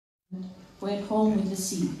were at home with the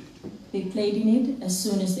sea. They played in it as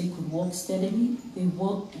soon as they could walk steadily. They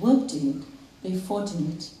worked in it. They fought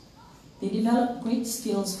in it. They developed great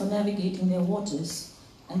skills for navigating their waters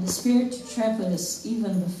and the spirit to traverse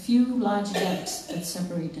even the few large gaps that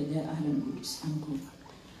separated their island groups. Unquote.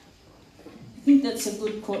 I think that's a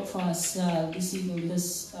good quote for us this evening,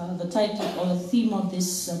 because the title or the theme of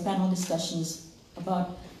this panel discussion is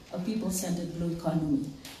about a people-centered blue economy.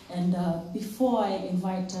 And before I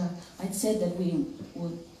invite, I'd said that we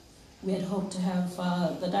had hoped to have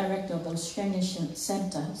the director of the Oceania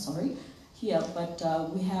Center, here, but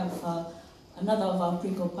we have another of our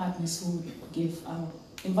PRICO partners who would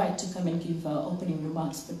invite to come and give opening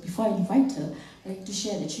remarks. But before I invite her, I'd like to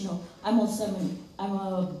share that, I'm a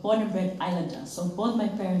born and bred islander, so both my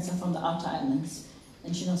parents are from the outer islands.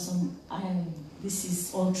 And this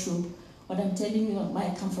is all true. But I'm telling you,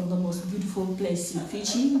 I come from the most beautiful place in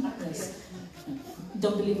Fiji. Yes.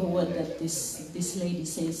 Don't believe a word that this lady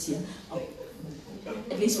says here.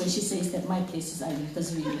 At least when she says that my place is island,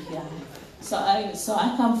 because really, yeah. So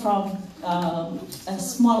I come from a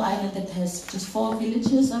small island that has just 4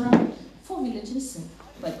 villages around. 4 villages,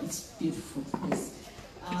 but it's beautiful. Yes.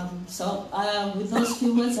 With those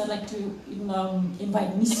few words, I'd like to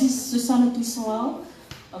invite Mrs. Susanna Tiswao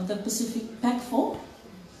of the Pacific Pac 4.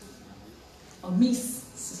 Or Miss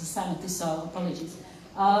Susanna Tiswao, apologies.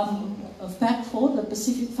 Of PAC 4, the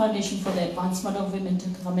Pacific Foundation for the Advancement of Women, to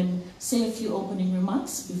come and say a few opening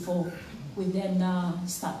remarks before we then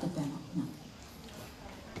start the panel. No.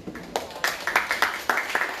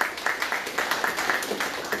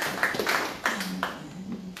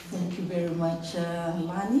 Thank you very much,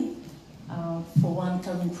 Lani. For one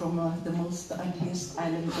coming from the most ugliest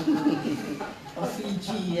island of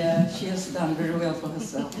Fiji, she has done very well for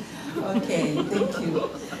herself. Okay, thank you.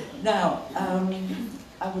 Now,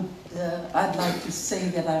 I'd like to say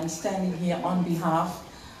that I'm standing here on behalf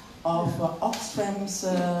of Oxfam's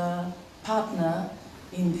partner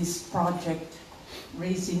in this project,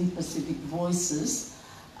 Raising Pacific Voices,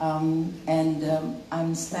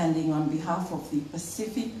 I'm standing on behalf of the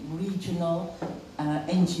Pacific Regional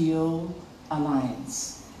NGO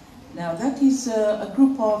Alliance. Now, that is a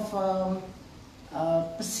group of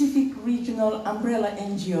Pacific Regional umbrella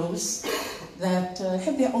NGOs that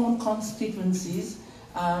have their own constituencies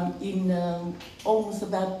in almost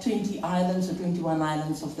about 20 islands or 21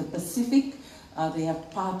 islands of the Pacific. They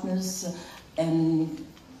have partners, and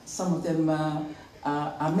some of them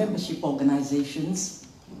are membership organizations.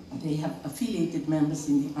 They have affiliated members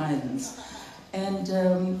in the islands. And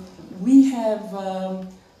we have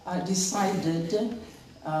decided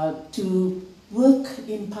to work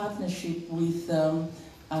in partnership with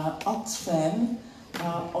Oxfam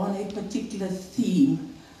on a particular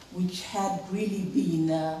theme which had really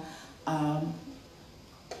been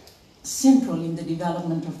central in the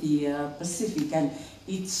development of the Pacific, and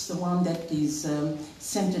it's the one that is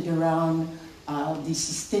centered around the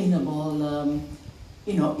sustainable,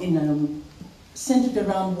 centered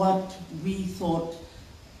around what we thought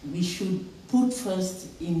we should put first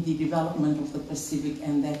in the development of the Pacific,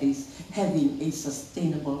 and that is having a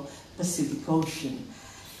sustainable Pacific Ocean.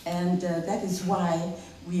 And that is why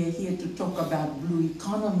we are here to talk about blue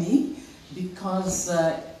economy, because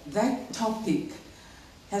that topic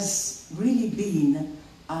has really been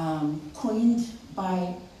coined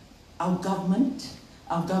by our governments,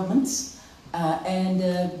 and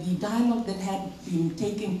the dialogue that had been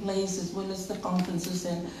taking place, as well as the conferences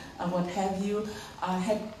and what have you,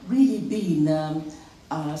 had really been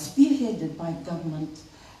spearheaded by government.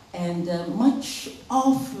 And much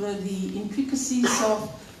of the intricacies of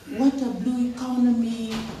what a blue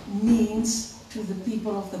economy means to the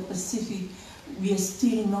people of the Pacific, we are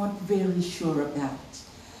still not very sure about.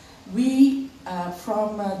 We,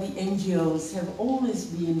 from the NGOs, have always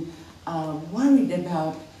been worried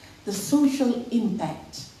about the social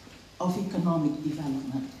impact of economic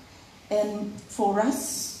development. And for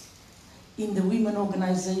us, in the women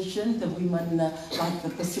organization, the women like the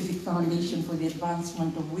Pacific Foundation for the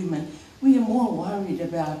Advancement of Women, we are more worried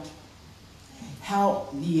about how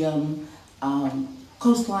the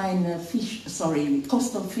coastal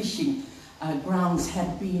fishing grounds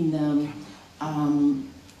have been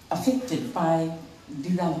affected by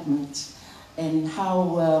development, and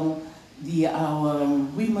how our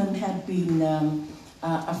women have been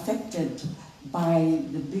affected by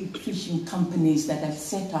the big fishing companies that have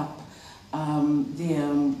set up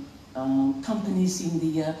their companies in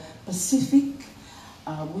the Pacific,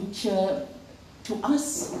 which to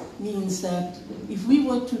us means that if we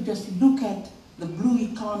were to just look at the blue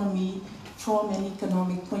economy from an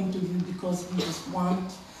economic point of view, because we just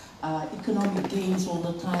want economic gains all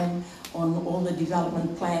the time on all the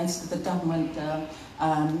development plans that the government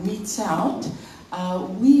meets out,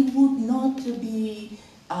 we would not be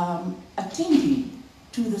attending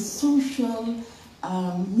to the social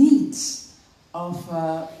needs of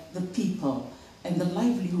the people and the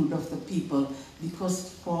livelihood of the people,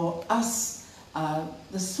 because for us,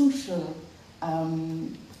 the social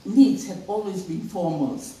needs have always been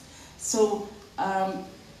foremost. So,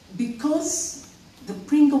 because the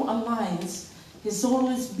Pringo Alliance has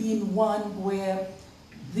always been one where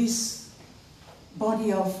this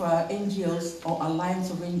body of NGOs or alliance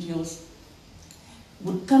of NGOs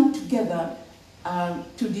would come together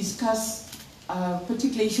to discuss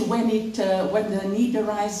particular issue when the need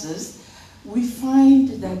arises, we find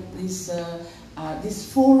that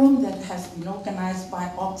this forum that has been organized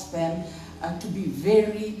by Oxfam to be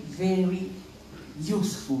very, very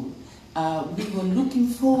useful. We were looking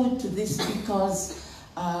forward to this because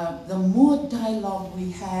the more dialogue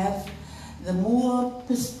we have, the more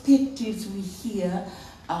perspectives we hear,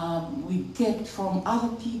 we get from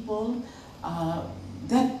other people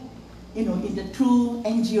that, in the true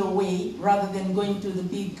NGO way, rather than going to the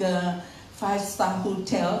big five-star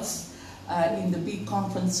hotels, in the big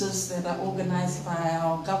conferences that are organized by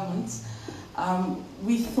our governments,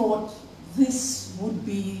 we thought this would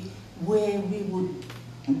be where we would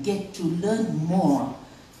get to learn more,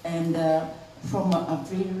 and from a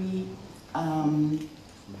very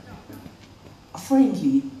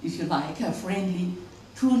friendly, if you like, a friendly,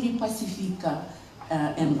 truly Pacifica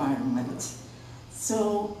environment.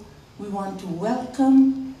 So we want to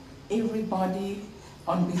welcome everybody.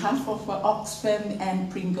 On behalf of Oxfam and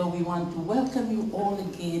Pringo, we want to welcome you all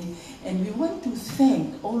again, and we want to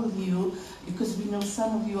thank all of you, because we know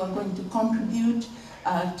some of you are going to contribute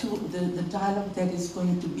to the dialogue that is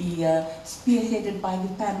going to be spearheaded by the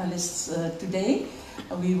panelists today.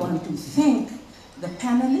 We want to thank the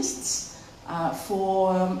panelists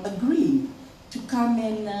for agreeing to come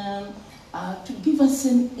in to give us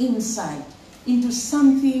an insight into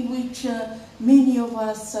something which many of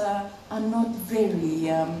us are not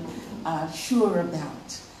very sure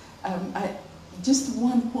about. Just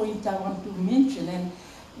one point I want to mention, and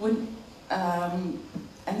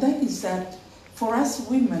that is that for us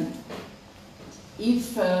women,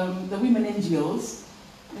 if the women NGOs,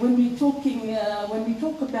 when we talk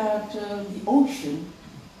about the ocean,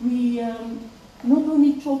 we not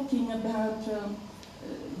only talking about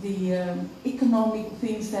the economic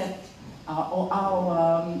things that or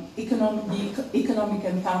our economic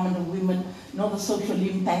empowerment of women, not the social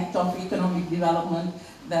impact of economic development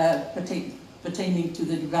that pertaining to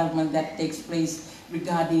the development that takes place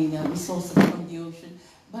regarding resources from the ocean,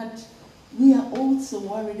 but we are also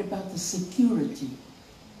worried about the security,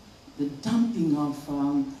 the dumping of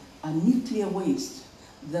nuclear waste,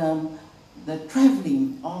 the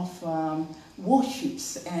traveling of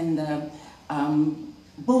warships and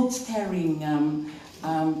boats carrying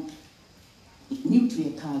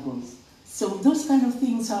nuclear cargoes. So those kind of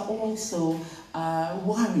things are also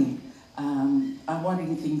worrying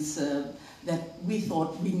things that we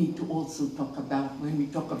thought we need to also talk about when we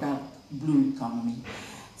talk about blue economy.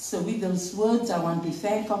 So with those words, I want to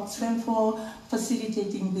thank Oxfam for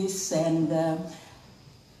facilitating this, and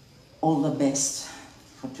all the best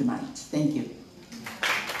for tonight. Thank you.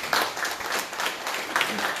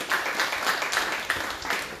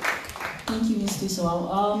 Thank you, Ms.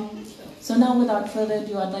 Dusawao. So now, without further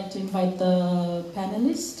ado, I'd like to invite the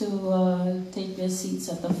panelists to take their seats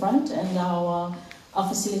at the front, and our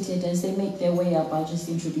facilitators, they make their way up. I'll just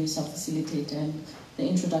introduce our facilitator, and the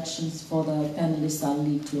introductions for the panelists I'll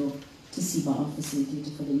leave to Seema, our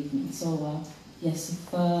facilitator for the evening. So yes,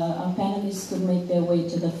 if our panelists could make their way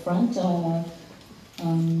to the front,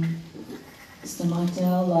 Mr.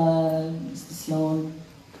 Martel, Mr. Sloan,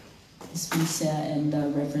 Ms. Vunisea, and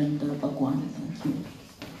Reverend Bhagwan. Thank you.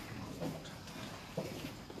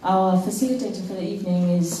 Our facilitator for the evening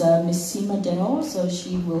is Ms. Seema Deo, so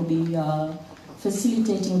she will be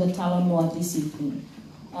facilitating the Talamoa this evening.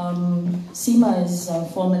 Seema is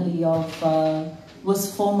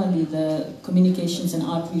was formerly the Communications and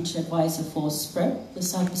Outreach Advisor for SPREP, the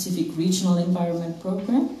South Pacific Regional Environment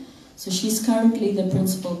Program. So she's currently the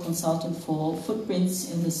Principal Consultant for Footprints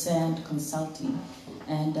in the Sand Consulting.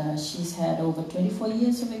 And she's had over 24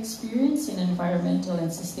 years of experience in environmental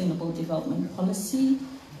and sustainable development policy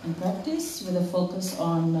and practice, with a focus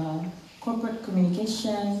on corporate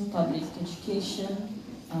communication, public education,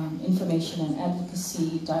 information and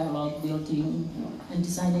advocacy, dialogue building, and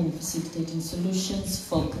designing and facilitating solutions,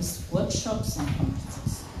 focused workshops and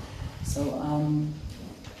conferences. So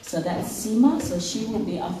So that's Seema, so she will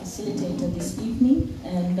be our facilitator this evening.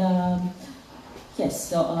 And yes,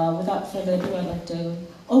 so without further ado, I'd like to...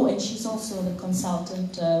 Oh, and she's also the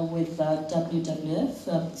consultant with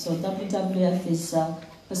WWF. So WWF is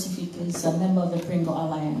Pacific is a member of the Pringo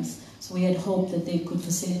Alliance. So we had hoped that they could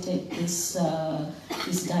facilitate this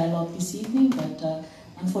this dialogue this evening, but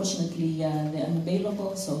unfortunately they're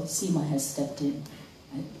unavailable. So Seema has stepped in,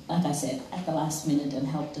 like I said, at the last minute and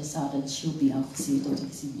helped us out, and she'll be our facilitator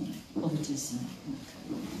this evening. Over to you, Seema.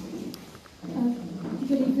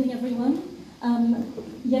 Good evening, everyone.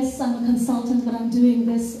 Yes, I'm a consultant, but I'm doing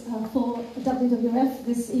this for WWF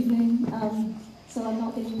this evening, so I'm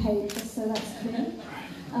not getting paid, just so that's clear.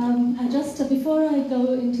 I just, before I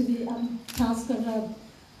go into the task of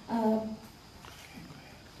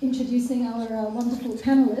introducing our wonderful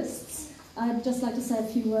panelists, I'd just like to say a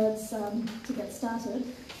few words to get started.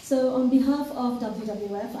 So on behalf of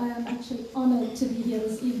WWF, I am actually honoured to be here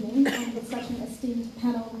this evening with such an esteemed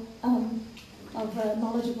panel of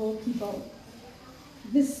knowledgeable people.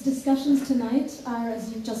 These discussions tonight are,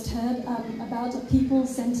 as you've just heard, about a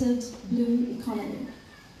people-centred blue economy.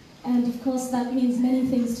 And of course that means many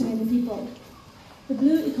things to many people. The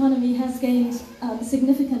blue economy has gained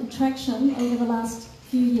significant traction over the last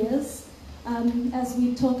few years as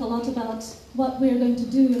we talk a lot about what we're going to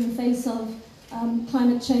do in the face of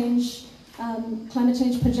climate change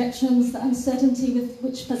projections, the uncertainty with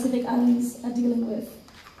which Pacific Islands are dealing with.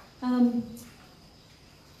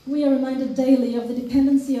 We are reminded daily of the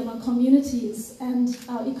dependency of our communities and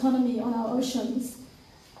our economy on our oceans.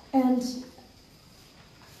 And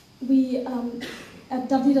we, at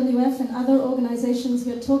WWF and other organizations,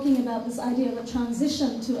 we're talking about this idea of a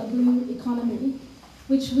transition to a blue economy,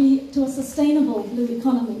 to a sustainable blue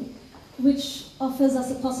economy, which offers us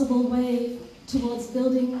a possible way towards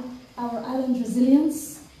building our island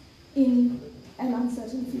resilience in an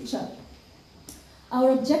uncertain future. Our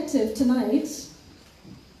objective tonight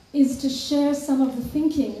is to share some of the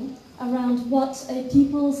thinking around what a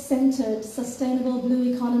people-centered, sustainable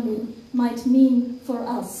blue economy might mean for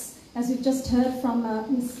us. As we've just heard from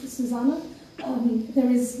Ms. Susanna,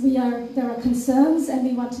 there are concerns, and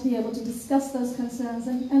we want to be able to discuss those concerns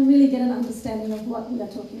and really get an understanding of what we are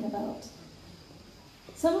talking about.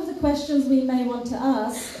 Some of the questions we may want to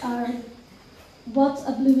ask are what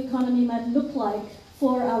a blue economy might look like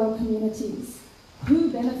for our communities. Who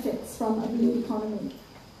benefits from a blue economy?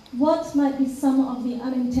 What might be some of the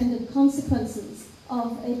unintended consequences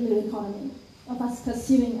of a blue economy, of us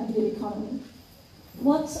pursuing a blue economy?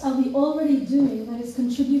 What are we already doing that is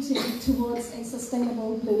contributing towards a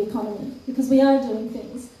sustainable blue economy? Because we are doing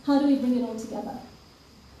things. How do we bring it all together?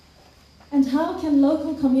 And how can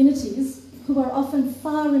local communities, who are often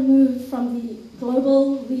far removed from the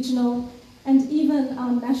global, regional, and even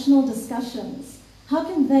our national discussions, how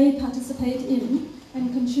can they participate in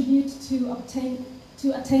and contribute to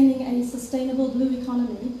attaining a sustainable blue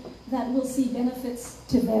economy that will see benefits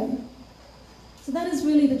to them? So that is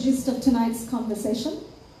really the gist of tonight's conversation.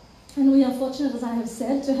 And we are fortunate, as I have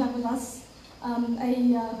said, to have with us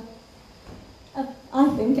I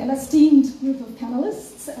think, an esteemed group of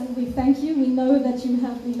panelists. And we thank you. We know that you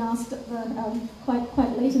have been asked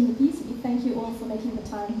quite late in the piece. We thank you all for making the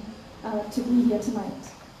time to be here tonight.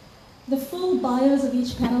 The full bios of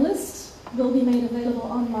each panelist will be made available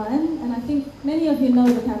online, and I think many of you know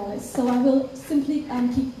the panelists, so I will simply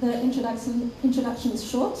keep the introductions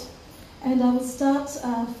short. And I will start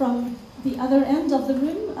from the other end of the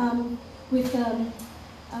room with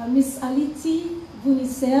Ms. Aliti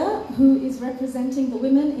Vunisea, who is representing the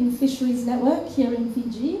women in Fisheries Network here in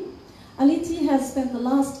Fiji. Aliti has spent the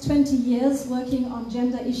last 20 years working on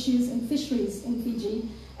gender issues in fisheries in Fiji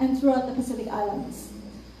and throughout the Pacific Islands.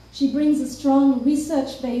 She brings a strong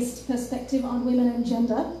research-based perspective on women and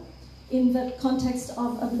gender in the context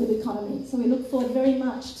of a blue economy. So we look forward very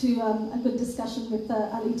much to a good discussion with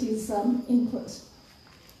Aliti's input.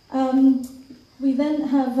 We then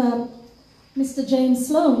have Mr. James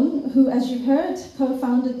Sloan, who, as you heard,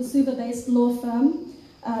 co-founded the Suva-based law firm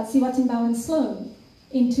Siwatimbawan Sloan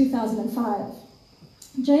in 2005.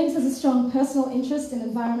 James has a strong personal interest in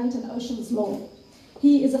environment and oceans law.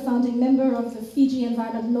 He is a founding member of the Fiji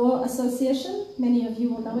Environment Law Association. Many of you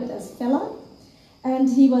will know it as FELA. And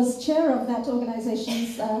he was chair of that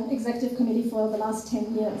organization's executive committee for the last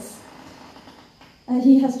 10 years.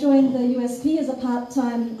 He has joined the USP as a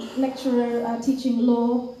part-time lecturer teaching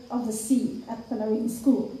law of the sea at the Marine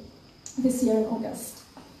School this year in August.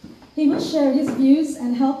 He will share his views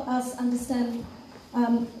and help us understand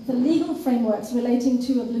the legal frameworks relating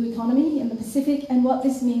to a blue economy in the Pacific and what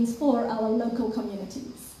this means for our local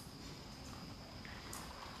communities.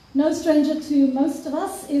 No stranger to most of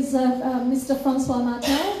us is Mr. Francois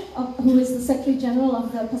Martel, who is the Secretary General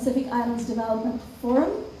of the Pacific Islands Development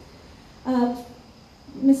Forum.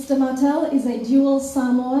 Mr. Martel is a dual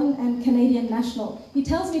Samoan and Canadian national. He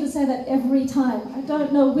tells me to say that every time. I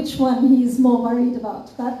don't know which one he is more worried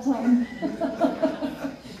about, but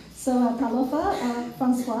so talofa,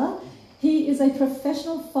 Francois. He is a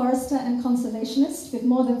professional forester and conservationist with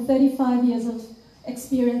more than 35 years of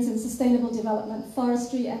experience in sustainable development,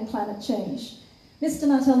 forestry and climate change. Mr.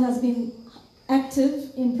 Martel has been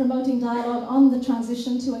active in promoting dialogue on the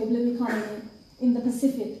transition to a blue economy in the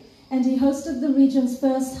Pacific, and he hosted the region's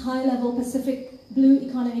first high-level Pacific Blue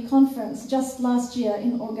Economy Conference just last year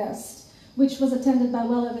in August, which was attended by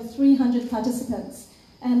well over 300 participants.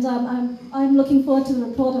 And I'm looking forward to the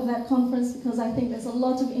report of that conference because I think there's a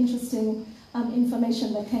lot of interesting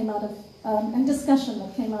information that came out of, and discussion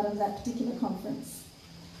that came out of that particular conference.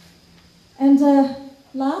 And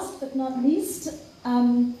last but not least,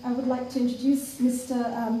 I would like to introduce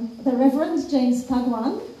the Reverend James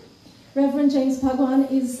Bhagwan. Reverend James Bhagwan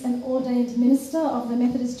is an ordained minister of the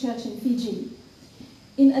Methodist Church in Fiji.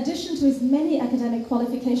 In addition to his many academic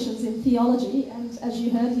qualifications in theology, and as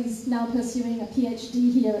you heard, he's now pursuing a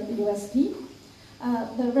PhD here at the USP,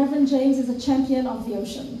 the Reverend James is a champion of the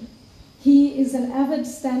ocean. He is an avid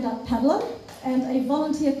stand-up paddler and a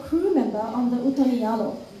volunteer crew member on the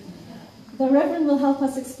Oceania. The Reverend will help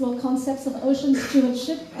us explore concepts of ocean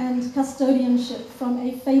stewardship and custodianship from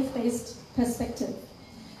a faith-based perspective.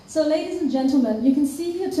 So, ladies and gentlemen, you can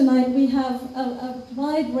see here tonight we have a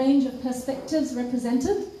wide range of perspectives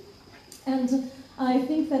represented, and I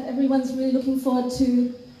think that everyone's really looking forward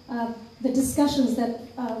to the discussions that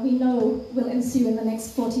we know will ensue in the next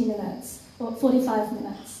 40 minutes, or 45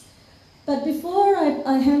 minutes. But before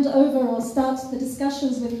I hand over or start the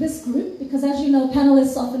discussions with this group, because as you know,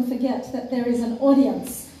 panelists often forget that there is an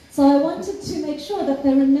audience. So I wanted to make sure that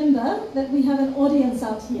they remember that we have an audience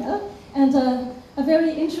out here, and a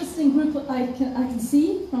very interesting group I can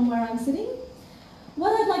see from where I'm sitting.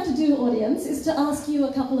 What I'd like to do, audience, is to ask you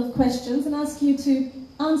a couple of questions and ask you to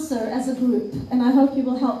answer as a group, and I hope you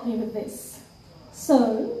will help me with this.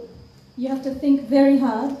 So, you have to think very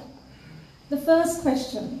hard. The first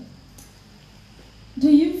question: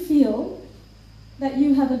 do you feel that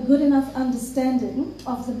you have a good enough understanding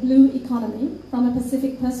of the blue economy from a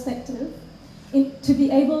Pacific perspective to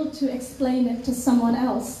be able to explain it to someone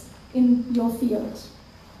else in your field?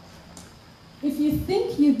 If you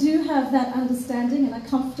think you do have that understanding and are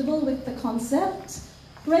comfortable with the concept,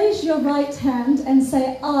 raise your right hand and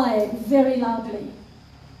say "I" very loudly.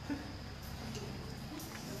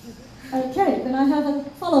 Okay, then I have a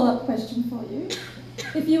follow-up question for you.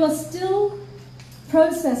 If you are still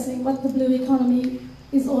processing what the blue economy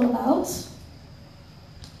is all about,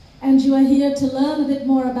 and you are here to learn a bit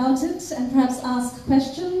more about it and perhaps ask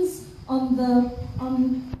questions on the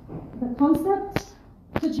concept,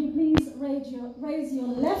 could you please raise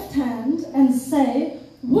your left hand and say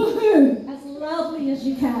 "woohoo" as loudly as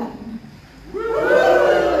you can?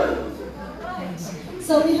 Right.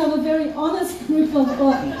 So we have a very honest group of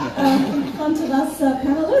in front of us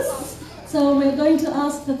panelists. So we're going to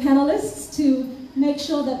ask the panelists to make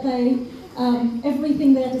sure that they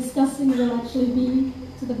everything they're discussing will actually be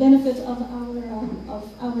to the benefit of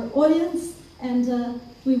our audience, and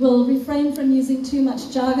we will refrain from using too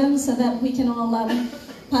much jargon so that we can all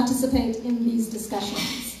participate in these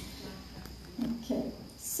discussions. Okay,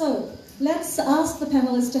 so let's ask the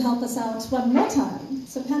panelists to help us out one more time.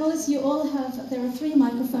 So panelists, you all have, there are 3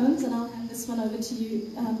 microphones, and I'll hand this one over to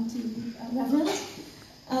you, Reverend.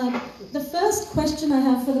 The first question I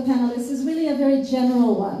have for the panelists is really a very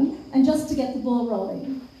general one, and just to get the ball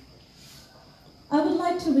rolling. I would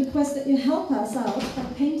like to request that you help us out by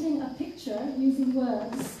painting a picture using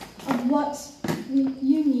words of what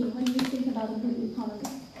you mean when you think about a blue economy.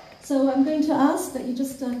 So I'm going to ask that you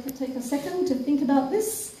just take a second to think about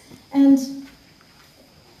this, and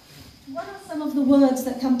what are some of the words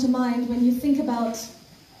that come to mind when you think about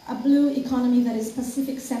a blue economy that is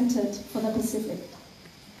Pacific-centered for the Pacific?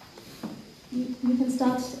 You can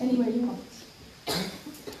start anywhere you want.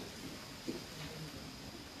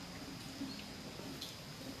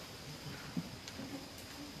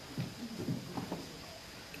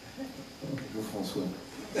 Francois.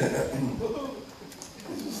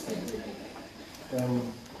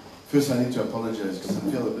 First, I need to apologize because I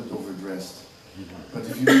feel a bit overdressed. But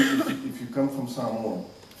if you come from Samoa,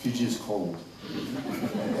 Fiji is cold,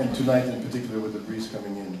 and tonight in particular with the breeze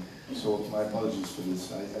coming in. So my apologies for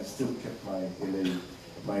this. I still kept my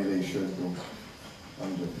LA shirt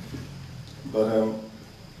under. But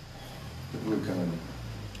the blue economy.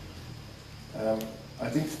 I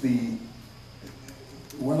think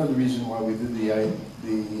one of the reasons why we did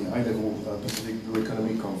the high-level Pacific Blue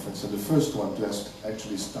Economy Conference, and the first one to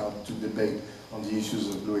actually start to debate on the issues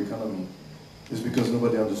of blue economy, is because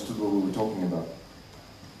nobody understood what we were talking about.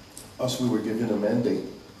 We were given a mandate,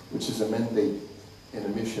 which is a mandate and a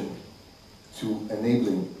mission to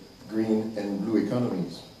enabling green and blue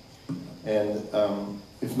economies. And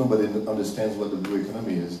if nobody understands what the blue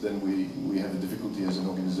economy is, then we have a difficulty as an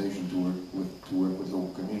organization to work with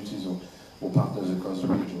local communities or partners across the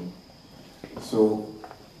region. So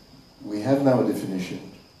we have now a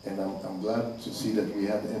definition, and I'm glad to see that we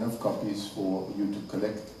have enough copies for you to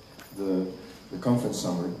collect the conference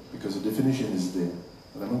summary, because the definition is there.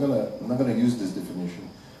 But I'm not gonna use this definition.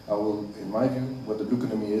 I will, in my view, what the blue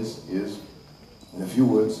economy is in a few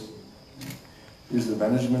words, is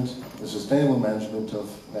the sustainable management of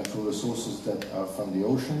natural resources that are from the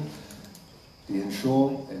ocean, the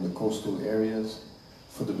inshore and the coastal areas,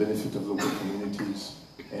 for the benefit of local communities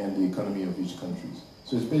and the economy of each country.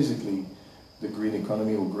 So it's basically the green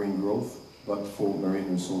economy or green growth, but for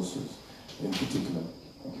marine resources in particular.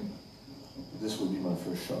 Okay. This will be my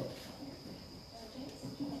first shot.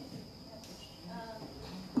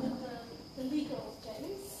 The legal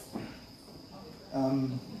James.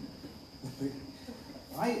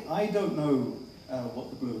 I don't know what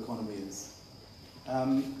the blue economy is.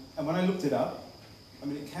 And when I looked it up, I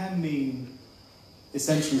mean, it can mean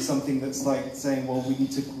essentially something that's like saying, well, we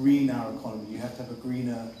need to green our economy. You have to have a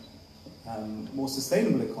greener, more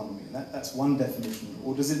sustainable economy. And that's one definition.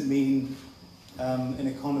 Or does it mean an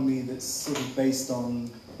economy that's sort of based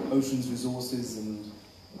on ocean's resources and,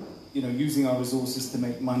 you know, using our resources to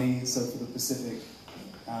make money? So for the Pacific,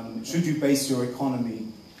 should you base your economy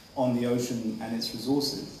on the ocean and its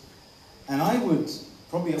resources? And I would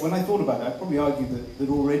probably, when I thought about it, I'd probably argue that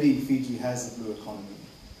already Fiji has a blue economy,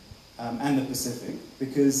 and the Pacific,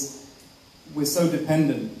 because we're so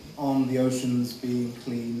dependent on the oceans being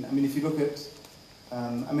clean. I mean, if you look at,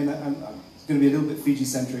 I'm going to be a little bit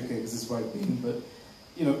Fiji-centric here because this is where I've been, but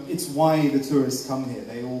you know, it's why the tourists come here.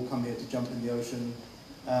 They all come here to jump in the ocean.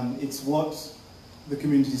 It's what the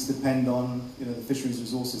communities depend on, you know, the fisheries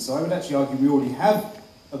resources. So I would actually argue we already have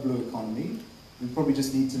a blue economy. We probably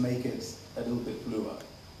just need to make it a little bit bluer.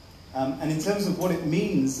 And in terms of what it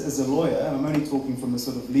means as a lawyer, and I'm only talking from a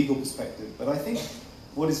sort of legal perspective, but I think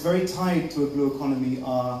what is very tied to a blue economy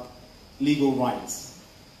are legal rights,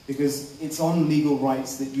 because it's on legal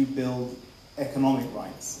rights that you build economic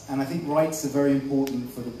rights. And I think rights are very important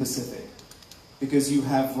for the Pacific, because you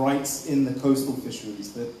have rights in the coastal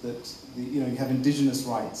fisheries, you know, you have indigenous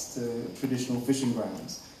rights to traditional fishing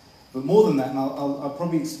grounds. But more than that, and I'll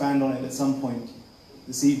probably expand on it at some point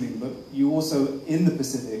this evening, but you also, in the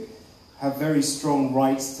Pacific, have very strong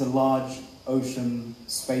rights to large ocean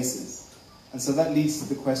spaces. And so that leads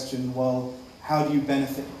to the question, well, how do you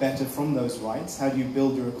benefit better from those rights? How do you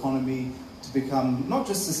build your economy to become not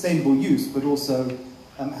just sustainable use, but also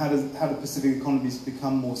how do Pacific economies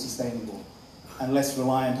become more sustainable and less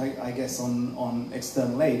reliant, I guess, on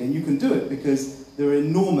external aid? And you can do it because there are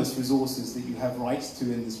enormous resources that you have rights to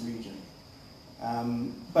in this region.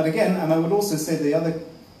 But again, and I would also say the other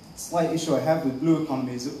slight issue I have with blue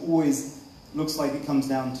economy is it always looks like it comes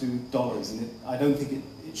down to dollars, and I don't think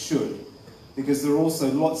it should, because there are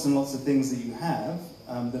also lots and lots of things that you have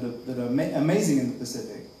that are amazing in the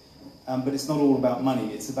Pacific, but it's not all about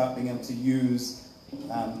money. It's about being able to use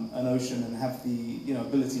an ocean and have the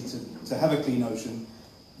ability to have a clean ocean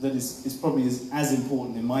that is probably as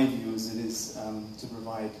important in my view as it is to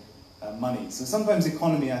provide money. So sometimes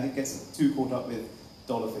economy, I think, gets too caught up with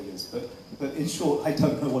dollar figures, but in short, I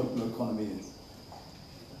don't know what a blue economy is.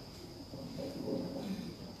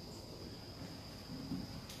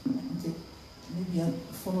 Okay. Maybe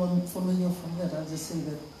following up from that, I'll just say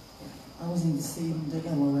that I was in the same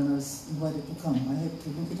dilemma when I was invited to come. I had to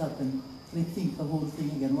look it up and rethink the whole thing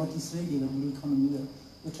again. What is really the blue economy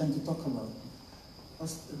we're trying to talk about?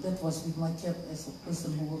 That was with my cap as a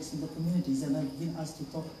person who works in the communities, and I've been asked to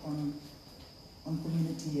talk on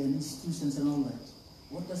community and institutions and all that.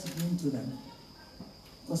 What does it mean to them?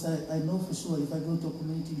 Because I know for sure if I go to a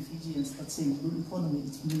community in Fiji and start saying blue economy,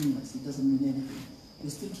 it's meaningless. It doesn't mean anything. We're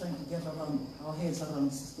still trying to get our heads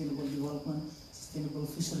around sustainable development, sustainable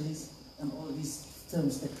fisheries, and all these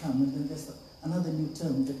terms that come. And then there's another new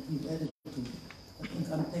term that we've added to. I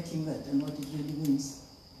think unpacking that and what it really means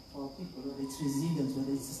for people, whether it's resilience,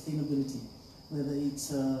 whether it's sustainability, whether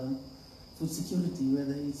it's food security,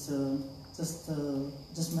 whether it's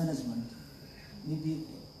just management. Maybe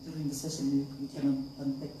during the session we can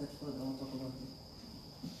unpack that further or talk about it.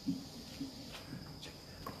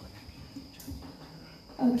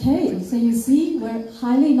 Okay, so you see, we're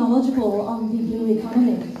highly knowledgeable on the blue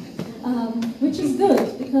economy, which is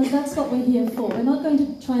good, because that's what we're here for. We're not going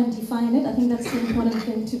to try and define it. I think that's the important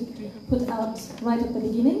thing to put out right at the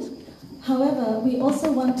beginning. However, we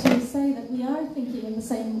also want to say that we are thinking in the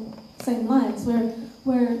same lines,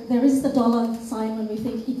 where there is the dollar sign when we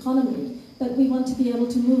think economy, but we want to be able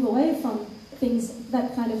to move away from things,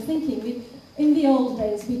 that kind of thinking. In the old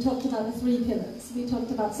days, we talked about the 3 pillars. We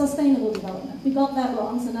talked about sustainable development. We got that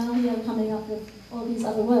wrong, so now we are coming up with all these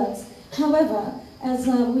other words. However, as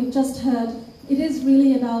we've just heard, it is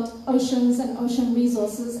really about oceans and ocean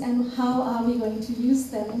resources, and how are we going to use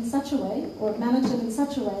them in such a way, or manage them in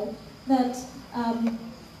such a way, that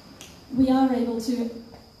we are able to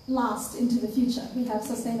last into the future. We have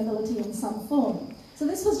sustainability in some form. So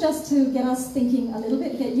this was just to get us thinking a little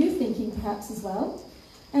bit, get you thinking perhaps as well.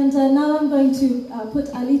 And now I'm going to put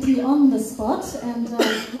Aliti on the spot and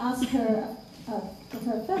ask her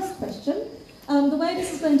her first question. The way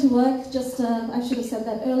this is going to work, I should have said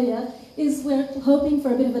that earlier, is we're hoping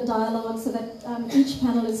for a bit of a dialogue so that each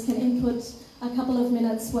panelist can input a couple of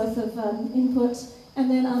minutes worth of input, and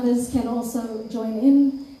then others can also join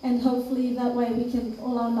in, and hopefully that way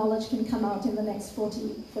all our knowledge can come out in the next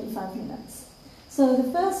 45 minutes. So the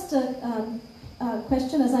first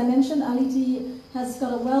question, as I mentioned, Aliti has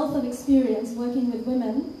got a wealth of experience working with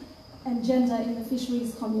women and gender in the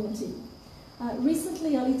fisheries community.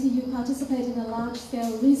 Recently, Aliti, you participated in a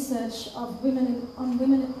large-scale research of on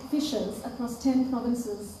women fishers across 10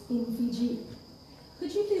 provinces in Fiji.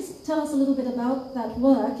 Could you please tell us a little bit about that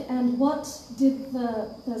work, and what did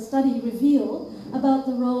the study reveal about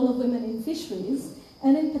the role of women in fisheries,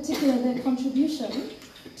 and in particular their contribution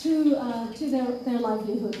to their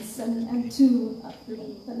livelihoods and to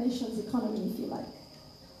the nation's economy, if you like?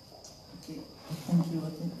 Okay, thank you. I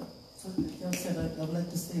think, so at the outset, I would like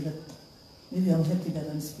to say that maybe I'm happy that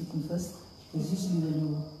I'm speaking first, because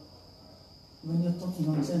usually when you're talking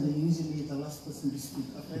on gender, you're usually the last person to speak.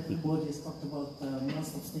 After everybody has talked about more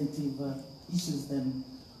substantive issues, then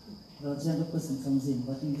the gender person comes in.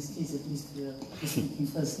 But in this case, at least we're speaking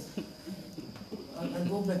first. I'll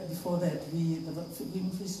go back before that. The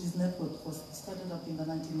Women Fisheries Network was started up in the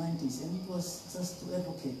 1990s, and it was just to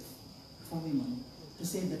advocate for women, to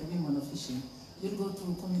say that women are fishing. You'll go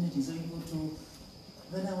to communities, or you go to,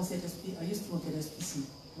 when I was at SP, I used to work at SPC.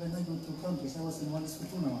 When I go to countries, I was in Wallis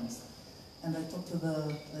Futuna once, and I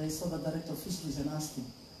saw the director of fisheries and asked him,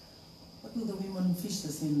 what do the women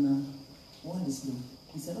fishers in Wallis do?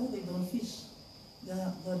 He said, oh, they don't fish. There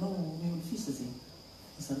are no women fishers here.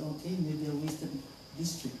 I said, okay, maybe I wasted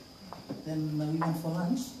district. Then we went for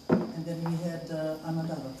lunch, and then we had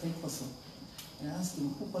another Keikoso. And I asked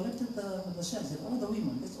him, who collected the shells? He said, oh, the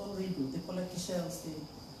women, that's all they do. They collect the shells,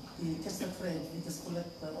 they catch the crab, they just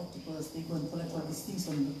collect the octopus, they go and collect all these things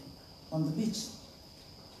on the beach.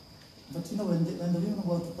 But you know, when the women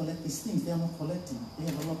go to collect these things, they are not collecting. They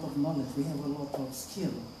have a lot of knowledge, we have a lot of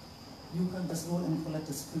skill. You can't just go and collect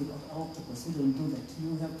a squid or octopus. You don't do that.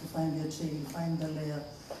 You have to find their tail, find the layer.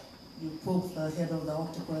 You poke the head of the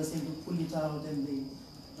octopus and you pull it out, and the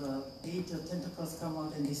 8 tentacles come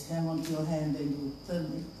out and they hang onto your hand, and you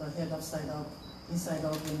turn the head inside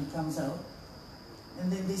out when it comes out.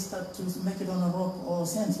 And then they start to make it on a rock or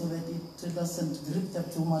sand so that it doesn't grip them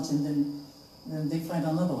too much, and then they find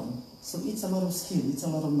another one. So it's a lot of skill, it's a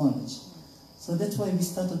lot of knowledge. So that's why we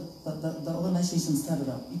started, the organization started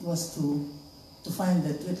up. It was to find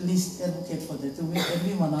that, to at least advocate for that.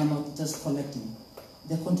 Women are not just collecting.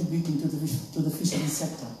 They're contributing to the fisheries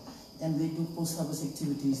sector. And they do post-harvest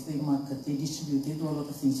activities, they market, they distribute, they do a lot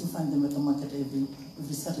of things. You find them at the market every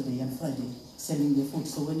Saturday and Friday, selling their food.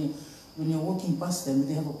 So when you're walking past them,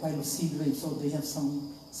 they have a pile of sea grapes, or they have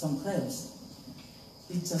some crabs.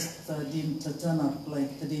 It just didn't turn up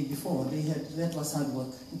like the day before. That was hard work.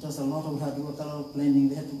 It was a lot of hard work, a lot of planning.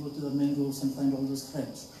 They had to go to the mangroves and find all those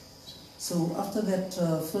crabs. So after that,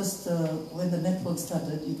 when the network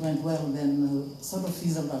started, it went well, then sort of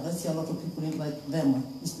fizzled out. I see a lot of people like them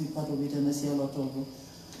used to be part of it, and I see a lot of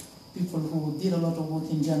people who did a lot of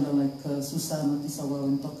work in gender, like Susana, Tisawa,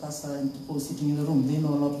 and Tokasa, and Tupo sitting in the room. They know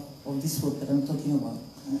a lot of this work that I'm talking about.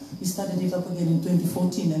 We started it up again in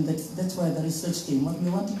 2014, and that's why the research came. What we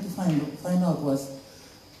wanted to find out was,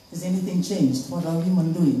 has anything changed? What are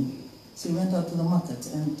women doing? So we went out to the market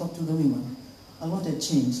and talked to the women. A lot had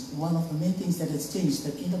changed. One of the main things that has changed,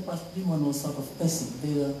 that in the past women were sort of passive.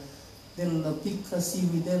 They'll pick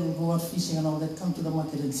seaweed, they'll go out fishing and all that, come to the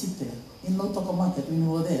market and sit there. In Lotoko market, when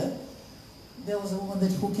we were there was a woman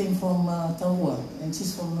who came from Taua, and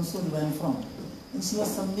she's from Nosuri, where I'm from. And she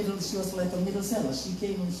was like a middle seller. She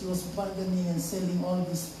came and she was bargaining and selling all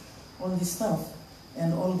this stuff.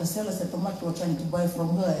 And all the sellers at the market were trying to buy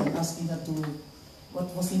from her and asking her to,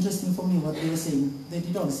 what was interesting for me, what they were saying, they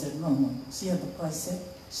did all said, no. She had the price set,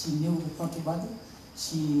 she knew how to bargain,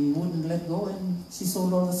 she wouldn't let go, and she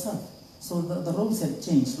sold all the stuff. So the roles had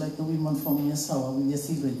changed, like the women from Yasawa with their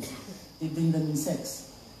cigarettes. They bring them in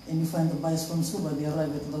sacks. And you find the buyers from Suva, they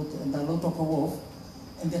arrive at the Lotoka Wharf,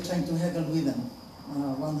 and they're trying to haggle with them,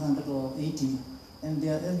 100 or 80, and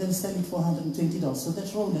they'll sell it for $120. So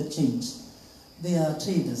that role had changed. They are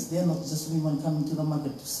traders. They are not just women coming to the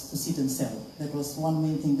market to sit and sell. That was one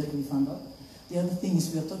main thing that we found out. The other thing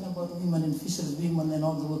is we are talking about women in fisheries, women and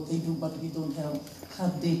all the work they do, but we don't have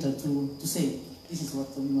hard data to say this is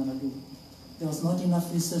what the women are doing. There was not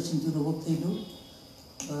enough research into the work they do.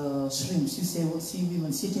 Shrimps, you see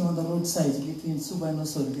women sitting on the roadside between Suva and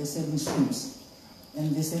Oceania, they're selling shrimps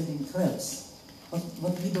and they're selling crabs.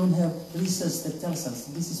 But we don't have research that tells us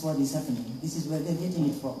this is what is happening, this is where they're getting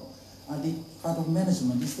it from. Are they part of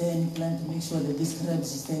management? Is there any plan to make sure that these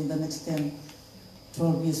crabs stay in the next 10,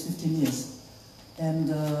 12 years, 15 years? And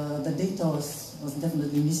the data was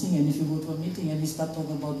definitely missing, and if you go to a meeting and you start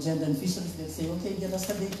talking about gender and fisheries, they'll say, okay, get us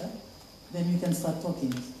the data, then we can start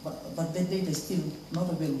talking. But that data is still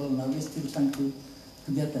not available now, we're still trying to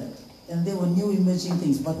get that. And there were new emerging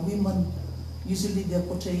things, but women, usually they're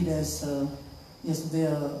portrayed as, yes, they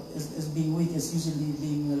are as being weak, as usually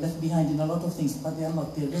being left behind in a lot of things, but they are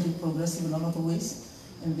not. They're very progressive in a lot of ways,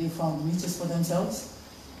 and they found niches for themselves,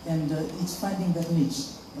 and each finding that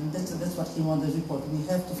niche. And that's what came on the report. We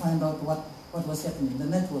have to find out what was happening. The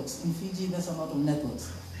networks. In Fiji, there's a lot of networks.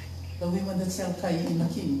 The women that sell kai in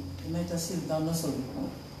Nakini, in Naitasil, down Nasori,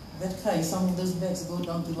 that kai, some of those bags go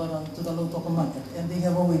down to the Lotoka market, and they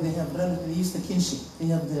have a way, they use the kinship. They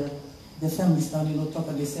have their families down in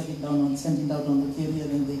Lotoka, they sell it down send it out on the carrier,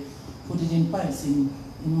 and they put it in piles in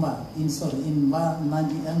Ba,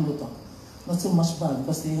 Nandi, and Lotoka. Not so much Ba,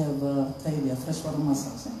 because they have kai, freshwater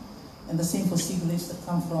mussels. And the same for cigarettes that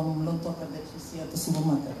come from Lotoka that you see at the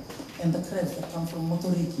supermarket. And the crabs that come from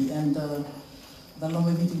Motoriki and the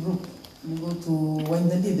Lomeviti group. You go to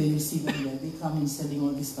Waindali, there you see them there. They come in selling all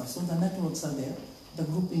this stuff. So the networks are there, the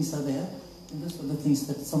groupings are there, and those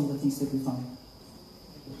are some of the things that we found.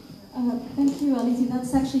 Thank you, Aliti.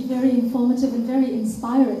 That's actually very informative and very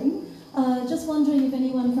inspiring. Just wondering if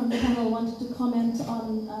anyone from the panel wanted to comment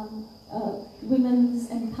on women's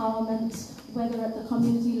empowerment, whether at the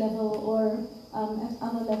community level or at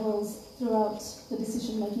other levels throughout the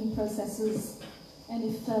decision-making processes, and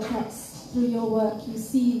if perhaps through your work you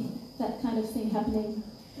see that kind of thing happening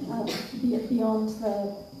beyond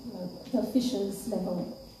the fishers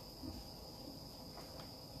level.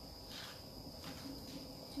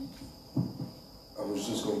 I was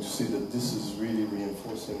just going to say that this is really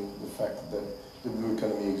reinforcing the fact that the blue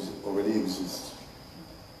economy already exists.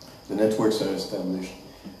 The networks are established,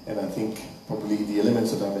 and I think probably the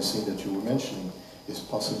elements that are missing that you were mentioning is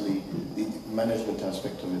possibly the management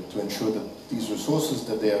aspect of it, to ensure that these resources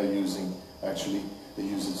that they are using, actually they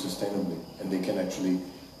use it sustainably, and they can actually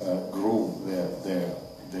grow their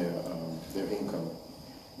income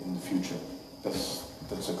in the future.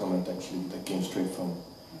 That's a comment actually that came straight from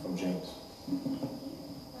James.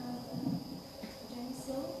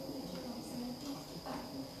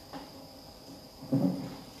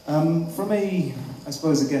 From I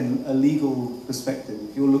suppose again, a legal perspective,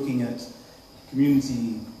 if you're looking at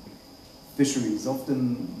community fisheries,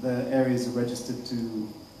 often the areas are registered to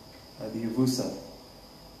the Avusa.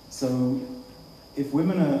 So if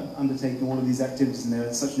women are undertaking all of these activities and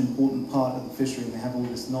they're such an important part of the fishery and they have all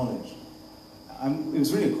this knowledge, it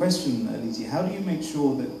was really a question, Aliti, how do you make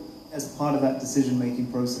sure that as part of that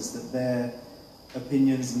decision-making process that their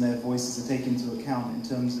opinions and their voices are taken into account in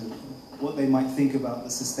terms of what they might think about the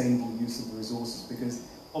sustainable use of the resources? Because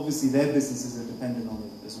obviously their businesses are dependent on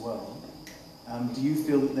it as well. Do you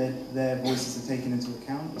feel that their voices are taken into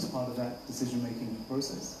account as part of that decision-making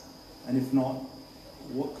process? And if not,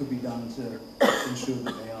 what could be done to ensure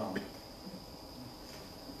that they are?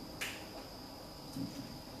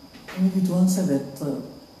 Maybe to answer that,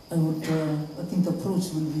 I think the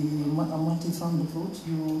approach will be a multi-pronged approach.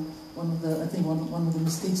 I think one of the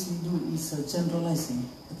mistakes we do is generalizing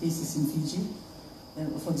the cases in Fiji.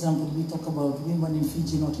 And for example, we talk about women in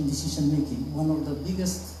Fiji not in decision making. One of the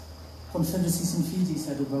biggest confederacies in Fiji is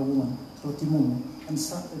headed by a woman, Rotimumu. And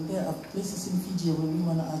there are places in Fiji where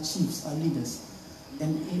women are chiefs, are leaders.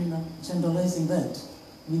 And in generalizing that,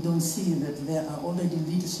 we don't see that there are already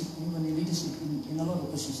women in leadership in a lot of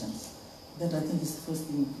positions. That I think is the first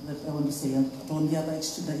thing that I want to say. And on the other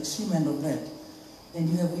extreme end of that, then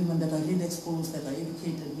you have women that are really exposed, that are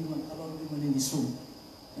educated women, a lot of women in this room.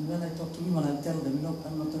 And when I talk to women, I tell them,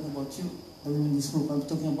 I'm not talking about you. the women in this group. I'm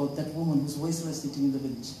talking about that woman who's voiceless sitting in the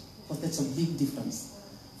village, because that's a big difference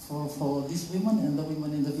for these women and the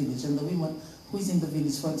women in the village. And the women who is in the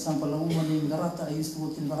village, for example, a woman in Garata, I used to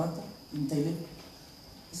work in Garata, in Thailand.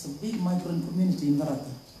 It's a big migrant community in Garata.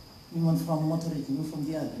 Women from Motoriku, from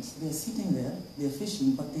the islands. They're sitting there, they're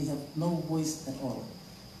fishing, but they have no voice at all.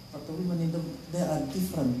 But the women in there are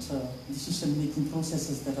different decision-making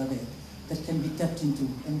processes that are there, that can be tapped into,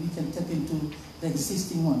 and we can tap into the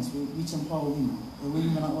existing ones, which empower women. The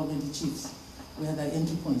women are already chiefs, where there are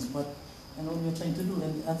entry points, and all we're trying to do,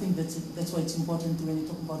 and I think that's why it's important when you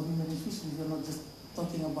talk about women in fisheries, we're not just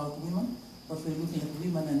talking about women, but we're looking at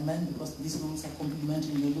women and men, because these groups are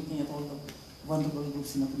complementary, we're looking at all the vulnerable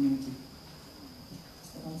groups in the community.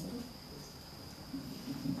 Is that answer?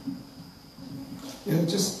 Yeah,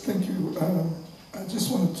 just thank you. I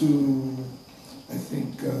just wanted to, I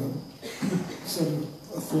think, sort of,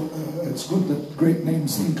 I thought it's good that great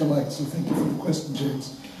names think alike, so thank you for the question,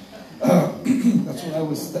 James.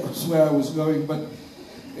 That's where I was going. But,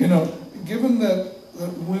 you know, given that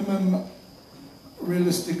women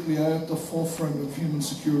realistically are at the forefront of human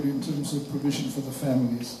security in terms of provision for the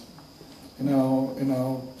families in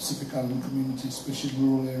our Pacific Island community, especially in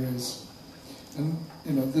rural areas. And,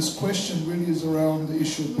 you know, this question really is around the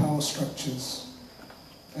issue of power structures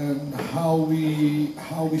and how we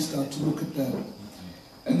start to look at that.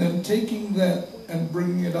 And then taking that and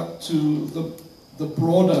bringing it up to the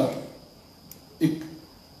broader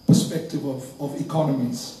perspective of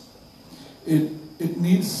economies. It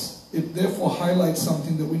therefore highlights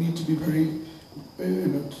something that we need to be very,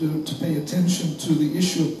 to pay attention to the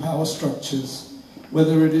issue of power structures,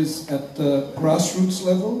 whether it is at the grassroots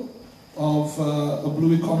level of a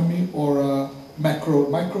blue economy or a micro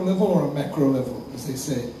level or a macro level, as they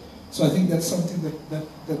say. So I think that's something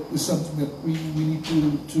that is something that we need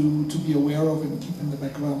to be aware of and keep in the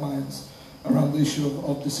back of our minds around the issue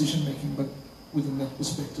of decision making, but within that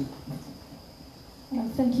perspective.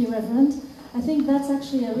 Thank you, Reverend. I think that's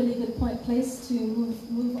actually a really good place to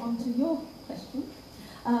move on to your question.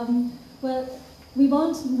 Well,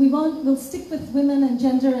 we'll stick with women and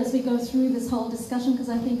gender as we go through this whole discussion, because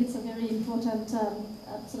I think it's a very important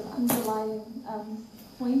sort of underlying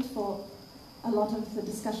point for a lot of the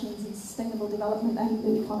discussions in sustainable development and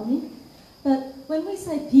blue economy. But when we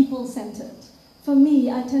say people-centered, for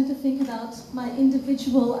me, I tend to think about my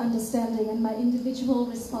individual understanding and my individual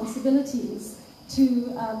responsibilities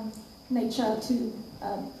to nature, to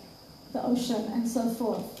the ocean, and so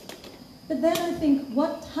forth. But then I think,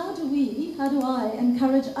 how do I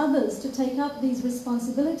encourage others to take up these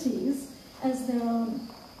responsibilities as their own?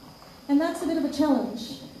 And that's a bit of a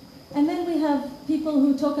challenge. And then we have people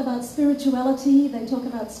who talk about spirituality, they talk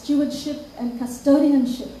about stewardship and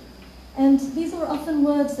custodianship. And these are often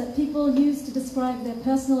words that people use to describe their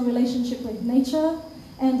personal relationship with nature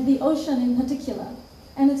and the ocean in particular.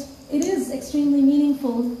 And it is extremely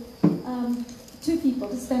meaningful to people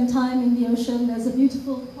to spend time in the ocean. There's a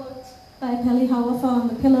beautiful quote by Peli Hawafa on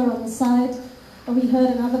the pillar on the side. We heard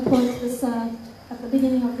another quote at the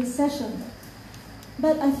beginning of this session.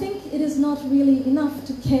 But I think it is not really enough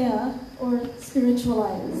to care or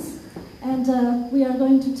spiritualize. And we are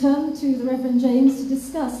going to turn to the Reverend James to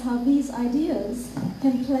discuss how these ideas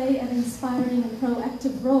can play an inspiring and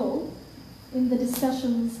proactive role in the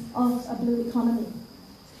discussions of a blue economy.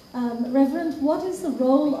 Reverend, what is the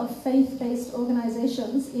role of faith-based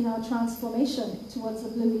organizations in our transformation towards a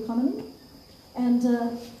blue economy? And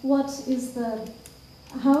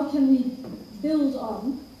how can we build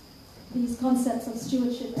on these concepts of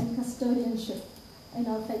stewardship and custodianship in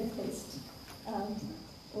our faith-based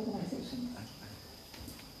organizations?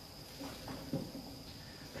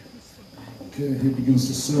 Okay, here begins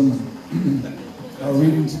the sermon. Our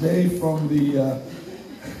reading today from the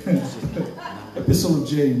Epistle of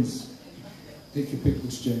James. Take your pick,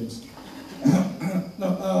 which James.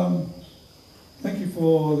 Thank you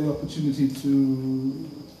for the opportunity to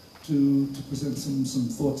present some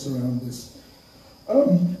thoughts around this.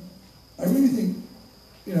 I really think,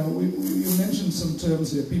 you mentioned some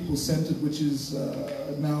terms here, people-centered, which is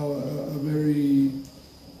now a very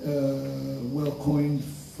well-coined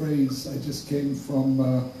phrase. I just came from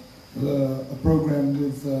a program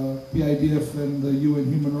with PIDF and the UN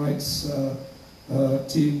Human Rights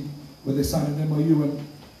team, where they signed an MOU, and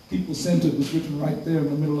people-centered was written right there in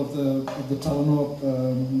the middle of the Talanoa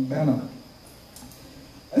banner.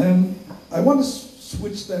 And I want to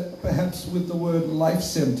switch that perhaps with the word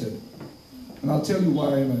life-centered. And I'll tell you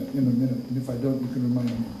why in a minute, and if I don't, you can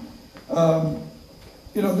remind me.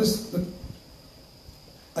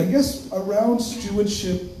 I guess around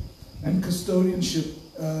stewardship and custodianship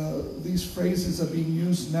these phrases are being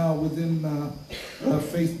used now within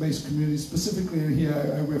faith-based communities. Specifically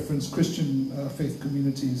here I reference Christian faith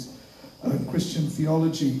communities, Christian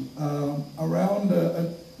theology, around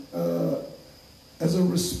as a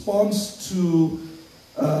response to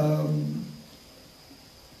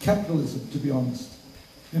capitalism, to be honest.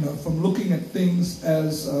 You know, from looking at things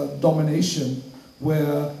as domination,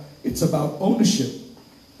 where it's about ownership,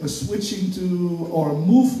 a switching to, or a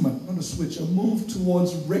movement, not a switch, a move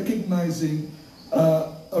towards recognizing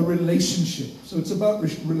a relationship. So it's about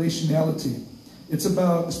relationality. It's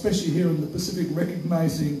about, especially here in the Pacific,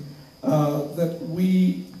 recognizing that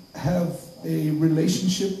we have a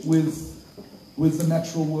relationship with the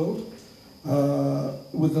natural world,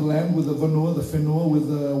 with the land, with the vanua, the whenua, with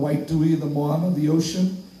the waitui, the moana, the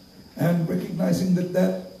ocean, and recognizing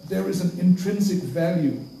that there is an intrinsic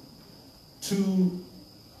value to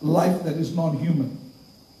life that is non-human,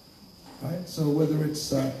 right? So whether it's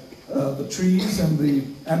the trees and the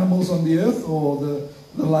animals on the earth, or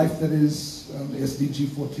the life that is the SDG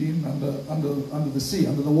 14 under the sea,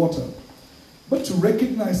 under the water, but to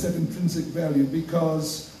recognize that intrinsic value,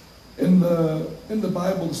 because in the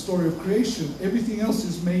Bible, the story of creation, everything else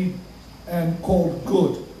is made and called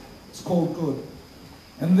good. It's called good,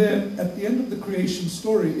 and then at the end of the creation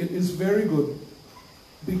story, it is very good,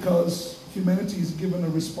 because humanity is given a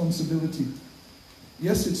responsibility.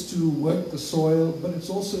 Yes, it's to work the soil, but it's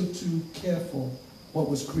also to care for what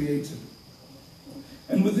was created.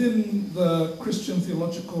 And within the Christian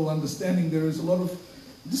theological understanding, there is a lot of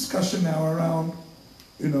discussion now around,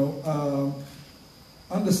 you know,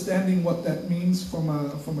 understanding what that means from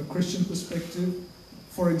a Christian perspective.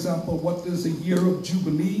 For example, what does a year of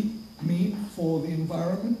Jubilee mean for the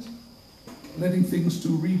environment? Letting things to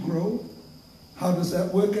regrow. How does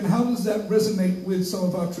that work, and how does that resonate with some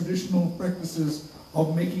of our traditional practices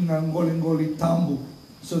of making ngoli tambu,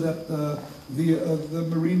 so that the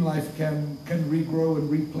marine life can regrow and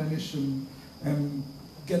replenish and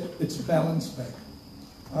get its balance back?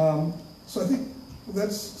 So I think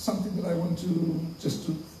that's something that I want to just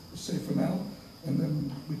to say for now, and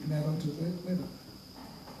then we can add on to it later.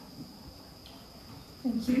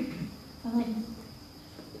 Thank you.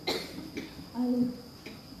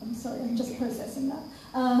 I'm sorry, I'm just processing that.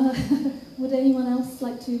 Would anyone else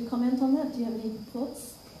like to comment on that? Do you have any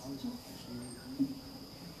thoughts?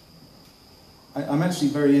 I'm actually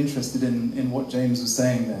very interested in what James was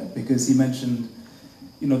saying there, because he mentioned,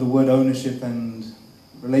 you know, the word ownership and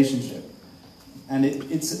relationship, and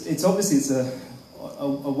it's obviously it's a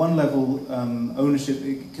one level ownership.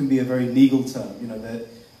 It can be a very legal term. You know,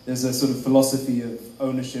 there's a sort of philosophy of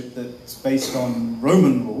ownership that's based on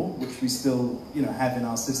Roman law, which we still, you know, have in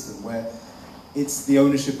our system, where it's the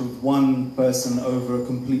ownership of one person over a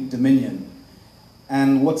complete dominion.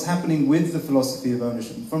 And what's happening with the philosophy of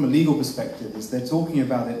ownership, from a legal perspective, is they're talking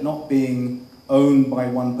about it not being owned by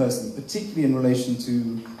one person, particularly in relation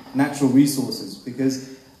to natural resources,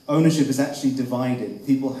 because ownership is actually divided.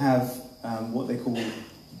 People have what they call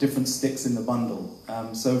different sticks in the bundle.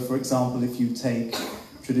 So, for example, if you take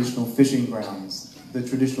traditional fishing grounds, the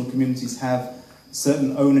traditional communities have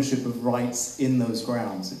certain ownership of rights in those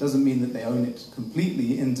grounds. It doesn't mean that they own it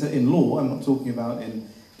completely in law. I'm not talking about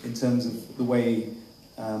in terms of the way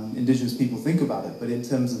indigenous people think about it, but in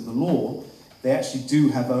terms of the law, they actually do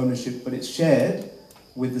have ownership, but it's shared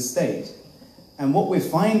with the state. And what we're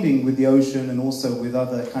finding with the ocean, and also with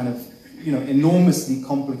other kind of, you know, enormously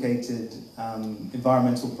complicated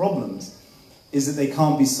environmental problems, is that they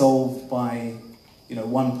can't be solved by, you know,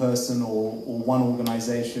 one person or one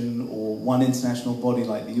organization or one international body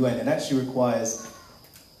like the UN. It actually requires,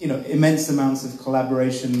 you know, immense amounts of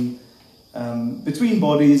collaboration between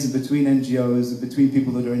bodies and between NGOs and between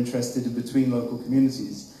people that are interested and between local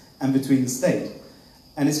communities and between the state.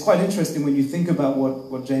 And it's quite interesting when you think about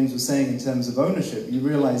what James was saying in terms of ownership. You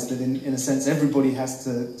realize that in a sense everybody has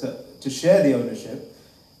to share the ownership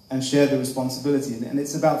and share the responsibility. And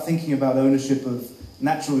it's about thinking about ownership of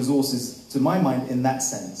natural resources, to my mind, in that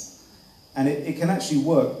sense. And it can actually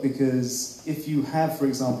work, because if you have, for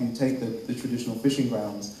example, you take the traditional fishing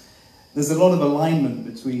grounds, there's a lot of alignment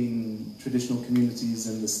between traditional communities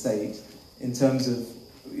and the state in terms of,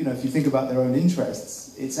 you know, if you think about their own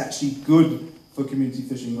interests, it's actually good for community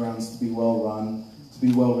fishing grounds to be well run, to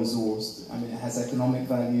be well resourced. I mean, it has economic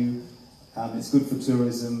value, it's good for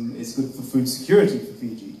tourism, it's good for food security for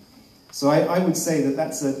Fiji. So I would say that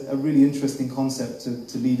that's a really interesting concept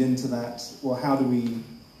to lead into that. Well, how do we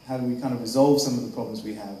kind of resolve some of the problems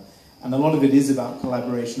we have? And a lot of it is about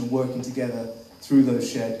collaboration and working together through those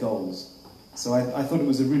shared goals. So I thought it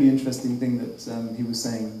was a really interesting thing that he was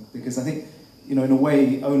saying, because I think, you know, in a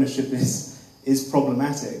way, ownership is is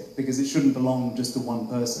problematic because it shouldn't belong just to one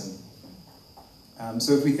person.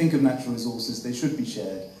 So if we think of natural resources, they should be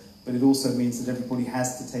shared, but it also means that everybody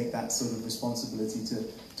has to take that sort of responsibility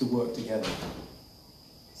to work together.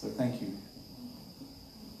 So thank you.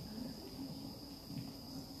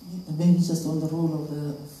 Maybe just on the role of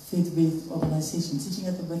the faith-based organization. Sitting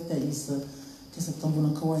at the back there is Tessa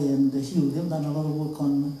Tambuna Kawai and Hugh. They've done a lot of work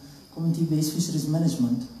on community-based fisheries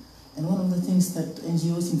management. And one of the things that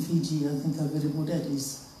NGOs in Fiji, I think, are very good at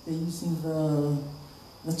is they're using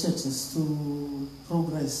the churches to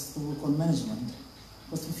progress the work on management.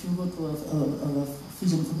 Because if you go to a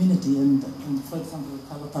Fijian community and for example,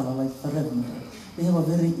 Talatala, like the Reverend, they have a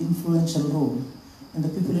very influential role. And the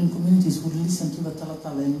people in communities would listen to the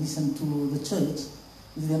Talatala and listen to the church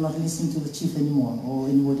if they're not listening to the chief anymore or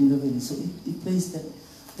anybody in the village. So it plays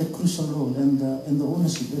that crucial role and the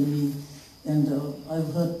ownership.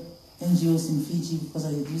 I've heard NGOs in Fiji, because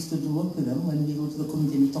I used to do work with them, when we go to the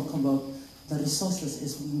community and we talk about the resources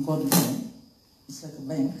as being God-given. It's like a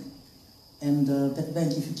bank. And that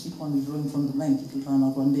bank, if you keep on withdrawing from the bank, it will run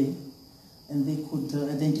out one day. And they could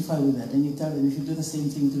identify with that. And you tell them, if you do the same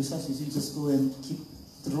thing with resources, you just go and keep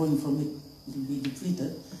drawing from it, it will be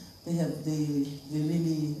depleted. They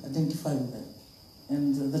really identify with that.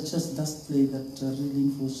 And the church does play that really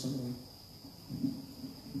influential role.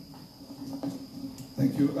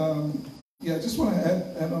 Thank you. Yeah, I just want to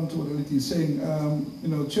add on to what Aliti is saying. You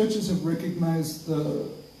know, churches have recognized the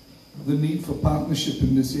need for partnership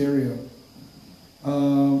in this area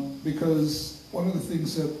because one of the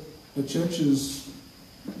things that the churches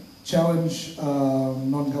challenge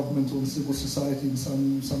non-governmental and civil society in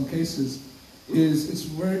some cases is it's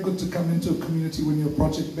very good to come into a community when you're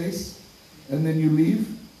project-based and then you leave.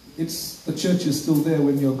 The church is still there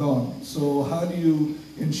when you're gone. So how do you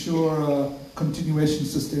ensure continuation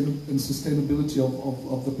and sustainability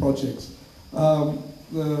of the projects?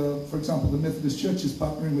 For example, the Methodist Church is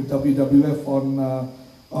partnering with WWF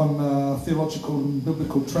on theological and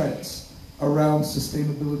biblical tracts around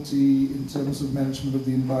sustainability in terms of management of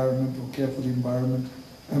the environment or care for the environment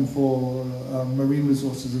and for marine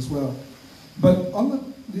resources as well. But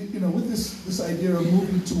on with this idea of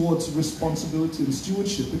moving towards responsibility and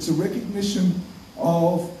stewardship, it's a recognition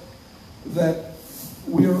of that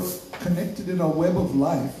we're connected in a web of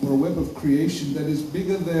life or a web of creation that is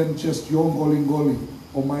bigger than just your Ngolingoli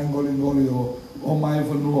or my Ngolingoli or my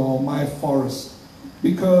Vanua or my forest,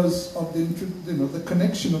 because of the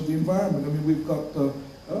connection of the environment. I mean, we've got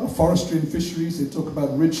forestry and fisheries. They talk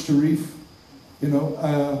about ridge to reef,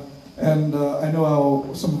 and I know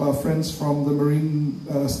some of our friends from the marine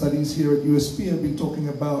studies here at USP have been talking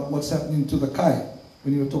about what's happening to the kai.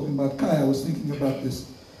 When you were talking about kai, I was thinking about this.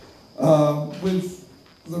 With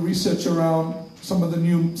the research around some of the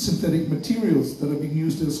new synthetic materials that are being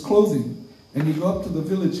used as clothing, and you go up to the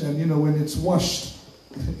village and when it's washed,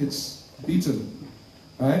 it's beaten,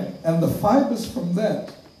 right? And the fibers from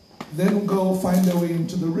that then go find their way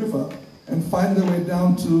into the river and find their way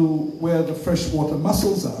down to where the freshwater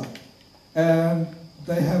mussels are, and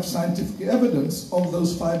they have scientific evidence of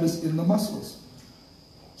those fibers in the mussels.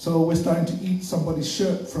 So we're starting to eat somebody's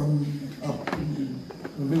shirt from up in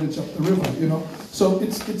the village up the river, So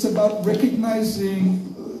it's about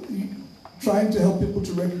recognizing, trying to help people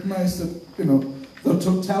to recognize that, the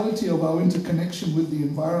totality of our interconnection with the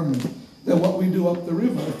environment, that what we do up the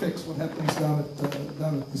river affects what happens down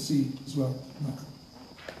at the sea as well.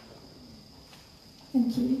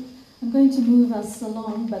 Thank you. I'm going to move us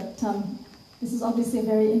along, but this is obviously a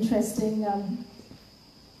very interesting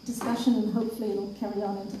discussion, and hopefully it'll carry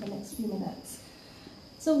on into the next few minutes.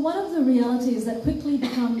 So one of the realities that quickly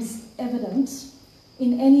becomes evident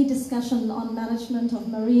in any discussion on management of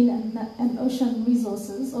marine and ocean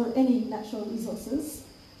resources, or any natural resources,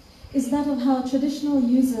 is that of how traditional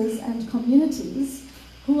users and communities,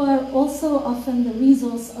 who are also often the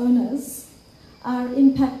resource owners, are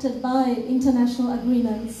impacted by international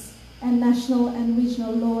agreements and national and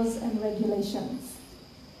regional laws and regulations.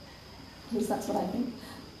 At least that's what I think.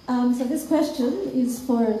 So this question is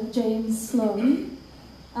for James Sloan.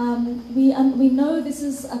 We know this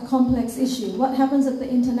is a complex issue. What happens at the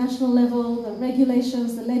international level, the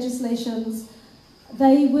regulations, the legislations,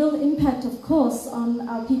 they will impact, of course, on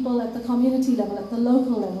our people at the community level, at the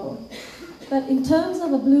local level. But in terms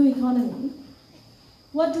of a blue economy,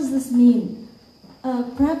 what does this mean?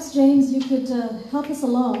 Perhaps, James, you could help us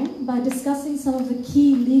along by discussing some of the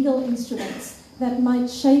key legal instruments that might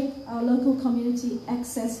shape our local community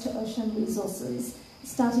access to ocean resources.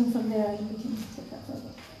 Starting from there, and we can take that further.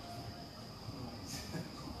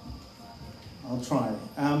 I'll try.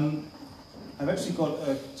 I've actually got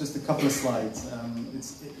just a couple of slides.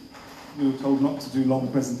 we were told not to do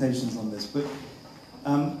long presentations on this, but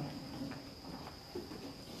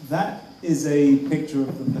that is a picture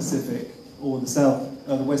of the Pacific, or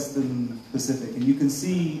the Western Pacific, and you can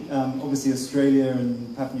see obviously Australia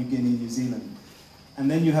and Papua New Guinea, New Zealand, and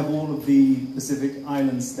then you have all of the Pacific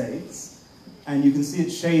island states, and you can see it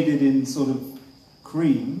shaded in sort of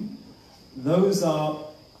cream. Those are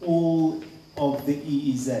all of the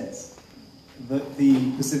EEZs that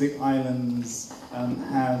the Pacific Islands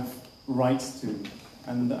have rights to.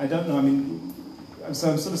 And I don't know, I mean,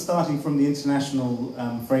 so I'm sort of starting from the international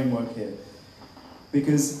framework here,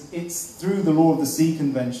 because it's through the Law of the Sea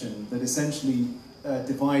Convention that essentially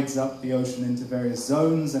divides up the ocean into various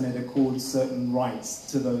zones, and it accords certain rights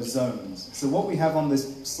to those zones. So what we have on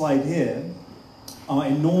this slide here are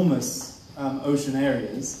enormous ocean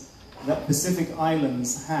areas that Pacific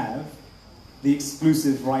Islands have the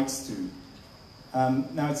exclusive rights to.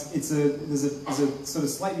 Now, there's a sort of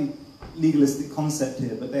slightly legalistic concept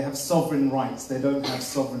here, but they have sovereign rights, they don't have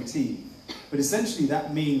sovereignty. But essentially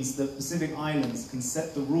that means that Pacific Islands can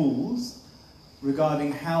set the rules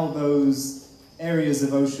regarding how those areas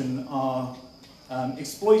of ocean are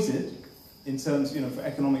exploited in terms, for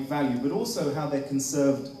economic value, but also how they're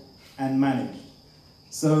conserved and managed.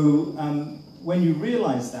 So when you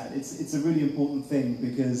realize that, it's a really important thing,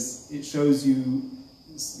 because it shows you,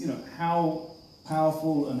 how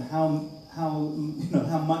powerful and how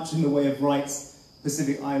much in the way of rights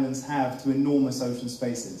Pacific Islands have to enormous ocean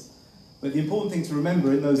spaces. But the important thing to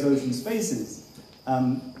remember in those ocean spaces,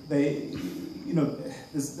 there's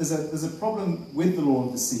a problem with the Law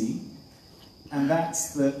of the Sea, and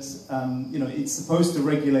that's that it's supposed to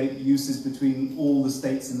regulate uses between all the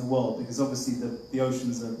states in the world, because obviously the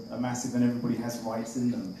oceans are massive and everybody has rights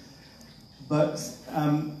in them. But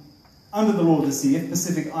under the Law of the Sea, if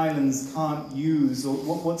Pacific Islands can't use, or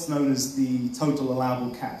what's known as the total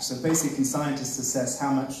allowable catch, so basically scientists assess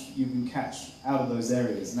how much you can catch out of those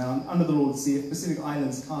areas. Now, under the Law of the Sea, if Pacific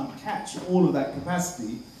Islands can't catch all of that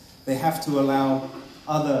capacity, they have to allow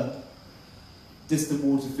other distant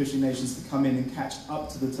water fishing nations to come in and catch up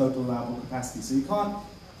to the total allowable capacity. So you can't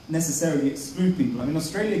necessarily exclude people. I mean,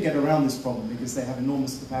 Australia get around this problem because they have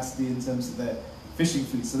enormous capacity in terms of their fishing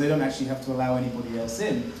fleet, so they don't actually have to allow anybody else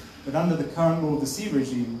in. But under the current Law of the Sea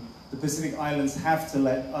regime, the Pacific Islands have to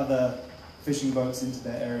let other fishing boats into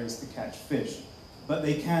their areas to catch fish. But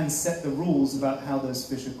they can set the rules about how those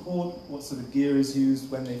fish are caught, what sort of gear is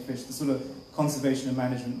used when they fish, the sort of conservation and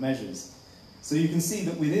management measures. So you can see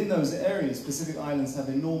that within those areas, Pacific Islands have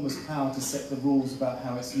enormous power to set the rules about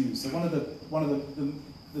how it's used. So one of the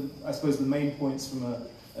I suppose the main points from a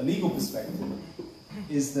legal perspective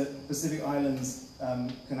is that Pacific Islands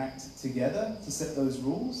can act together to set those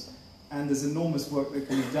rules, and there's enormous work that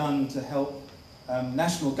can be done to help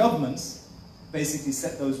national governments basically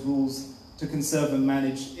set those rules to conserve and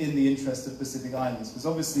manage in the interest of Pacific Islands. Because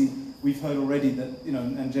obviously we've heard already that,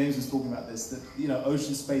 and James was talking about this, that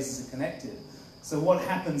ocean spaces are connected. So what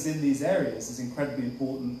happens in these areas is incredibly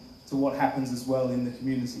important to what happens as well in the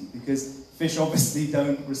community, because fish obviously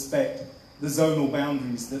don't respect the zonal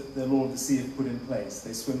boundaries that the Law of the Sea have put in place.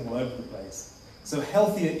 They swim all over the place. So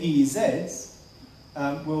healthier EEZs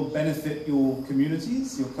will benefit your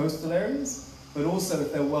communities, your coastal areas, but also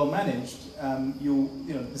if they're well managed,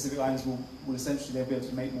 the Pacific Islands will essentially, they'll be able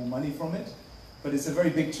to make more money from it. But it's a very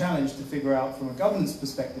big challenge to figure out from a governance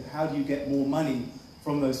perspective, how do you get more money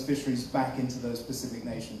from those fisheries back into those Pacific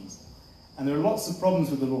nations? And there are lots of problems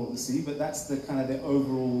with the Law of the Sea, but that's the kind of the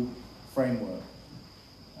overall framework.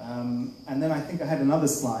 And then I think I had another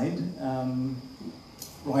slide.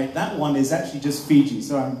 Right, that one is actually just Fiji.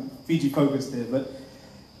 So I'm Fiji focused here, but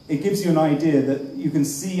it gives you an idea that you can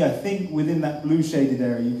see, I think, within that blue shaded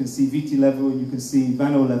area, you can see Viti level, you can see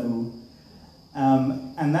Vano level.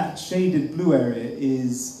 And that shaded blue area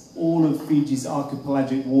is all of Fiji's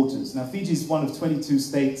archipelagic waters. Now, Fiji is one of 22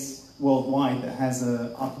 states worldwide that has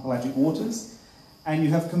archipelagic waters, and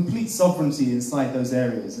you have complete sovereignty inside those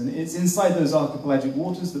areas. And it's inside those archipelagic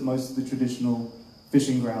waters that most of the traditional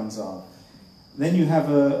fishing grounds are. Then you have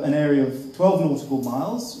an area of 12 nautical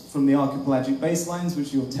miles from the archipelagic baselines,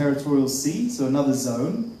 which are your territorial sea, so another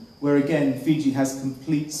zone, where again, Fiji has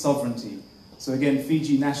complete sovereignty. So again,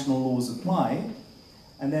 Fiji national laws apply.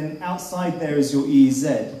 And then outside there is your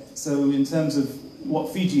EEZ. So in terms of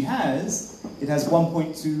what Fiji has, it has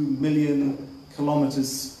 1.2 million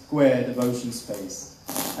kilometers squared of ocean space.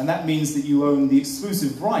 And that means that you own the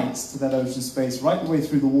exclusive rights to that ocean space right the way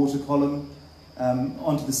through the water column,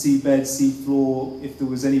 onto the seabed, seafloor. If there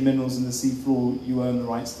was any minerals in the seafloor, you own the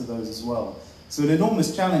rights to those as well. So an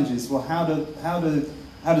enormous challenge is, well, how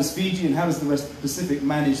does Fiji and how does the rest of the Pacific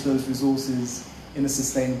manage those resources in a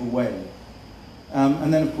sustainable way.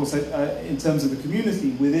 And then, of course, in terms of the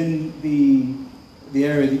community, within the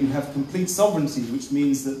area that you have complete sovereignty, which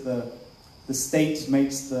means that the state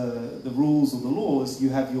makes the rules or the laws, you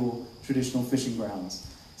have your traditional fishing grounds.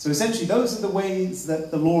 So essentially, those are the ways that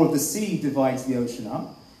the law of the sea divides the ocean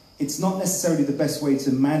up. It's not necessarily the best way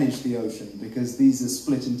to manage the ocean, because these are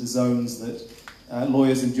split into zones that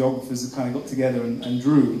lawyers and geographers have kind of got together and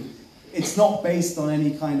drew. It's not based on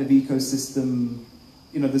any kind of ecosystem,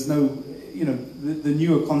 there's no, the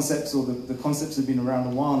newer concepts, or the concepts that have been around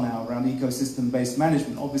a while now around ecosystem-based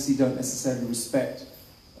management obviously don't necessarily respect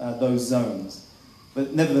those zones.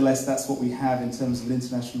 But nevertheless, that's what we have in terms of an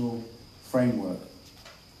international framework.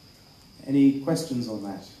 Any questions on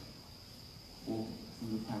that? Or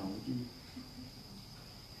from the panel, would you?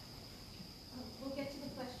 We'll get to the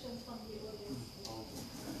questions from the audience.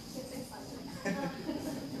 It's exciting.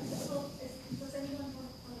 So, does anyone on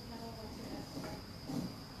the panel want to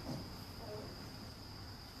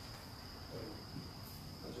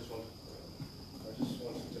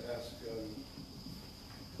ask that?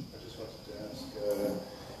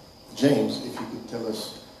 James, if you could tell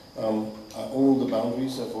us, all the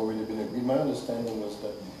boundaries have already been agreed. My understanding was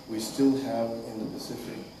that we still have in the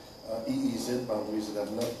Pacific EEZ boundaries that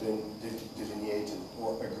have not been delineated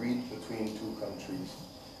or agreed between two countries.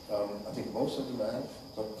 I think most of them have,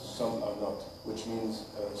 but some are not, which means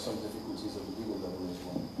some difficulties at the legal level as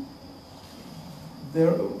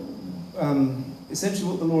well. Essentially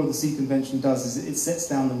what the Law of the Sea Convention does is it sets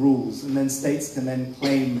down the rules, and then states can then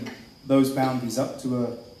claim those boundaries up to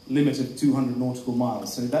a limit of 200 nautical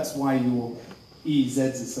miles. So that's why your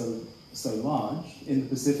EEZs are so large in the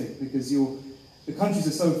Pacific, because the countries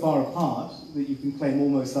are so far apart that you can claim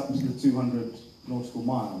almost up to the 200 nautical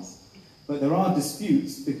miles. But there are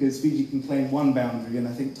disputes, because Fiji can claim one boundary and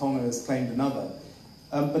I think Tonga has claimed another.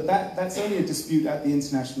 But that's only a dispute at the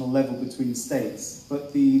international level between states.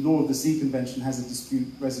 But the Law of the Sea Convention has a dispute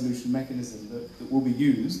resolution mechanism that will be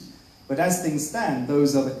used. But as things stand,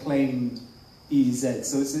 those are the claimed EEZ.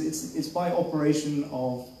 So it's by operation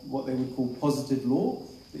of what they would call positive law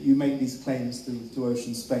that you make these claims to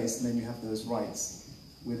ocean space, and then you have those rights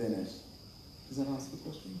within it. Does that answer the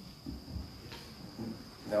question?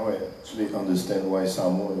 Now I actually understand why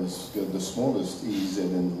Samoa is the smallest EEZ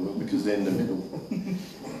in the world, because they're in the middle.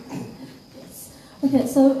 Yes. Okay,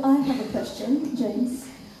 so I have a question, James.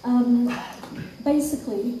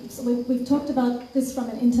 Basically, so we've talked about this from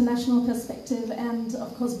an international perspective and,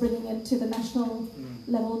 of course, bringing it to the national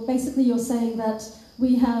level. Basically, you're saying that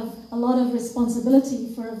we have a lot of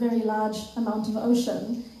responsibility for a very large amount of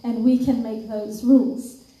ocean, and we can make those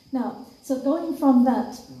rules. Now, so going from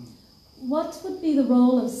that, what would be the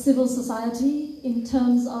role of civil society in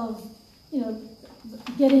terms of,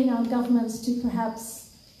 getting our governments to perhaps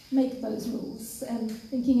make those rules and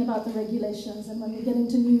thinking about the regulations, and when we get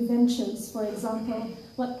into new ventures, for example,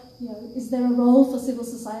 is there a role for civil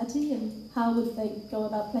society, and how would they go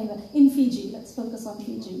about playing that? In Fiji, let's focus on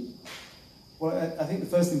Fiji. Well, I think the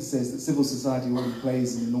first thing to say is that civil society already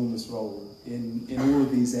plays an enormous role in all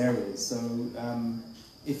of these areas. So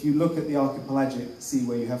if you look at the archipelagic sea,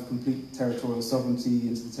 where you have complete territorial sovereignty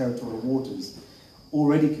into the territorial waters,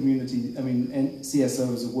 already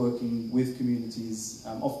CSOs are working with communities.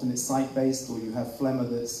 Often it's site-based, or you have FLEMA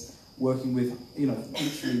that's working with,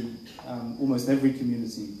 literally almost every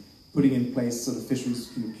community, putting in place sort of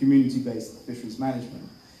fisheries, community-based fisheries management.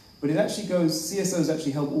 But it actually CSOs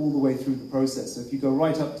actually help all the way through the process. So if you go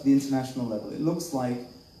right up to the international level, it looks like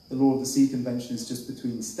the Law of the Sea Convention is just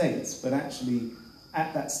between states, but actually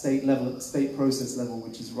at that state level, at the state process level,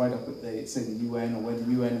 which is right up at the UN, or where the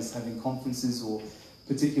UN is having conferences, or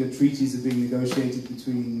particular treaties are being negotiated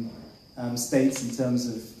between states in terms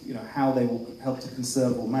of how they will help to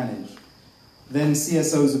conserve or manage. Then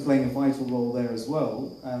CSOs are playing a vital role there as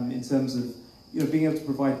well, in terms of being able to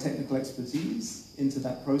provide technical expertise into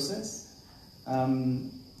that process. So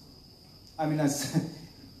I would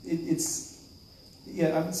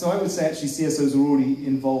say actually CSOs are already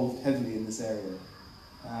involved heavily in this area.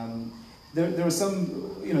 There are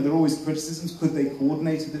some, there are always criticisms. Could they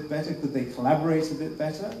coordinate a bit better? Could they collaborate a bit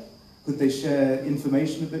better? Could they share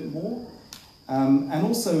information a bit more? And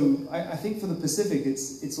also, I think for the Pacific,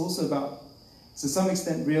 it's also about, to some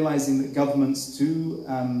extent, realizing that governments too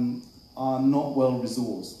are not well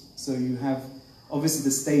resourced. So you have, obviously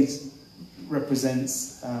the state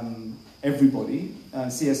represents everybody.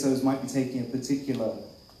 CSOs might be taking a particular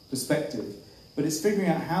perspective. But it's figuring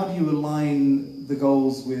out, how do you align the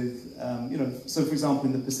goals with, so for example,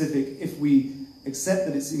 in the Pacific, if we accept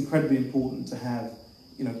that it's incredibly important to have,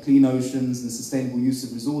 clean oceans and sustainable use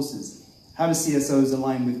of resources, how do CSOs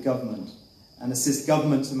align with government? and assist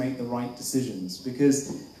government to make the right decisions.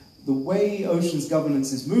 Because the way oceans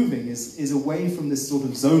governance is moving is away from this sort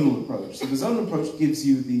of zonal approach. So the zonal approach gives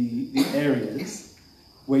you the areas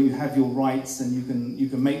where you have your rights and you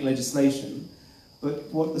can make legislation.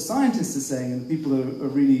 But what the scientists are saying, and the people who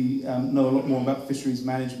really know a lot more about fisheries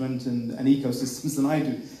management and ecosystems than I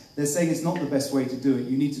do, they're saying it's not the best way to do it.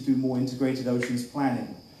 You need to do more integrated oceans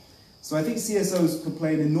planning. So I think CSOs could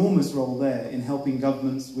play an enormous role there in helping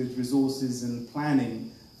governments with resources and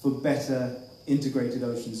planning for better integrated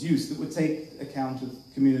oceans use that would take account of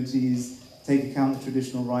communities, take account of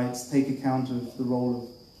traditional rights, take account of the role of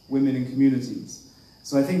women in communities.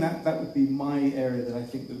 So I think that would be my area that I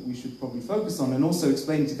think that we should probably focus on, and also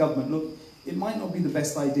explain to government, look, it might not be the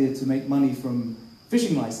best idea to make money from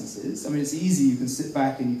fishing licenses. I mean, it's easy, you can sit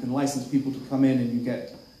back and you can license people to come in and you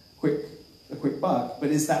get a quick buck, but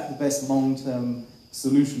is that the best long-term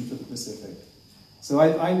solution for the Pacific? So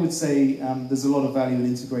I would say there's a lot of value in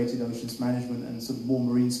integrated oceans management and sort of more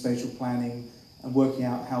marine spatial planning and working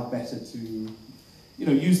out how better to,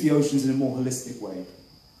 use the oceans in a more holistic way.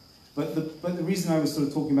 But the reason I was sort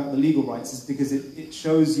of talking about the legal rights is because it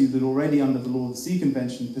shows you that already under the Law of the Sea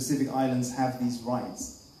Convention, Pacific Islands have these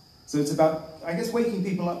rights. So it's about, I guess, waking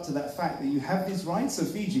people up to that fact that you have these rights. So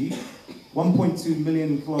Fiji, 1.2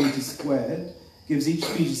 million kilometers squared, gives each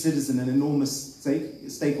Fiji citizen an enormous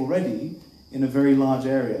stake already in a very large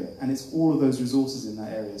area. And it's all of those resources in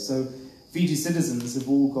that area. So Fiji citizens have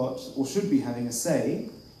all got, or should be having a say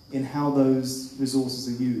in how those resources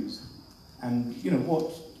are used. And,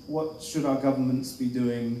 what should our governments be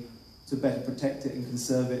doing to better protect it and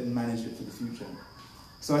conserve it and manage it for the future?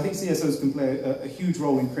 So I think CSOs can play a huge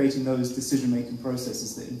role in creating those decision-making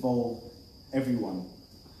processes that involve everyone.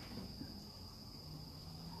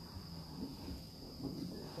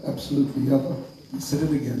 Absolutely, Yaba. You said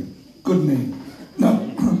it again. Good name.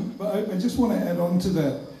 No, but I just want to add on to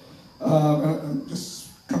that. I'm just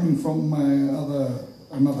coming from my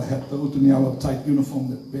another hat, the Oceania type uniform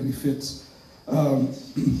that barely fits.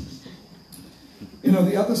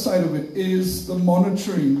 The other side of it is the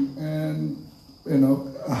monitoring and,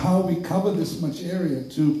 how we cover this much area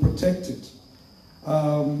to protect it.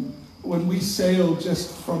 When we sail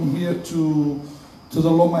just from here to the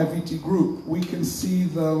Lomaiviti group, we can see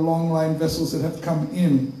the long line vessels that have come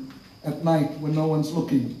in at night when no one's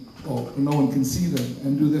looking, or when no one can see them,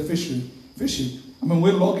 and do their fishing. I mean,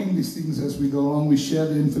 we're logging these things as we go along. We share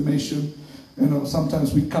the information.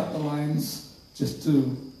 Sometimes we cut the lines just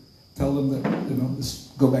to tell them that,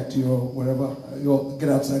 just go back to your wherever, get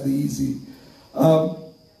outside the easy.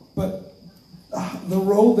 But the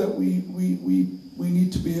role that we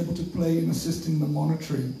need to be able to play in assisting the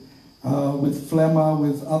monitoring with FLEMA,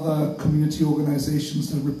 with other community organizations,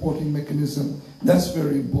 the reporting mechanism, that's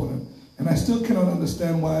very important. And I still cannot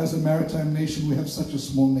understand why, as a maritime nation, we have such a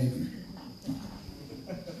small navy.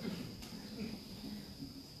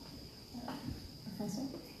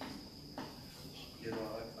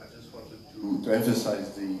 To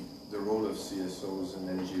emphasize the role of CSOs and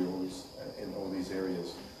NGOs in all these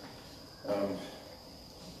areas.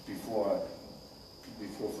 Before,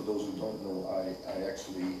 for those who don't know, I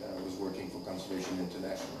actually was working for Conservation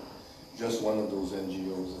International, just one of those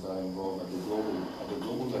NGOs that are involved at the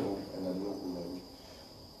global level and at the local level.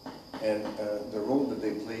 And the role that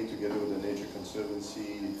they play together with the Nature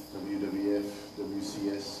Conservancy, WWF,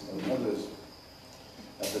 WCS, and others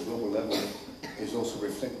at the global level is also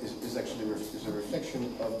is a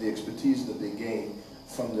reflection of the expertise that they gain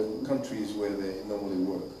from the countries where they normally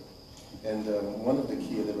work. And one of the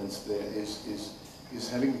key elements there is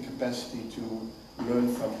having the capacity to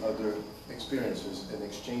learn from other experiences and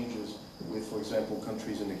exchanges with, for example,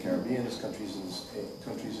 countries in the Caribbean, countries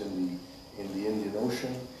in the Indian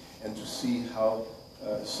Ocean, and to see how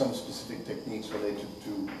some specific techniques related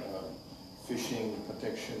to fishing,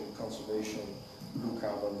 protection, conservation, blue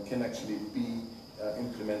carbon can actually be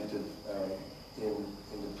implemented in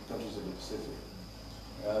the countries of the Pacific.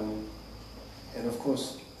 And of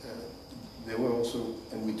course, there were also,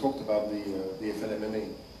 and we talked about the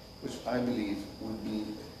FLMMA, which I believe would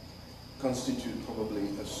constitute probably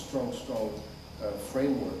a strong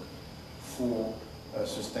framework for a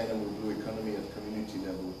sustainable blue economy at community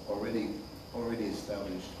level, already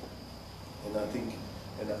established. And I think,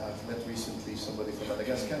 and I've met recently somebody from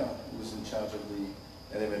Madagascar who was in charge of the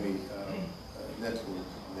LMMA network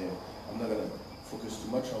there. I'm not going to focus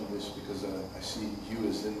too much on this because I see Hugh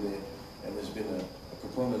is in there and has been a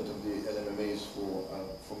proponent of the LMMAs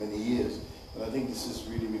for many years. But I think this is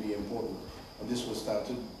really, really important. And this was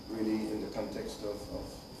started really in the context of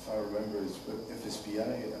if I remember, it's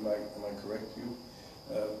FSPI, am I correct, Hugh?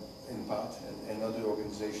 in part, and other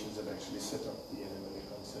organizations have actually set up the NMLA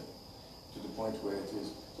concept to the point where it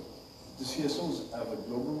is. So the CSOs have a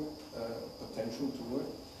global potential to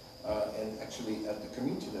work, and actually at the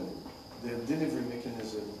community level, their delivery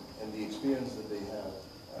mechanism and the experience that they have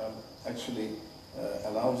actually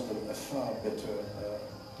allows them a far better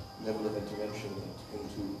level of intervention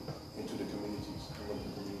into the communities, the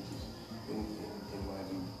local communities, in my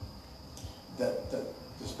view. That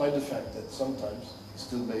despite the fact that sometimes it's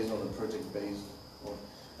still based on a project-based or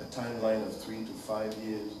a timeline of 3 to 5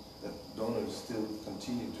 years, that donors still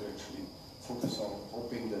continue to actually focus on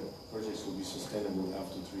hoping that projects will be sustainable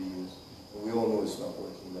after 3 years. And we all know it's not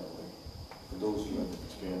working that way, for those who have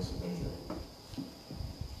experience in that area.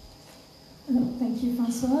 Thank you,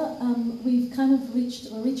 Francois. We've kind of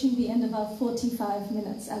we're reaching the end of our 45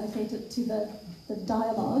 minutes allocated to the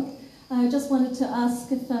dialogue. I just wanted to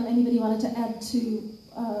ask if anybody wanted to add to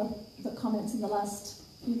the comments in the last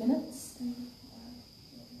few minutes.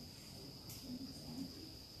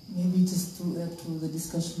 Maybe just to add to the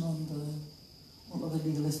discussion on all of the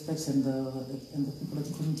legal aspects and the people at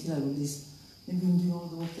the community level is maybe in doing all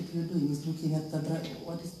the work that we are doing is looking at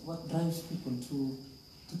what drives people to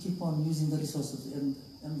keep on using the resources and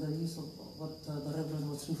the use of what the Reverend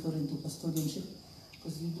was referring to, custodianship,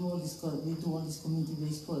 because we do all this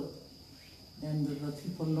community-based work, and the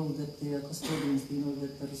people know that they are custodians, they know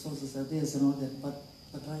that the resources are theirs and all that, but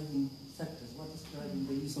the driving factors, what is driving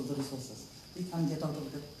the use of the resources? They can't get out of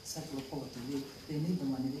that cycle of poverty. They need the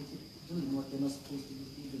money, they keep doing what they're not supposed to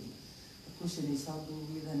be doing. The question is, how do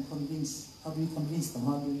we convince them?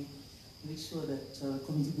 How do we make sure that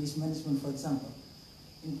community-based management, for example,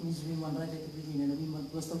 includes women right at the beginning, and women,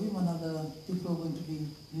 because the women are the people who are going to be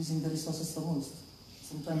using the resources the most.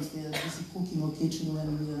 Sometimes they are busy cooking or catering when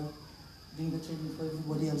we are doing the training for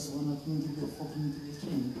everybody else on a community-based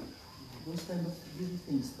training. Those kind of little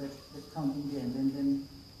things that count in the end. And then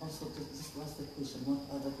also to just ask the question, what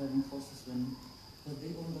are the driving forces when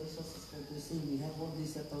they own the resources that they say we have all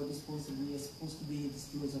this at our disposal, we are supposed to be the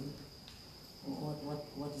stewards of it.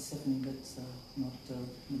 What is happening that's not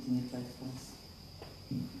making it right for us?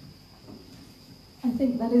 I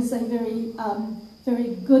think that is a very,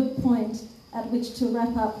 very good point at which to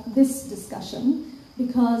wrap up this discussion,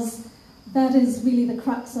 because that is really the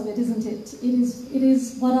crux of it, isn't it? It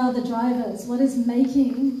is what are the drivers? What is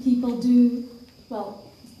making people do, well,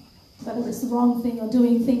 whether it's the wrong thing or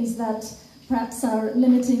doing things that perhaps are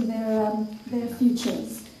limiting their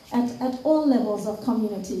futures at all levels of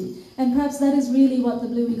community. And perhaps that is really what the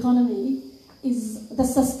blue economy is, the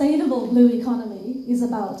sustainable blue economy is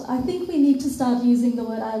about. I think we need to start using the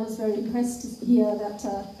word. I was very impressed to hear that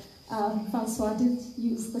Francois did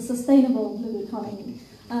use the sustainable blue economy.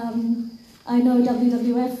 I know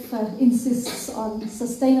WWF insists on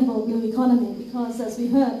sustainable blue economy because, as we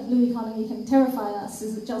heard, blue economy can terrify us.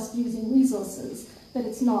 Is it just using resources? But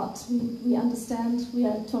it's not. We understand we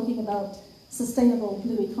are talking about sustainable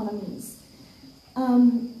blue economies.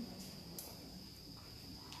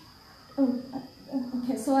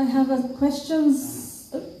 Okay, so I have questions.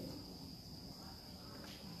 Oh. Okay,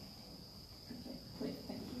 great,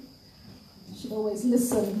 thank you. You should always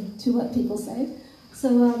listen to what people say.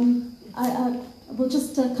 So I will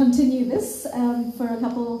just continue this for a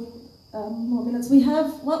couple more minutes.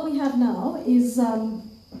 What we have now is,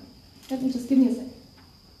 let me just give me a second.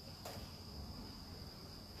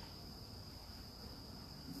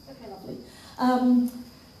 Okay, lovely.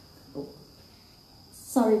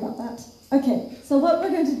 Sorry about that. Okay, so what we're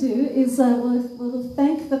going to do is we'll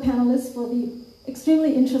thank the panelists for the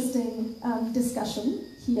extremely interesting discussion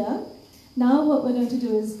here. Now what we're going to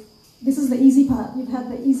do is, this is the easy part. We've had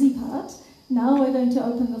the easy part. Now we're going to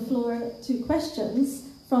open the floor to questions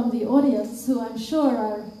from the audience, who I'm sure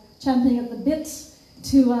are champing at the bit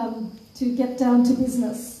to get down to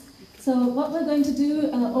business. So what we're going to do,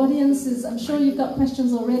 audience, is I'm sure you've got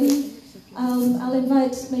questions already. I'll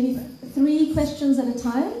invite maybe 3 questions at a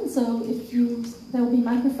time. So there will be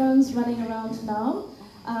microphones running around now.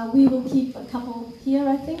 We will keep a couple here,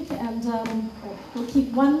 I think, and we'll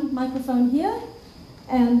keep 1 microphone here,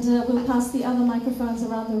 and we'll pass the other microphones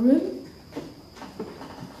around the room.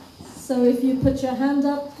 So if you put your hand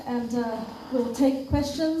up, and we'll take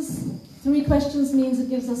questions. 3 questions means it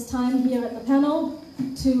gives us time here at the panel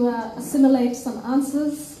to assimilate some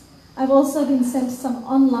answers. I've also been sent some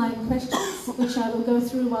online questions, which I will go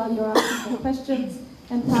through while you're asking the questions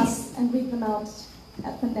and pass and read them out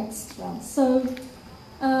at the next round. So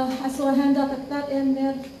I saw a hand up at that end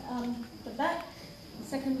there, the back,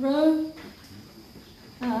 second row.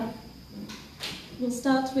 We'll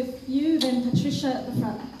start with you, then Patricia at the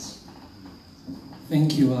front.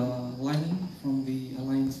 Thank you, Lani, from the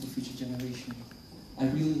Alliance for Future Generation. I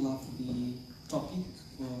really love the topic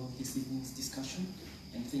for this evening's discussion,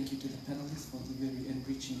 and thank you to the panelists for the very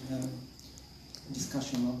enriching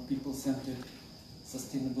discussion on people-centered,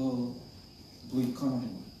 sustainable blue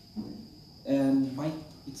economy. And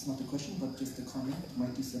it's not a question, but just a comment, my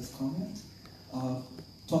 2 cents comment.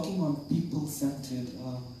 Talking on people-centered,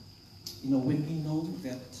 when we know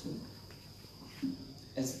that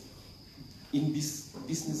as in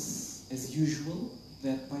business as usual,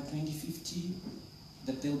 that by 2050,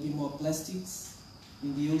 that there'll be more plastics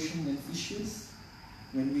in the ocean than fishes,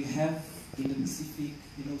 when we have in the Pacific,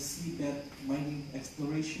 seabed mining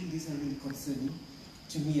exploration, these are really concerning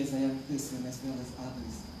to me as a young person as well as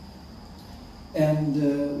others.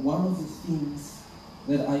 And one of the things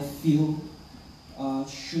that I feel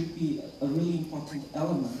should be a really important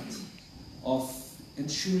element of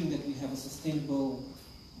ensuring that we have a sustainable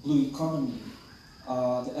blue economy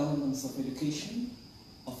are the elements of education,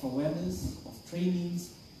 of awareness, of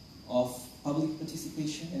trainings, of public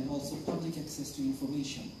participation, and also public access to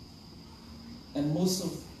information. And most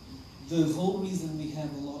of the whole reason we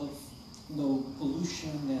have a lot of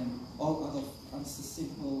pollution and all other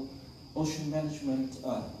unsustainable ocean management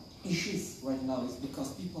issues right now is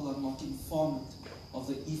because people are not informed of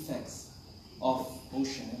the effects of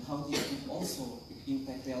ocean and how they can also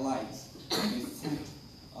impact their lives, their food,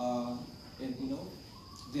 and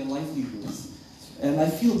their livelihoods. And I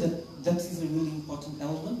feel that that is a really important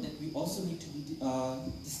element that we also need to be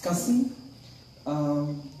discussing.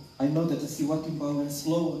 I know that the Bhagwan and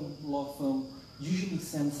Sloan law firm usually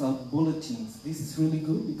sends out bulletins. This is really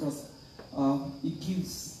good because it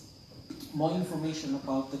gives more information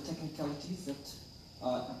about the technicalities that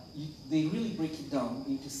they really break it down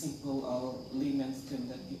into simple layman's terms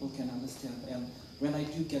that people can understand. And when I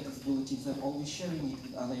do get these bulletins, I'm always sharing it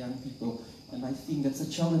with other young people. And I think that's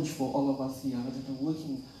a challenge for all of us here that are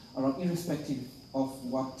working around, irrespective of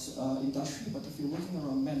what industry, but if you're working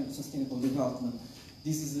around managed sustainable development,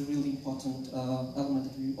 this is a really important element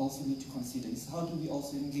that we also need to consider, is how do we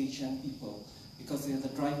also engage young people, because they are the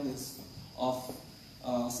drivers of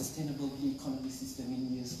sustainable blue economy system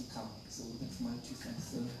in years to come. So that's my 2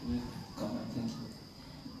 cents comment. Thank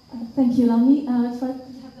you. Thank you, Lami. If I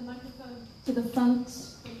could have the microphone to the front,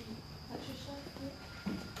 Patricia.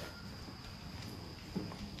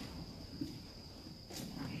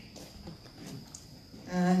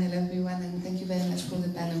 Hello everyone, and thank you very much for the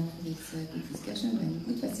panel for this good discussion and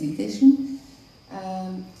good facilitation.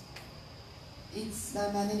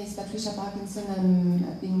 My name is Patricia Parkinson.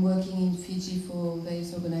 I've been working in Fiji for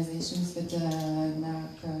various organizations, but now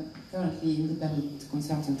currently independent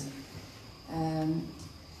consultant.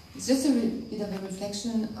 It's just a bit of a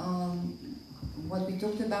reflection on what we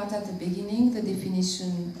talked about at the beginning, the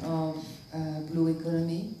definition of blue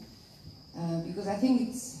economy, because I think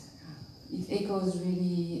it echoes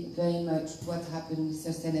really very much what happened with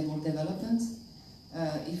sustainable development.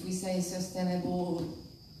 If we say sustainable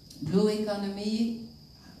blue economy,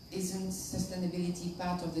 isn't sustainability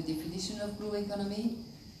part of the definition of blue economy?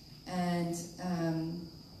 And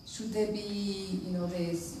should there be,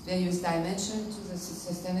 there's various dimensions to the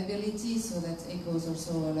sustainability, so that echoes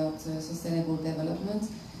also a lot sustainable development.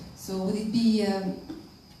 So would it be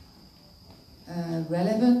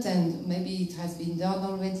relevant, and maybe it has been done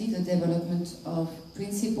already, the development of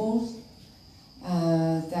principles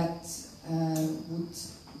that would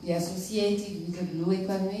be associated with the blue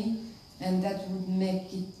economy, and that would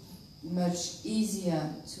make it much easier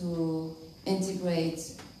to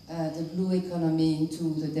integrate the blue economy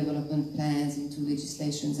into the development plans, into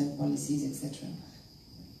legislations and policies, etc.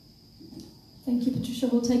 Thank you, Patricia.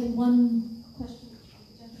 We'll take one question from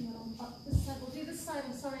the gentleman on this side. We'll do this side.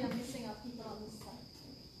 I'm sorry, I'm missing out people on this side.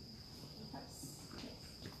 Perhaps, yes.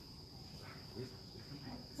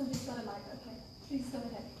 Somebody's got a mic, okay. Please go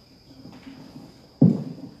ahead.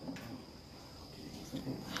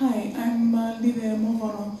 Hi, I'm Livia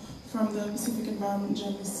Movano from the Pacific Environment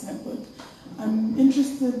Journalists Network. I'm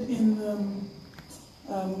interested in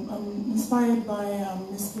I'm inspired by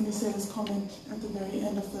Ms. Vunisea's comment at the very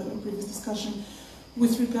end of the previous discussion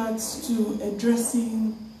with regards to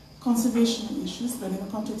addressing conservation issues, but in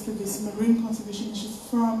the context of this marine conservation issues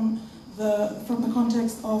from the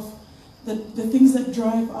context of the things that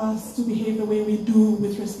drive us to behave the way we do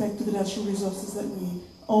with respect to the natural resources that we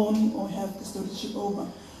own or have custodianship over.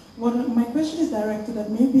 My question is directed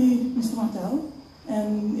at maybe Mr. Martel,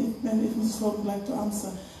 and if Mrs. Sloan would like to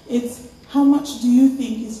answer. It's how much do you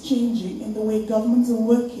think is changing in the way governments are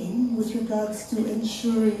working with regards to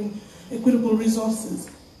ensuring equitable resources,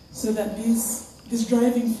 so that these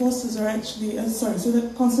driving forces are actually, so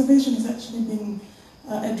that conservation is actually being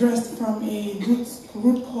addressed from a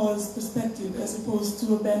root cause perspective as opposed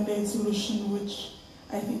to a band-aid solution, which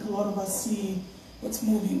I think a lot of us see what's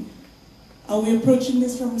moving. Are we approaching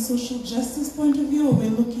this from a social justice point of view, or are we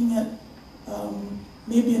looking at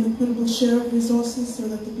maybe an equitable share of resources so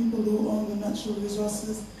that the people who own the natural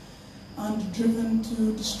resources aren't driven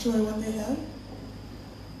to destroy what they have?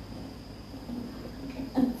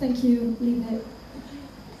 Thank you, Libe.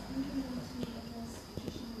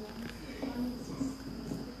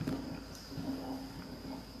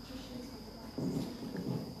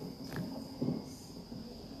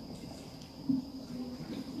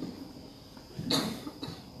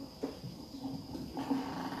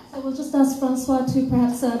 We'll just ask Francois to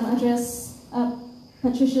perhaps address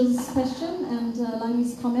Patricia's question and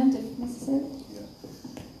Lami's comment if necessary. Yeah.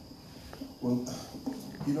 Well,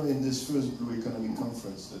 you know, in this first Blue Economy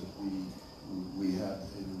conference that we had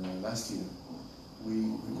in last year,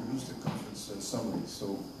 we produced a conference summary.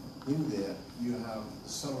 So in there, you have a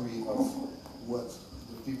summary of what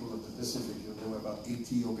the people of the Pacific, there were about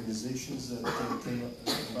 80 organizations that came up,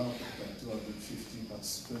 about 250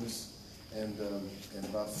 participants, and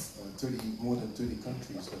about more than 30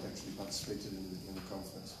 countries that actually participated in the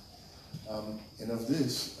conference. And of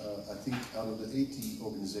this, I think out of the 80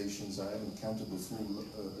 organizations, I haven't counted the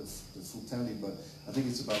full tally, but I think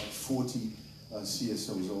it's about 40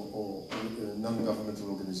 CSOs or non-governmental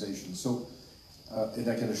organizations. So, and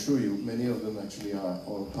I can assure you, many of them actually are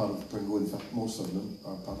part of Pringo. In fact, most of them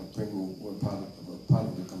are part of Pringo, were part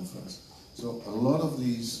of the conference. So a lot of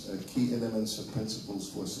these key elements or principles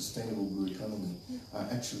for a sustainable blue economy are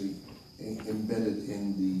actually embedded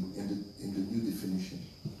in the new definition.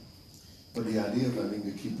 But the idea of having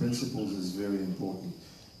the key principles is very important,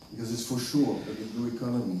 because it's for sure that the blue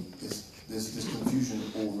economy there's this confusion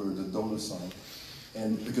over the dollar sign,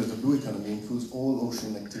 and because the blue economy includes all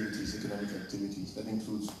ocean activities, economic activities. That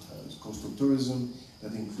includes coastal tourism,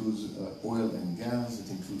 that includes oil and gas, it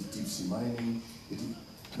includes deep sea mining.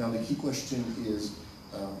 Now the key question is,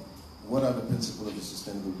 what are the principles of a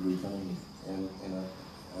sustainable blue economy? And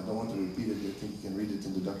I don't want to repeat it, I think you can read it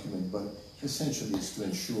in the document, but essentially it's to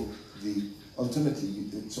ensure ultimately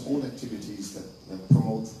it's all activities that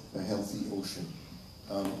promote a healthy ocean,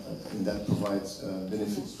 and that provides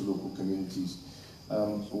benefits to local communities.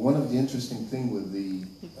 One of the interesting things with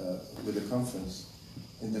the conference,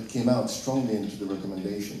 and that came out strongly into the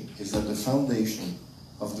recommendation, is that the foundation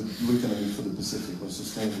of the blue economy for the Pacific, or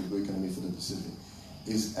sustainable blue economy for the Pacific,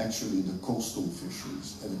 is actually the coastal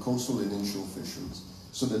fisheries, and the coastal and inshore fisheries,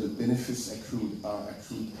 so that the benefits are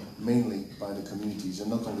accrued mainly by the communities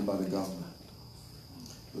and not only by the government.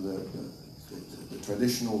 The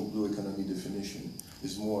traditional blue economy definition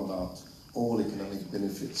is more about all economic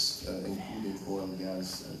benefits, including oil and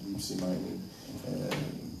gas, deep sea mining,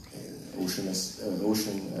 ocean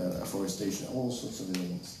afforestation, all sorts of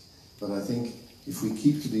elements. But I think if we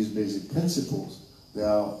keep to these basic principles, there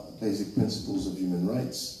are basic principles of human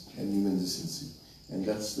rights and human decency, and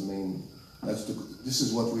that's the main. This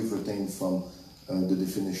is what we've retained from the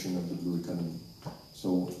definition of the blue economy.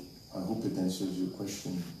 So I hope it answers your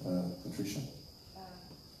question, Patricia.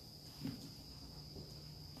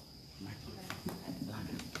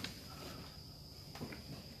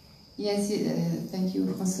 Yes, thank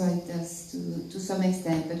you, Francois. It does to some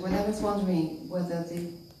extent. But what I was wondering whether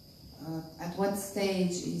at what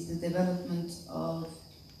stage is the development of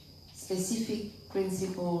specific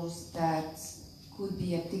principles that could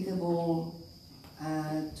be applicable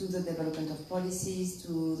to the development of policies,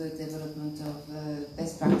 to the development of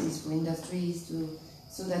best practice for industries,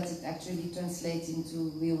 so that it actually translates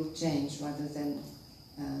into real change rather than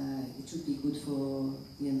it should be good for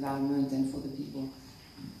the environment and for the people.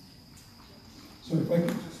 So if I could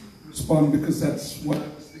just respond, because that's what I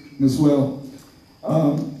was thinking as well.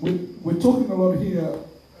 We're talking a lot here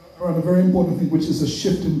around a very important thing, which is a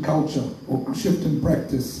shift in culture or shift in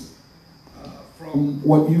practice. From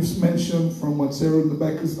what you've mentioned, from what Sarah in the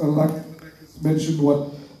back has mentioned, what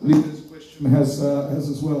Lena's question has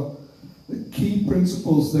as well. The key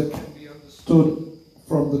principles that can be understood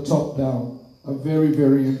from the top down are very,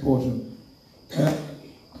 very important.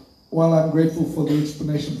 While I'm grateful for the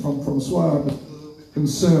explanation from Francois, I'm a little bit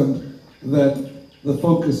concerned that the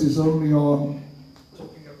focus is only on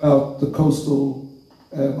talking about the coastal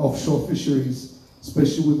and offshore fisheries,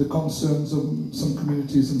 especially with the concerns of some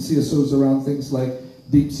communities and CSOs around things like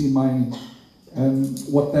deep sea mining and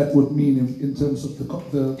what that would mean in terms of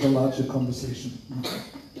the larger conversation.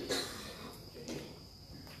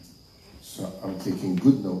 So I'm taking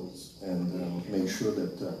good notes and make sure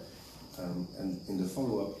that, and in the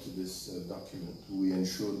follow-up to this document, we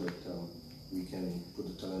ensure that we can put a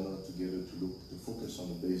Talanoa together to focus on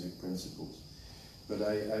the basic principles. But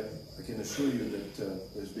I can assure you that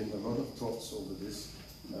there's been a lot of thoughts over this.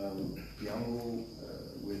 Piango,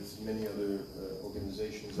 with many other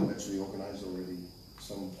organizations, have actually organized already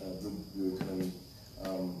some blue economy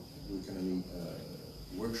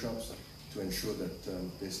workshops to ensure that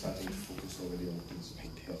they're starting to focus already on the principles.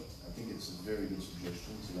 But I think it's a very good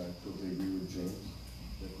suggestion, and I totally agree with James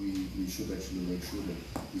that we should actually make sure that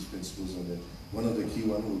these principles are there. One of the key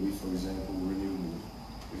ones will be, for example, renewable.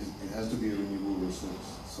 It has to be a renewable resource,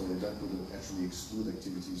 so that would actually exclude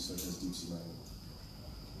activities such as deep sea mining.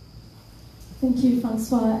 Thank you,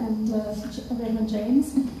 Francois and Reverend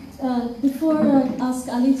James. Before I ask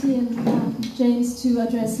Aliti and James to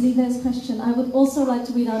address Live's question, I would also like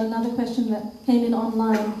to read out another question that came in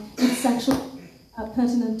online. It's actually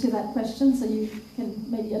pertinent to that question, so you can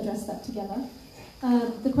maybe address that together.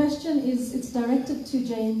 The question is, it's directed to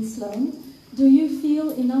James Sloan. Do you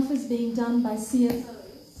feel enough is being done by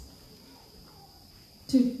CSOs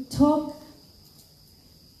to talk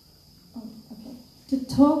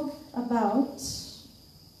about,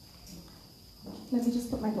 let me just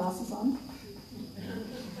put my glasses on,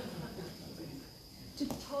 to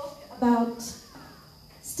talk about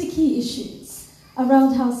sticky issues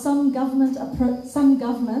around how some governments approach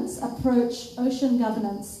ocean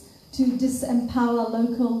governance to disempower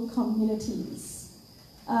local communities?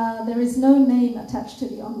 There is no name attached to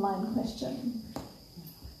the online question.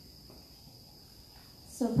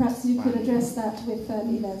 So perhaps you could address that with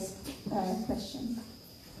Live's question.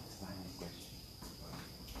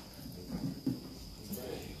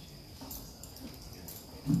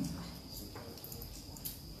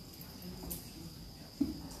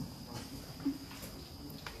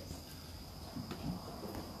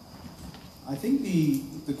 I think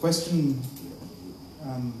the question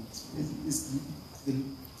is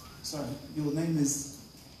sorry, your name is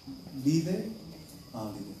Live?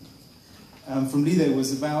 Live. From Live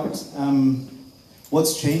was about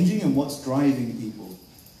what's changing and what's driving people.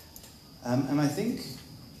 And I think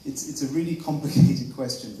it's a really complicated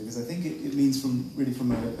question, because I think it means from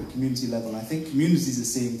a community level. And I think communities are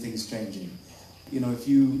seeing things changing. You know, if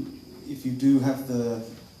you do have the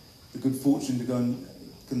good fortune to go and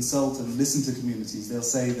consult and listen to communities, they'll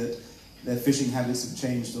say that their fishing habits have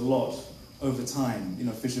changed a lot over time. You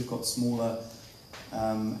know, fish have got smaller,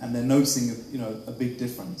 and they're noticing a big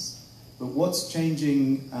difference. But what's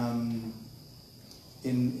changing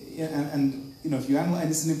if you analyze,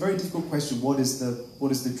 and it's a very difficult question, what is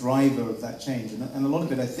the driver of that change? And a lot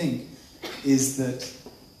of it, I think, is that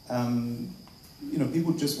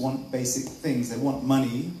people just want basic things. They want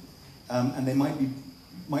money, and they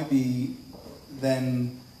might be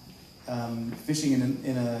then fishing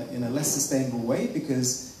in a less sustainable way,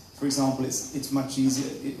 because, for example, it's much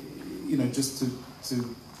easier, just to.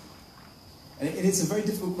 And it's a very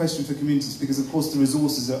difficult question for communities, because, of course, the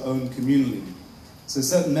resources are owned communally. So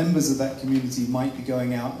certain members of that community might be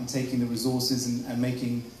going out and taking the resources and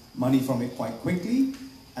making money from it quite quickly,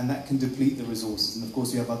 and that can deplete the resources. And of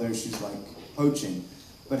course you have other issues like poaching.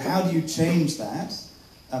 But how do you change that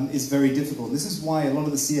is very difficult. This is why a lot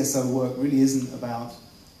of the CSO work really isn't about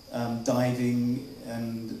diving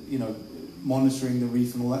and monitoring the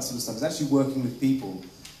reef and all that sort of stuff. It's actually working with people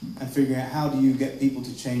and figuring out how do you get people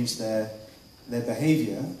to change their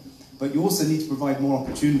behavior. But you also need to provide more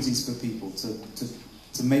opportunities for people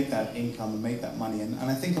to make that income and make that money. And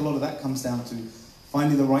I think a lot of that comes down to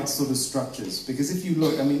finding the right sort of structures. Because if you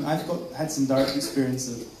look, I mean, I've had some direct experience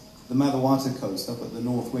of the Madawata coast up at the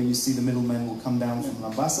north, where you see the middlemen will come down from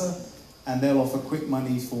Lambasa and they'll offer quick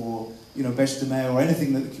money for, bêche de mer or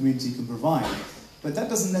anything that the community can provide. But that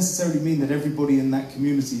doesn't necessarily mean that everybody in that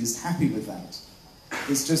community is happy with that.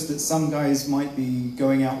 It's just that some guys might be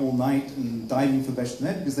going out all night and diving for bêche de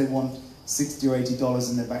mer because they want $60 or $80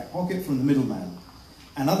 in their back pocket from the middleman.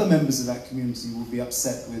 And other members of that community will be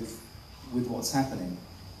upset with what's happening.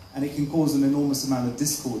 And it can cause an enormous amount of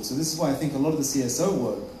discord. So this is why I think a lot of the CSO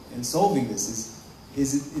work in solving this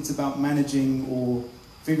is it's about managing or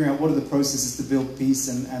figuring out what are the processes to build peace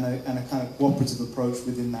and a kind of cooperative approach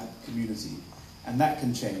within that community. And that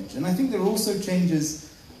can change. And I think there are also changes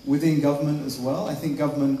within government as well. I think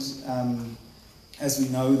government, as we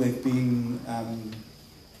know, they've been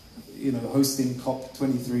hosting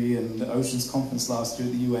COP23 and the Oceans Conference last year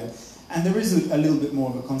at the UN. And there is a little bit more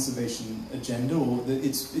of a conservation agenda, or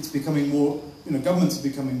it's becoming more, governments are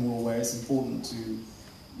becoming more aware it's important to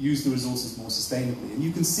use the resources more sustainably. And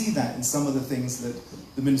you can see that in some of the things that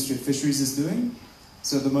the Ministry of Fisheries is doing.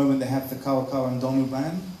 So at the moment they have the Kawakawa and Donu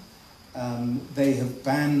ban. They have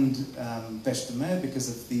banned bêche de mer because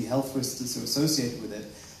of the health risks that are associated with it.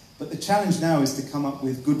 But the challenge now is to come up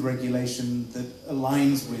with good regulation that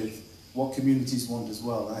aligns with what communities want as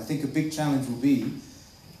well. And I think a big challenge will be,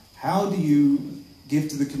 how do you give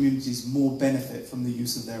to the communities more benefit from the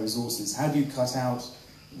use of their resources? How do you cut out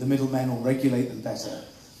the middlemen or regulate them better?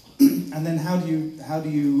 And then how do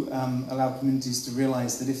you allow communities to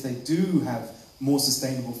realize that if they do have more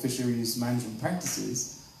sustainable fisheries management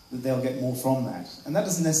practices, that they'll get more from that? And that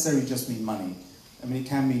doesn't necessarily just mean money. I mean, it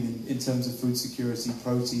can mean in terms of food security,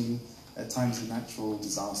 protein, at times of natural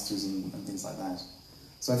disasters and things like that.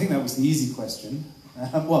 So I think that was the easy question.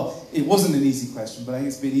 Well, it wasn't an easy question, but I think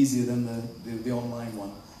it's a bit easier than the online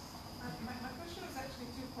one. My question was actually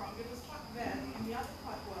two-pronged. It was part then, and the other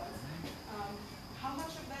part was, how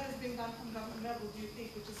much of that is being done from government level, do you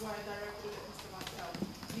think, which is why I directed it at Mr. Martel?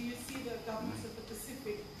 Do you see the governments of the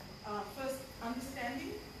Pacific first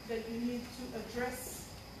understanding that you need to address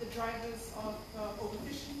the drivers of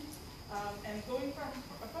overfishing, and going from,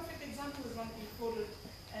 a perfect example is one that you quoted,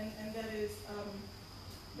 and that is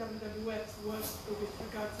WWF's work with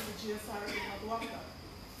regard to the GSR in Bhagwan.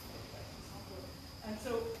 And so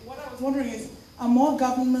what I was wondering is, are more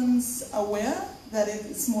governments aware that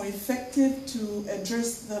it's more effective to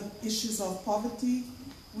address the issues of poverty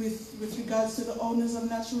with regards to the owners of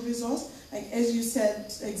natural resource? Like, as you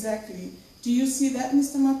said exactly, do you see that,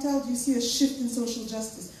 Mr. Martel? Do you see a shift in social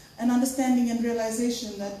justice, an understanding and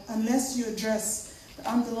realization that unless you address the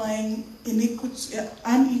underlying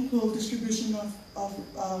unequal distribution of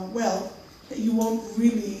wealth, that you won't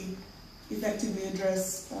really effectively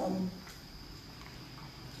address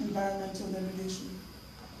environmental degradation?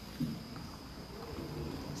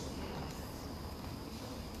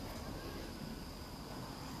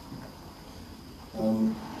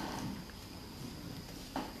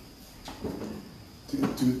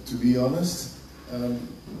 To be honest,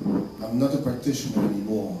 I'm not a practitioner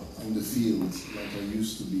anymore in the field like I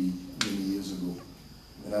used to be many years ago.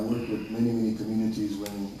 And I work with many communities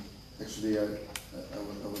when actually I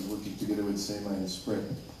was working together with Seema and Spread,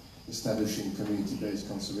 establishing community-based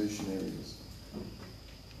conservation areas.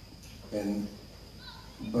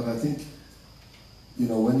 But I think, you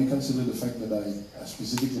know, when you consider the fact that I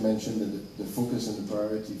specifically mentioned that the focus and the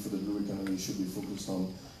priority for the blue economy should be focused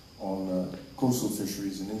on coastal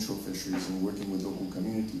fisheries and inshore fisheries and working with local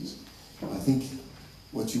communities, I think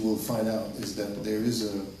what you will find out is that there is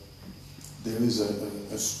a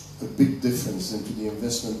big difference into the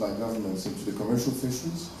investment by governments into the commercial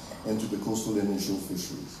fisheries and to the coastal and inshore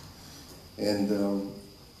fisheries. And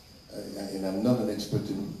I'm not an expert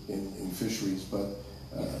in fisheries, but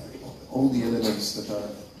all the elements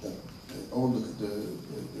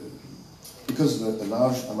because the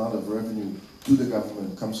large amount of revenue to the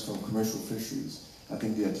government comes from commercial fisheries, I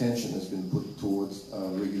think the attention has been put towards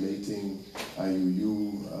regulating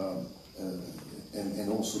IUU and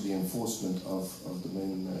also the enforcement of the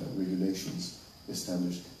main regulations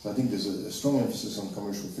established. So I think there's a strong emphasis on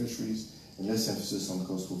commercial fisheries and less emphasis on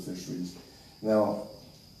coastal fisheries. Now,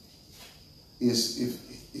 if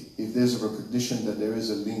there's a recognition that there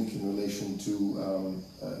is a link in relation to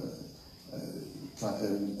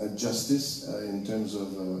justice in terms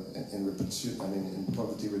of in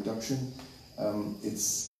poverty reduction,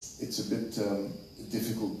 it's a bit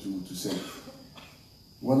difficult to say.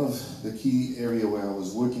 One of the key areas where I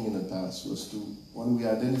was working in the past was to, when we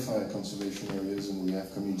identify conservation areas and we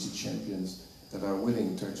have community champions that are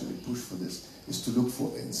willing to actually push for this, is to look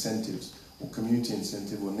for incentives, or community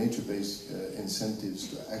incentive, or nature-based incentives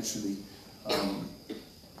to actually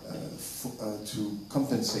to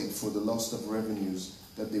compensate for the loss of revenues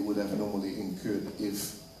that they would have normally incurred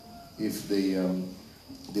if they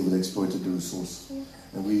would have exploited the resource.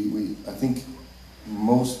 And I think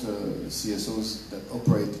most CSOs that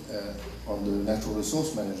operate on the natural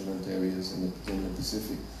resource management areas in the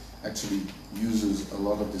Pacific actually uses a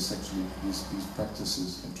lot of these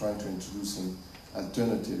practices and trying to introduce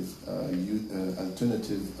alternative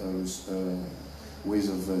ways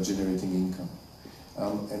of generating income.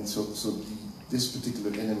 And so this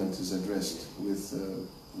particular element is addressed with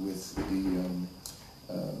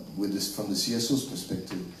this from the CSO's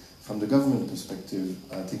perspective. From the government perspective,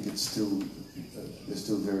 I think it's they're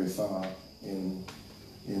still very far in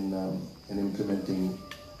implementing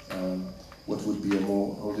what would be a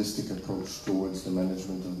more holistic approach towards the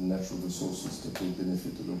management of the natural resources that will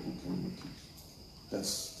benefit the local communities.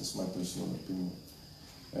 That's my personal opinion.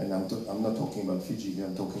 And I'm not talking about Fiji here,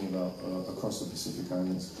 I'm talking about across the Pacific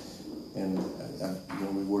Islands. And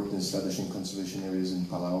we worked in establishing conservation areas in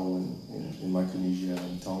Palau, in Micronesia,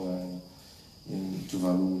 in Tonga, in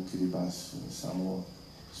Tuvalu, Kiribati, Samoa.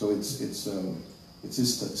 So it is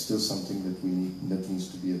still something that needs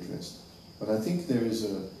to be addressed. But I think there is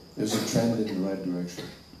there's a trend in the right direction.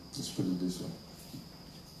 Let's put it this way.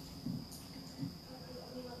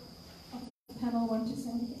 The panel want to say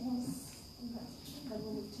anything else? Then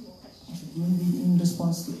we'll move to more questions. Maybe in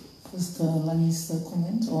response to first Lani's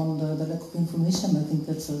comment on the lack of information, I think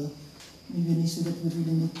that's maybe an issue that we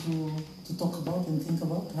really need to talk about and think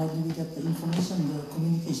about. How do we get the information, the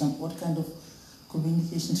communication? What kind of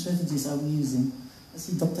communication strategies are we using? I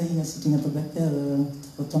see Dr. Ina sitting at the back there,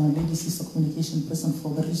 the ladies is the communication person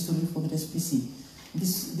for the history for the SPC.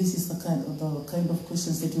 This is the kind of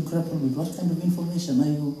questions that you grapple with. What kind of information are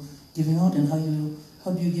you giving out, and how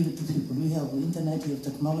do you give it to people? We have the internet, we have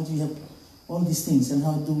technology, we have all these things, and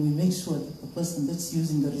how do we make sure that the person that's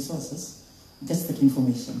using the resources gets that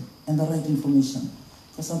information and the right information?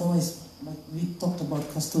 Because otherwise, like we talked about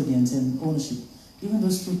custodians and ownership, even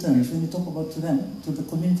those two terms, when you talk about to them, to the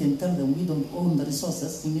community, and tell them we don't own the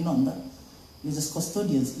resources in Inonda, we're just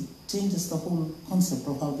custodians, it changes the whole concept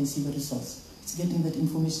of how they see the resource. It's getting that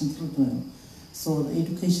information through to them. So the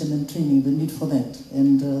education and training, the need for that,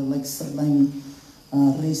 and like Laini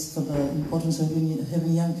raised the importance of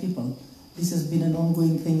having young people. This has been an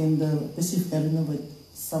ongoing thing in the Pacific. I remember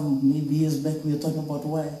some maybe years back we were talking about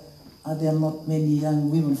why are there not many young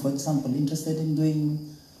women, for example, interested in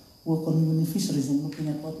doing work on women in fisheries and looking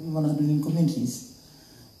at what women are doing in communities.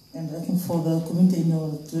 And I think for the community,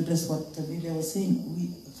 to address what Lydia was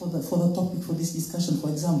saying, for the topic for this discussion, for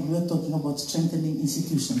example, we are talking about strengthening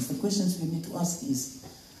institutions. The questions we need to ask is,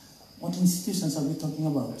 what institutions are we talking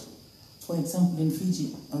about? For example, in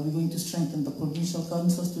Fiji, are we going to strengthen the provincial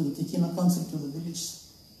councils, to the Tikina Council, to the village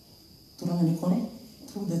Turanganikoro?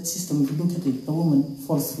 Through that system, if you look at it, the woman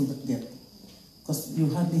falls through that gap. Because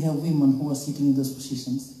you hardly have women who are sitting in those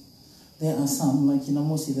positions. There are some, like in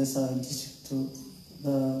Amosi, there's a district,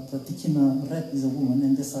 the Tikina rep is a woman,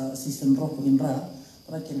 and there's an assistant Roko in Ra,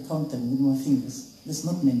 but I can count them with my fingers. There's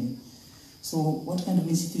not many. So what kind of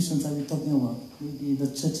institutions are we talking about? Maybe the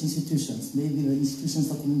church institutions, maybe the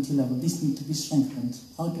institutions at community level. These need to be strengthened.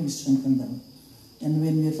 How do we strengthen them? And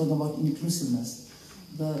when we are talking about inclusiveness,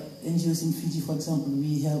 the NGOs in Fiji, for example,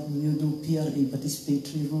 you do PRA,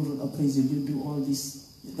 participatory rural appraisal, you do all these,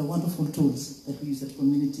 the wonderful tools that we use at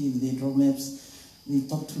community, they draw maps, we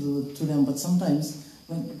talk to them, but sometimes,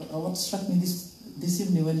 what struck me this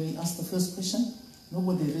evening when we asked the first question,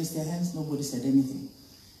 nobody raised their hands, nobody said anything.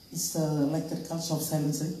 It's like that culture of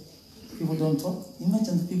silence, right? People don't talk.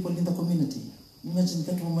 Imagine the people in the community. Imagine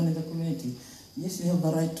that woman in the community. Yes, you have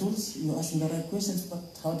the right tools, you're asking the right questions, but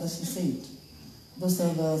how does she say it? Those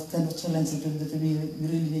are the kind of challenges that we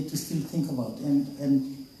really need to still think about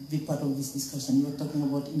and be part of this discussion. You're talking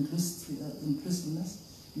about inclusiveness,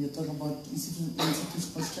 you're talking about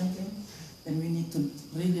institutional strengthening, and we need to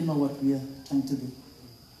really know what we are trying to do.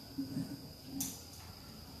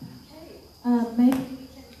 Maybe we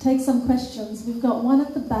can take some questions. We've got one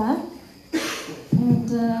at the back,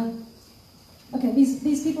 and okay,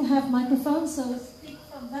 these people have microphones, so speak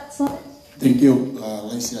from that side. Thank you,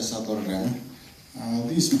 Lysia Satorga.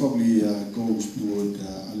 This probably goes toward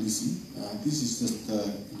Alisi. This is just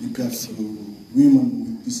regards to women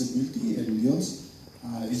with disability and girls.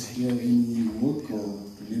 Is there any work or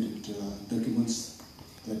related documents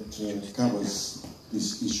that covers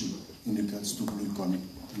this issue in regards to blue economy?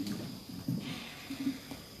 Thank you.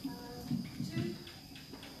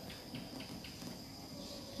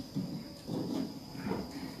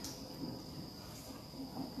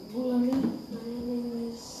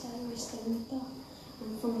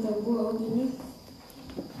 From the world,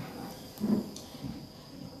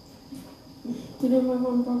 today my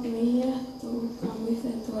mom brought me here to come with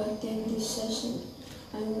her to attend this session.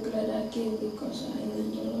 I'm glad I came because I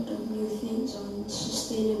learned a lot of new things on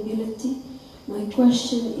sustainability. My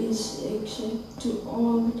question is actually to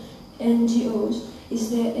all NGOs,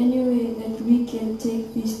 is there any way that we can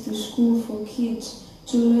take this to school for kids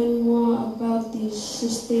to learn more about this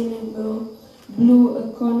sustainable blue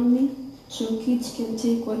economy? So kids can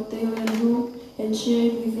take what they learn home and share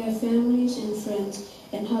it with their families and friends,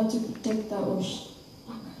 and how to protect the ocean.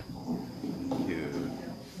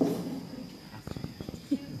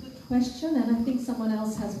 Good question, and I think someone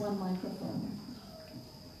else has one microphone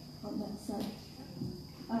on that side.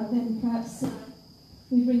 Then perhaps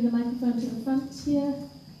we bring the microphone to the front here,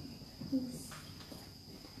 please.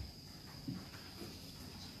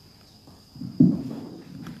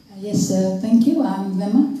 Yes, thank you. I'm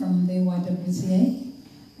Vema from the YWCA,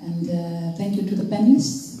 and thank you to the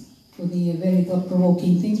panelists for the very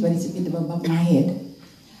thought-provoking things, but it's a bit above my head.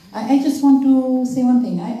 I just want to say one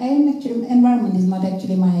thing. I am actually, environment is not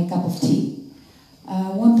actually my cup of tea.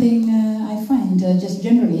 One thing I find, just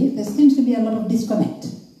generally, there seems to be a lot of disconnect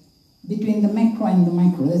between the macro and the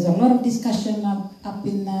micro. There's a lot of discussion up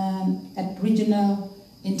in at regional,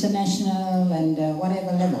 international, and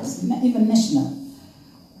whatever levels, even national.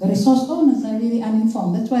 The resource owners are really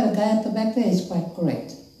uninformed. That's why the guy at the back there is quite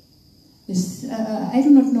correct. I do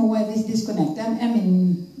not know why this disconnect. I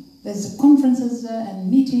mean, there's conferences and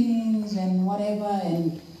meetings and whatever,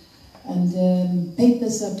 and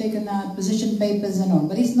papers are taken out, position papers and all,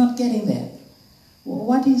 but it's not getting there.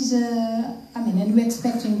 What is, and we're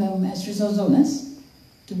expecting them as resource owners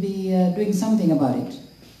to be doing something about it.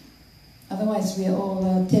 Otherwise, we are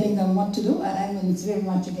all telling them what to do. I mean, it's very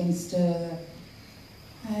much against, I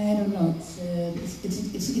don't know,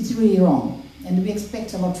 it's really wrong. And we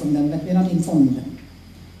expect a lot from them, but we're not informing them.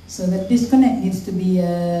 So that disconnect needs to be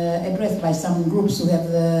addressed by some groups who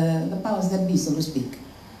have the powers that be, so to speak.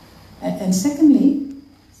 And secondly,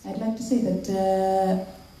 I'd like to say that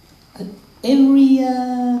every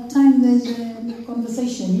time there's a new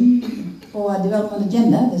conversation or a development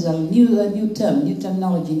agenda, there's a new term, new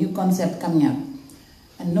terminology, new concept coming up,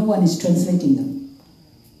 and no one is translating them,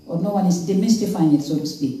 or no one is demystifying it, so to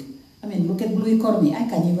speak. I mean, look at blue economy. I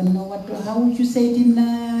can't even know how would you say it in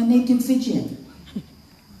native Fijian?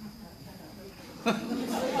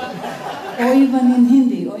 Or even in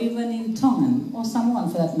Hindi, or even in Tongan, or Samoan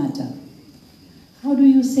for that matter. How do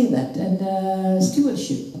you say that? And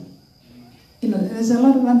stewardship. You know, there's a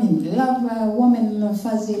lot of, love, woman,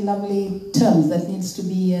 fuzzy, lovely terms that needs to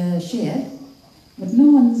be shared, but no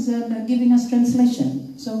one's giving us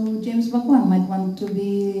translation. So James Bhagwan might want to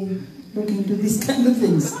be looking into these kind of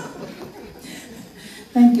things.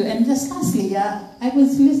 Thank you. And just lastly, I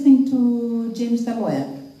was listening to James the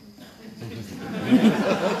lawyer.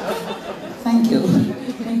 Thank you.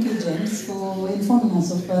 Thank you, James, for informing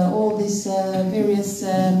us of all these various,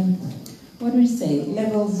 what do we say,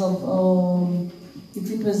 levels of,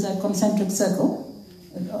 if it was a concentric circle,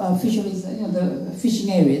 fisheries, the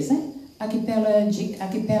fishing areas, archipelagic,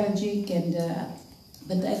 and,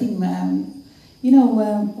 but I think,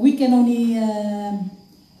 we can only,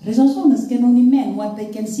 resource owners can only man what they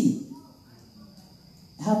can see.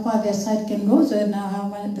 How far their side can go, so now how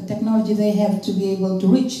much the technology they have to be able to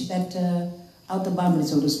reach that outer boundary,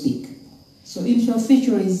 so to speak. So inshore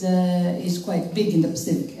fisheries is quite big in the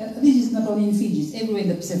Pacific. This is not only in Fiji, it's everywhere in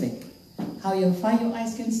the Pacific. How far your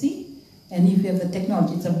eyes can see, and if you have the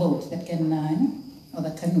technology, it's a boat that can, or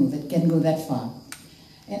the canoe that can go that far.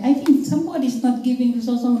 And I think somebody's not giving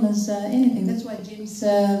resource owners anything. That's why James,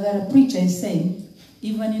 the preacher, is saying,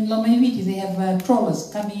 even in Lomaiviti, they have trawlers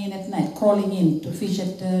coming in at night, crawling in to fish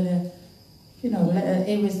at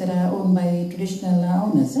areas that are owned by traditional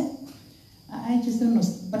owners. I just don't know.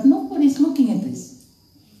 But nobody's looking at this.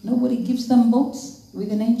 Nobody gives them boats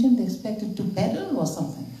with an engine. They're expected to paddle or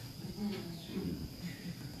something.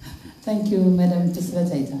 Thank you, Madam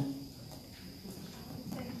Facilitator.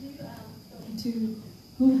 Thank you.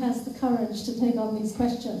 Who has the courage to take on these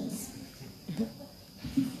questions?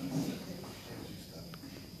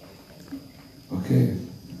 Okay.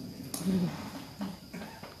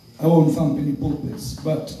 I won't thump any pulpits,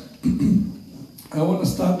 but I want to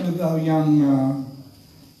start with our young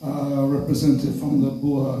representative from the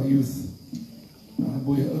Boer youth,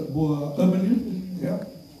 Boer urban youth, yeah?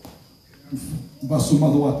 Basu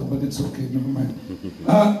Madhuata, but it's okay, never mind.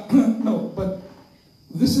 No, but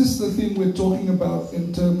this is the thing we're talking about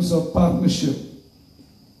in terms of partnership.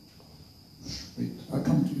 Wait, I'll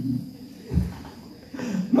come to you.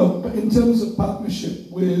 No, but in terms of partnership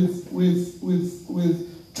with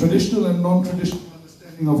traditional and non-traditional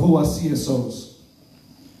understanding of who are CSOs.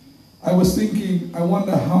 I was thinking, I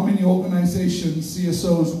wonder how many organizations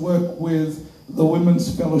CSOs work with the Women's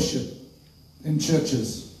Fellowship in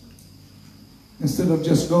churches. Instead of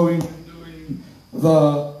just going and doing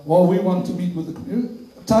we want to meet with the community.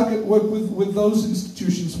 Target work with those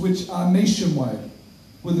institutions which are nationwide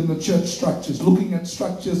within the church structures, looking at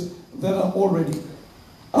structures that are already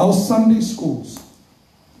our Sunday schools.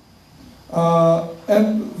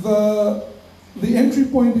 And the entry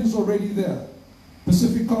point is already there.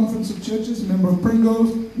 Pacific Conference of Churches, member of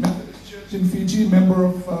Pringles, Methodist Church in Fiji, member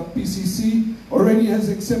of PCC, already has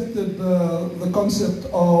accepted the concept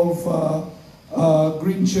of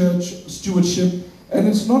green church stewardship. And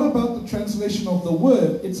it's not about the translation of the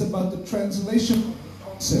word, it's about the translation of the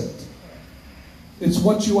concept. It's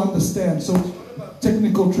what you understand. So it's not about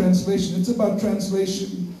technical translation, it's about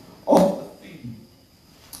translation of a theme,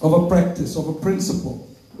 of a practice, of a principle.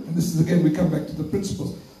 And this is again, we come back to the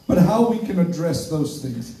principles. But how we can address those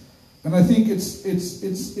things. And I think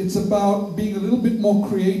it's about being a little bit more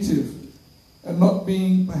creative and not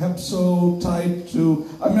being perhaps so tied to,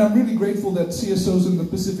 I'm really grateful that CSOs in the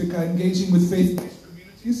Pacific are engaging with faith-based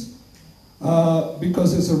communities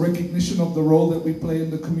because it's a recognition of the role that we play in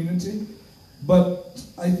the community. But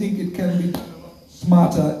I think it can be done a lot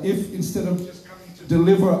smarter if, instead of just coming to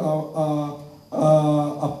deliver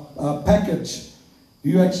a package,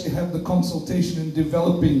 you actually have the consultation in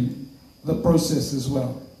developing the process as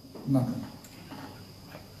well. Naka.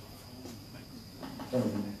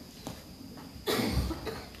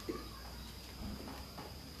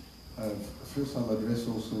 First, I'll address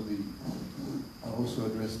also the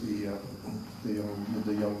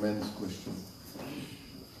young man's question.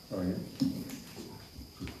 Sorry.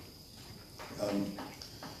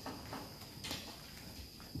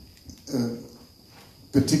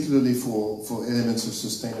 Particularly for elements of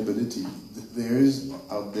sustainability, there is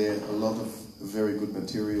out there a lot of very good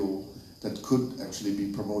material that could actually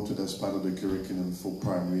be promoted as part of the curriculum for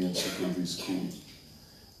primary and secondary schools.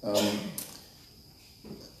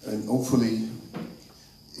 And hopefully,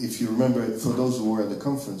 if you remember, for those who were at the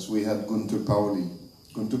conference, we had Gunter Pauli.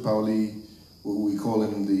 Gunter Pauli, we call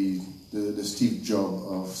him the Steve Jobs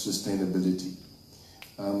of sustainability.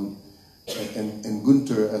 And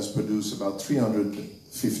Gunter has produced about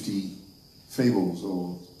 350 fables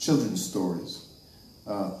or children's stories,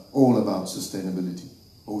 all about sustainability.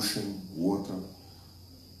 Ocean, water,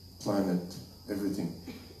 climate, everything.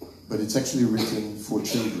 But it's actually written for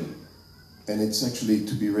children. And it's actually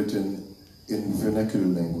to be written in vernacular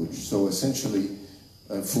language. So essentially,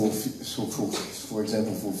 for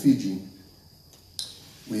example, for Fiji,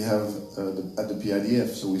 we have at the PIDF,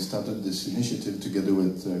 so we started this initiative together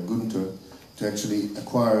with Gunter to actually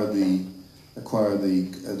acquire the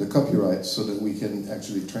copyright so that we can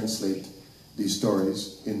actually translate these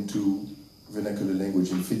stories into vernacular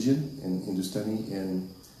language in Fijian, in Hindustani, and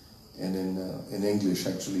in English,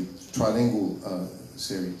 actually, trilingual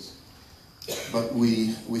series. But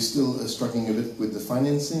we're still struggling a bit with the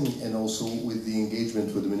financing and also with the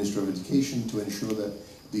engagement with the Ministry of Education to ensure that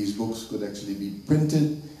these books could actually be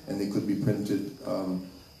printed, and they could be printed and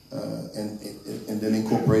then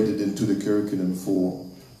incorporated into the curriculum for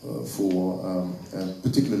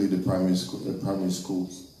particularly the primary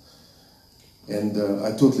schools. And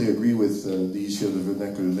I totally agree with the issue of the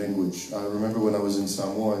vernacular language. I remember when I was in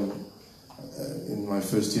Samoa, in my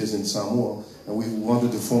first years in Samoa, and we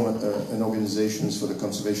wanted to form an organization for the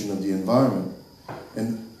conservation of the environment.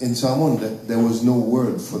 And in Samoan, there was no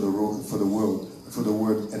word for the word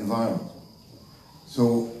environment.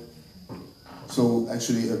 So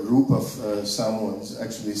actually, a group of Samoans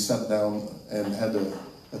actually sat down and had a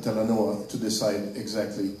talanoa to decide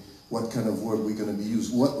exactly what kind of word we're going to be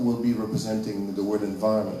used, what will be representing the word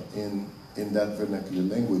environment in that vernacular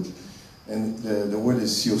language. And the word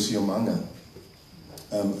is siosiomanga.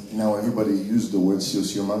 Now everybody used the word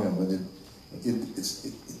siosiomanga, but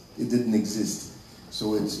it didn't exist.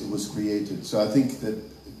 So it was created. So I think that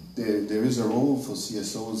there is a role for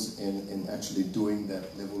CSOs in actually doing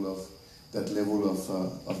that level of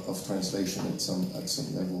translation at some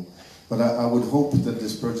level. But I would hope that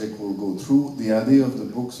this project will go through. The idea of the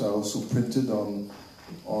books are also printed on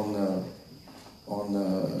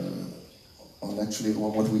actually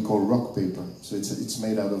what we call rock paper. So it's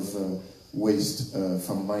made out of waste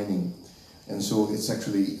from mining, and so it's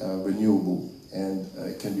actually renewable and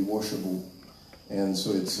it can be washable. And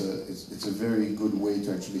so it's a very good way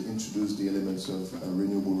to actually introduce the elements of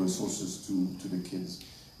renewable resources to the kids.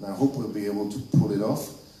 And I hope we'll be able to pull it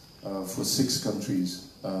off for 6 countries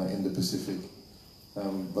in the Pacific.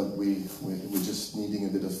 But we're just needing a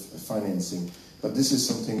bit of financing. But this is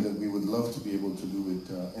something that we would love to be able to do it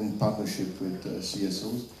in partnership with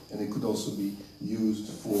CSOs, and it could also be used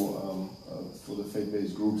for the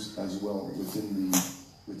faith-based groups as well within the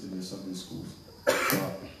Sunday schools. So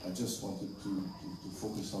I just wanted to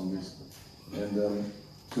focus on this. And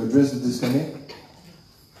to address the disconnect,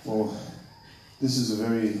 well, this is a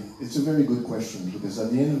very good question, because at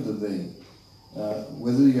the end of the day,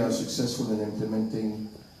 whether you are successful in implementing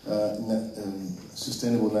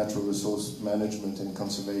sustainable natural resource management and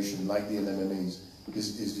conservation, like the LMMAs,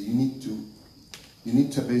 is you need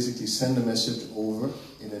to basically send a message over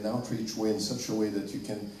in an outreach way, in such a way that you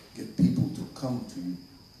can get people to come to you,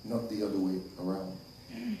 not the other way around.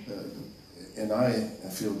 And I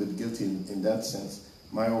feel a bit guilty in that sense.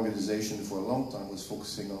 My organization for a long time was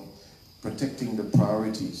focusing on protecting the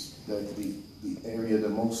priorities, the area the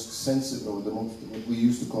most sensitive, or what we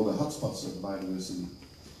used to call the hotspots of biodiversity.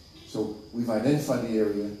 So we've identified the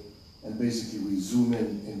area, and basically we zoom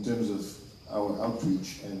in terms of our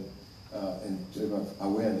outreach and terms of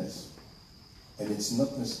awareness. And it's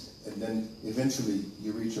not, and then eventually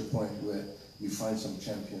you reach a point where you find some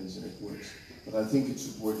champions and it works. But I think it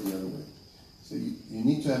should work the other way. So you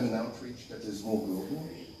need to have an outreach that is more global,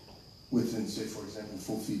 within, say, for example,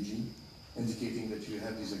 for Fiji, indicating that you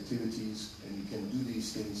have these activities and you can do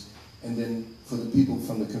these things, and then for the people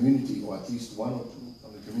from the community, or at least one or two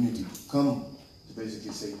from the community, to come to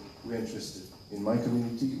basically say, we're interested. In my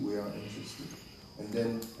community, we are interested. And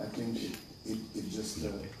then I think it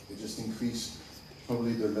just increased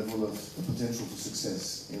probably the level of the potential for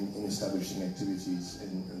success in establishing activities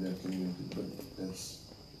in that community. But that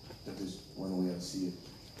is one way I see it,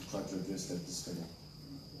 to try to address that disconnect.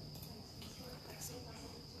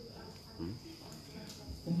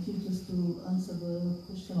 Thank you. Just to answer the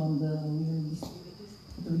question on the women disabilities.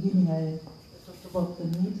 At the beginning, I talked about the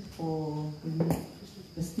need for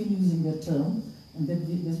they're still using their term, and then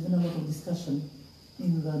there's been a lot of discussion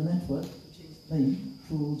in the network to change the name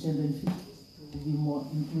to gender and fisheries to be more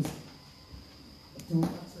inclusive. To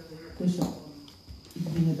answer the question on it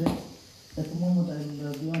being addressed, at the moment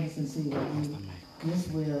I'll be honest and say yes,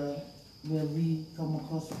 where we come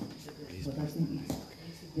across it, but I think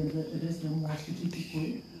it's addressed in a more strategic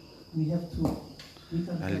way. We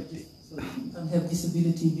can't have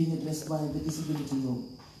disability being addressed by the disability law,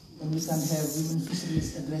 and we can't have women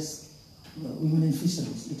fisheries address women in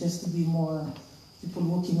fisheries. It has to be more people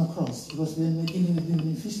working across, because when we're dealing with women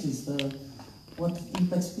in fisheries, what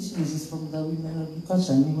impacts fisheries is from the women in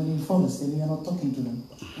agriculture and women in forest, and we are not talking to them.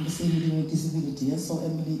 And the same with disability. Yes? So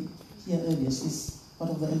Emily here earlier, she's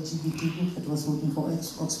part of the LGBT group that was working for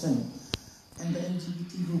Oxfam. And the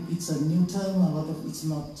LGBT group, it's a new term. A lot of it's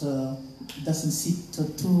not doesn't sit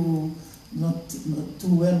too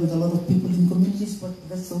well with a lot of people in communities, but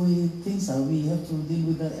that's the way things are. We have to deal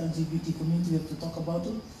with the LGBT community. We have to talk about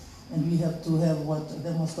it, and we have to have what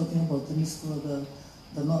Them was talking about,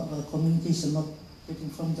 the communication, not getting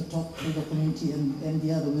from the top to the community and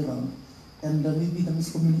the other way around. And maybe the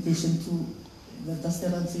miscommunication too. Does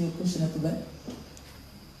that answer your question at the back,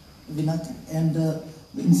 Vinat? And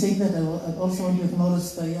in saying that, I also want to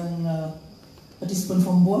acknowledge the young participant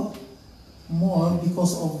from Boa, more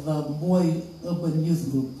because of the Boy Urban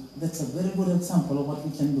Youth Group. That's a very good example of what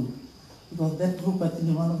we can do. Because that group, I think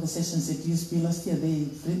in one of the sessions at USP last year, they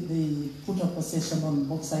put up a session on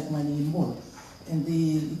bauxite mining in Boa. And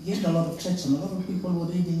they gained a lot of traction. A lot of people were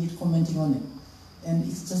reading it, commenting on it. And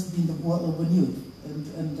it's just been the Boa Urban Youth.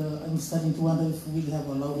 And I'm starting to wonder if we'll have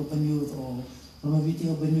a Loud Urban Youth or Longevity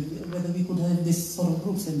Urban Youth, whether we could have this sort of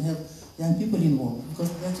groups and have young people involved,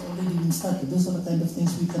 because that's already been started. Those are the kind of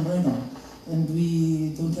things we can ride on. And we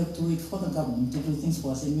don't have to wait for the government to do things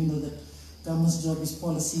for us. And we know that government's job is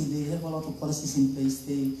policy. They have a lot of policies in place.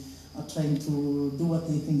 They are trying to do what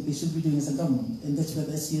they think they should be doing as a government. And that's where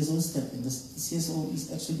the CSO step in. The CSO is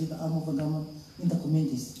actually the arm of the government in the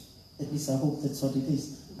communities. At least I hope that's what it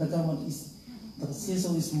is. The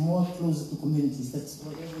CSO is more closer to communities. That's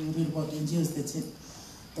whatever you read about NGOs, that's it.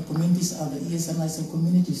 The communities are the ears and eyes of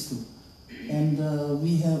communities too. And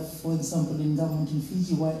we have, for example, in government in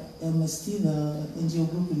Fiji, MST, the NGO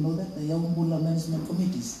group, you know that, the Yaumbula Management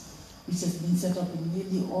Committees, which has been set up in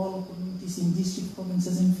nearly all communities in district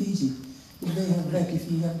provinces in Fiji. If they have that, if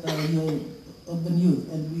you have your urban youth,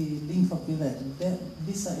 and we link up with that,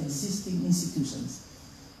 these are existing institutions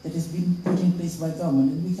that has been put in place by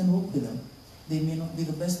government, and we can work with them. They may not be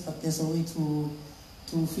the best, but there's a way to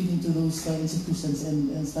feed into those institutions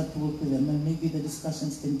and start to work with them, and maybe the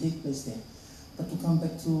discussions can take place there. But to come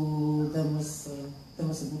back to them was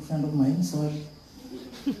a good friend of mine, so I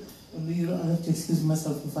have to excuse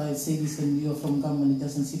myself if I say this and you're from government, it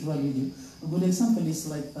doesn't sit well with you. A good example is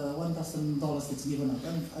like $1,000 that's given out.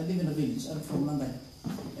 I live in a village, I'm from Mandai.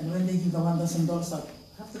 And when they give the $1,000 out,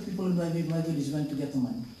 half the people in my village went to get the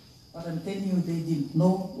money. But I'm telling you, they didn't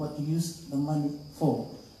know what to use the money for.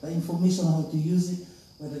 The information on how to use it,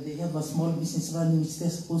 whether they have a small business running which they're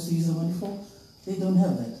supposed to use the money for, they don't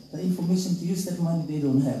have that. The information to use that money, they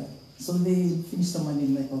don't have. So they finish the money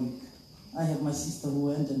in like a week. I have my sister who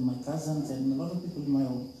went, and my cousins, and a lot of people in my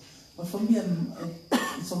home. But for me,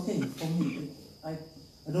 it's okay. For me, I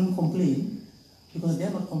don't complain, because they're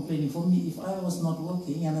not complaining. For me, if I was not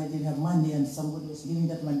working and I didn't have money and somebody was giving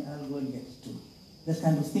that money, I'll go and get it too. That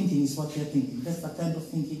kind of thinking is what they're thinking. That's the kind of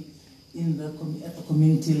thinking at the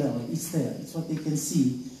community level. It's there. It's what they can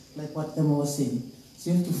see, like what Emma was saying.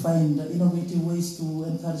 So you have to find innovative ways to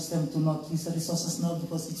encourage them to not use the resources now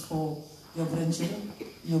because it's for your grandchildren,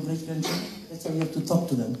 your great-grandchildren. That's why you have to talk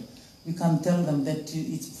to them. We can't tell them that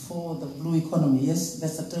it's for the blue economy. Yes,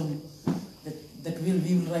 that's a term that we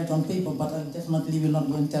will write on paper, but I definitely will not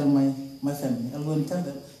go and tell my family. I'll go and tell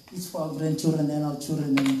them it's for our grandchildren and our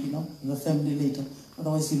children and the family later.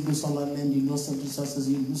 Otherwise you lose all our land, you lose all the resources,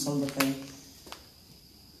 you lose all the time.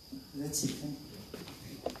 That's it. Thank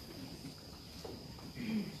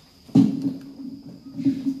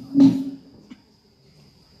you.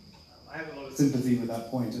 sympathy with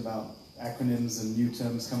that point about acronyms and new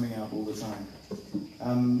terms coming out all the time.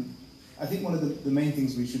 I think one of the main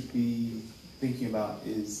things we should be thinking about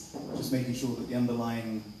is just making sure that the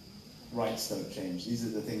underlying rights don't change. These are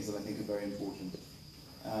the things that I think are very important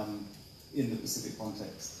in the Pacific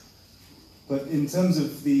context. But in terms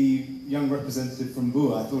of the young representative from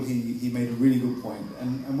Bua, I thought he made a really good point.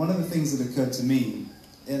 And one of the things that occurred to me,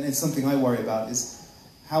 and it's something I worry about, is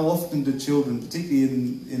how often do children, particularly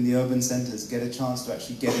in the urban centres, get a chance to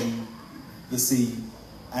actually get in the sea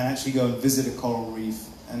and actually go and visit a coral reef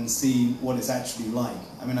and see what it's actually like.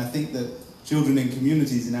 I mean, I think that children in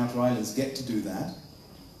communities in outer islands get to do that,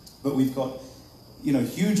 but we've got, you know,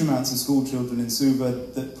 huge amounts of school children in Suva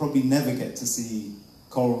that probably never get to see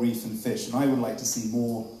coral reef and fish, and I would like to see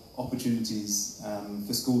more opportunities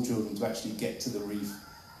for school children to actually get to the reef,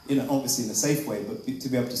 obviously in a safe way, but to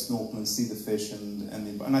be able to snorkel and see the fish, and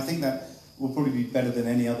I think that will probably be better than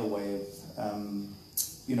any other way of,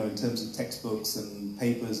 in terms of textbooks and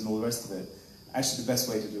papers and all the rest of it. Actually, the best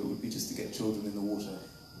way to do it would be just to get children in the water.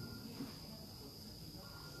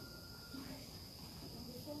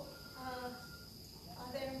 Are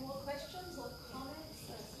there more questions or comments?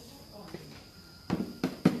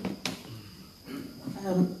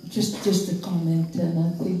 Just a comment, and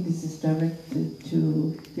I think this is directed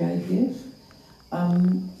to the IDF.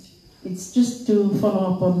 It's just to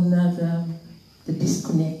follow up on the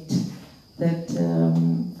disconnect that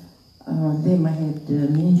Lema had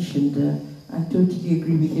mentioned. I totally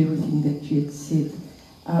agree with everything that she had said,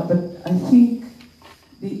 but I think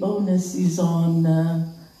the onus is on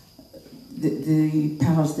the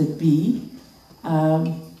powers that be,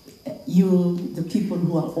 the people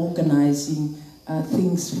who are organizing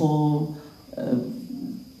things for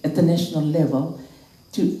at the national level,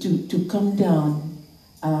 to come down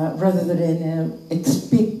rather than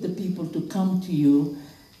expect the people to come to you.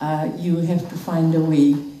 You have to find a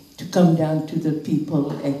way to come down to the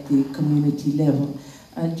people at the community level.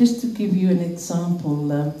 Just to give you an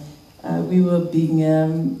example, we were being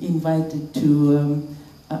invited to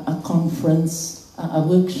a conference, a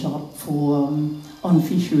workshop for on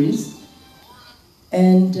fisheries.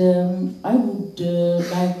 And I would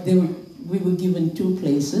we were given 2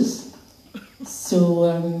 places. So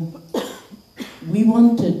we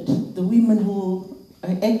wanted the women who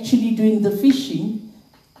are actually doing the fishing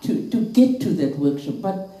to get to that workshop.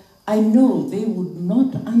 But I know they would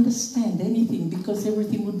not understand anything because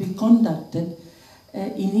everything would be conducted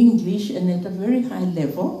in English and at a very high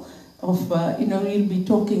level of, you'll be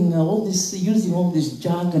talking all this, using all this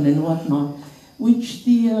jargon and whatnot, which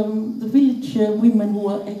the village women who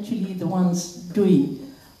are actually the ones doing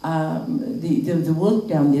the work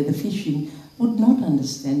down there, the fishing, would not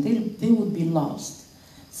understand. They would be lost.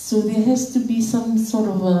 So there has to be some sort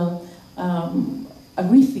of a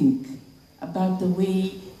rethink about the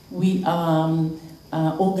way we are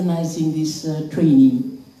organizing this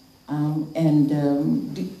training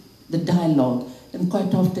and the dialogue. And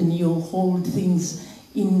quite often you hold things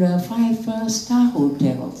in 5-star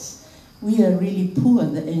hotels. We are really poor,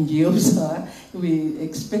 the NGOs are. We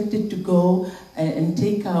expected to go and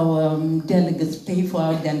take our delegates, pay for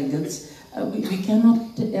our delegates. We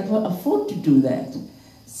cannot ever afford to do that.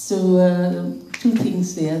 So 2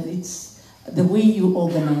 things there. It's the way you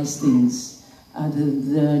organize things,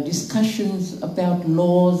 the discussions about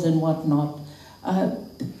laws and whatnot.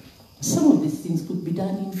 Some of these things could be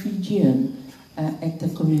done in Fijian at the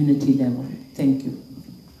community level. Thank you.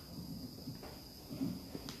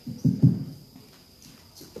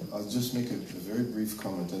 I'll just make a very brief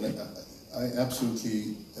comment, and I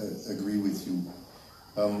absolutely agree with you.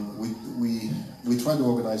 We try to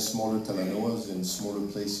organize smaller talanoas in smaller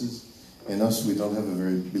places, and we don't have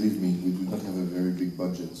believe me, we do not have a very big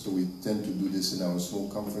budget, so we tend to do this in our small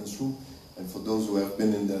conference room. And for those who have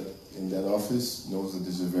been in that office, knows that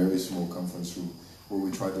this is a very small conference room where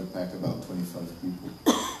we try to pack about 25 people.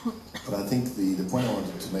 But I think the point I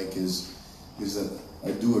wanted to make is that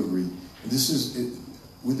I do agree. This is it.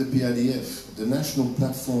 With the PIDF, the National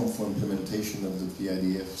Platform for Implementation of the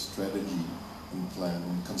PIDF strategy and plan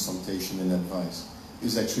and consultation and advice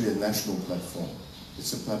is actually a national platform.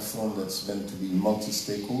 It's a platform that's meant to be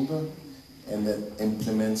multi-stakeholder and that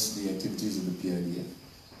implements the activities of the PIDF.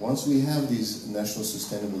 Once we have these National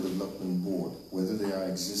Sustainable Development Board, whether they are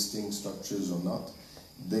existing structures or not,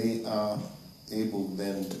 they are able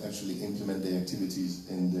then to actually implement their activities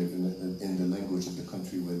in the language of the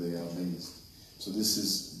country where they are based. So this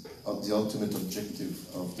is the ultimate objective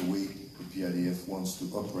of the way the PIDF wants to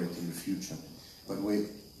operate in the future. But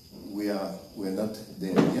we're not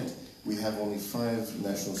there yet. We have only 5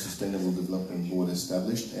 National Sustainable Development Board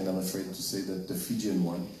established, and I'm afraid to say that the Fijian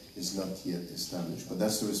one is not yet established. But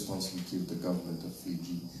that's the responsibility of the government of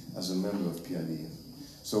Fiji as a member of PIDF.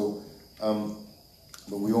 So,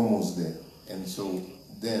 but we're almost there. And so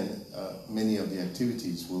then many of the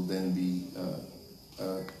activities will then be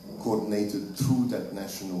coordinated through that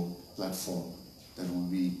national platform that will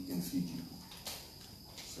be in Fiji.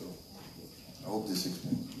 So I hope this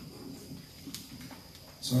explains.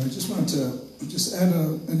 So I just want to just add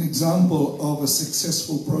an example of a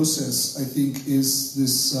successful process, I think, is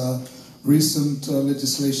this recent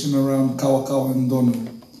legislation around Kawakawa and Donu,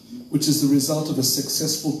 which is the result of a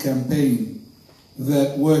successful campaign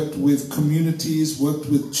that worked with communities, worked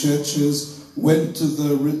with churches, went to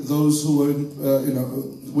those who were,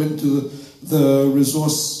 went to the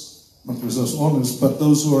resource, not resource owners, but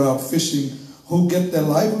those who are out fishing, who get their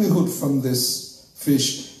livelihood from this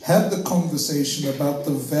fish, had the conversation about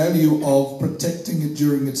the value of protecting it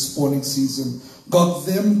during its spawning season, got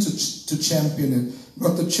them to champion it,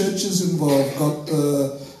 got the churches involved, got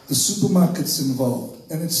the supermarkets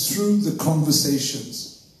involved, and it's through the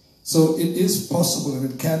conversations. So it is possible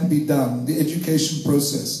and it can be done, the education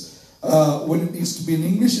process. When it needs to be in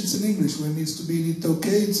English, it's in English. When it needs to be in Itoke,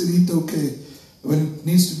 it's in Itoke. When it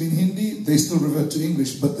needs to be in Hindi, they still revert to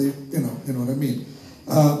English, but they, you know what I mean.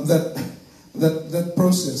 That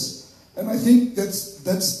process. And I think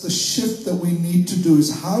that's the shift that we need to do,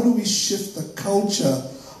 is how do we shift the culture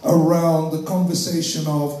around the conversation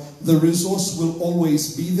of the resource will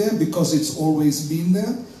always be there because it's always been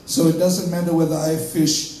there. So it doesn't matter whether I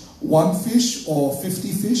fish 1 fish or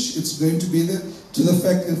 50 fish, it's going to be there, to the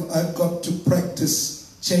fact that I've got to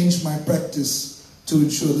practice, change my practice to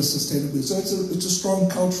ensure the sustainability. So it's a strong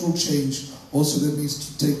cultural change also that needs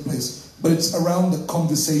to take place. But it's around the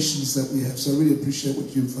conversations that we have. So I really appreciate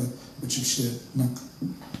what you've shared, Nak.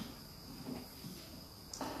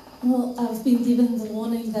 Well, I've been given the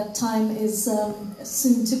warning that time is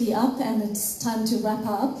soon to be up and it's time to wrap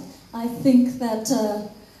up. I think that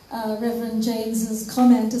Reverend James's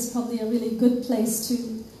comment is probably a really good place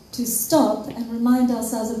to stop and remind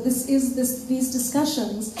ourselves that these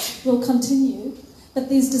discussions will continue, but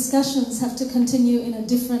these discussions have to continue in a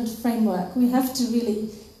different framework. We have to really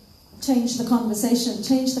change the conversation,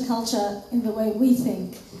 change the culture in the way we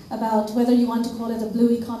think about whether you want to call it a blue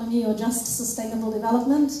economy or just sustainable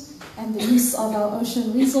development and the use of our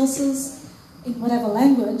ocean resources in whatever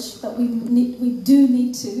language, but we do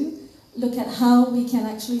need to look at how we can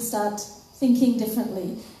actually start thinking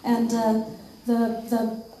differently. And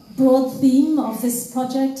the broad theme of this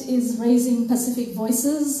project is raising Pacific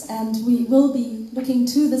voices, and we will be looking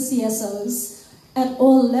to the CSOs at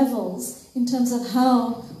all levels in terms of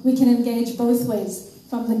how we can engage both ways,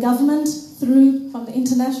 from the government from the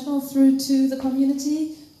international through to the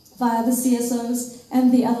community via the CSOs,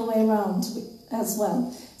 and the other way around as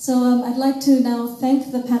well. So I'd like to now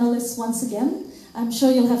thank the panelists once again. I'm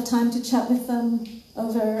sure you'll have time to chat with them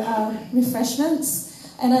over refreshments.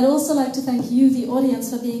 And I'd also like to thank you, the audience,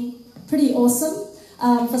 for being pretty awesome,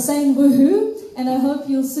 for saying woohoo, and I hope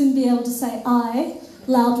you'll soon be able to say I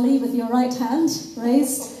loudly with your right hand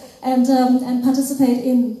raised, and participate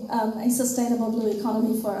in a sustainable blue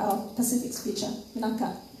economy for our Pacific's future.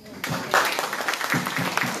 Minaka.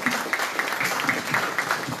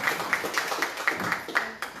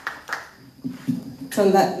 So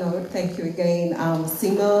on that note, thank you again,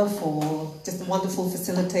 Seema, for just a wonderful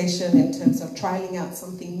facilitation in terms of trialing out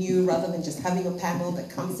something new rather than just having a panel that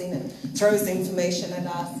comes in and throws information at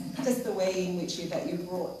us. Just the way in which you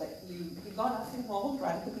got us involved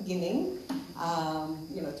right at the beginning,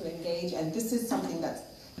 to engage. And this is something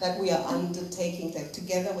that we are undertaking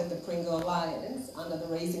together with the Pringle Alliance under the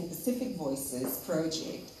Raising Pacific Voices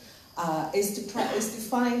project, is to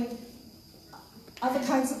find other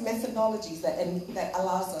kinds of methodologies that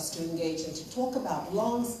allows us to engage and to talk about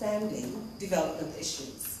long-standing development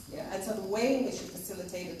issues. Yeah? And so the way in which you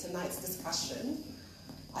facilitated tonight's discussion,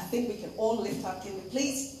 I think we can all lift up. Can we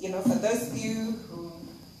please, for those of you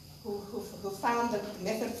who found the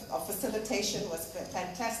method of facilitation was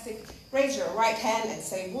fantastic, raise your right hand and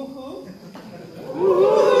say woohoo.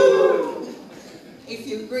 If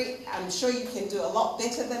you agree, I'm sure you can do a lot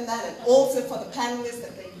better than that. And also for the panelists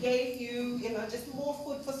that they gave you, just more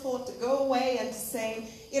food for thought to go away and to say,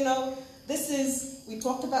 we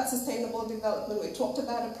talked about sustainable development, we talked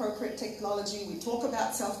about appropriate technology, we talk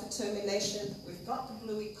about self-determination, we've got the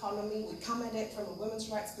blue economy, we come at it from a women's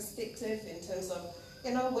rights perspective in terms of,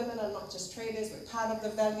 women are not just traders, we're part of the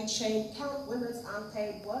value chain, count women's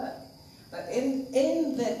unpaid work. But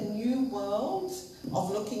in that new world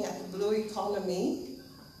of looking at the blue economy,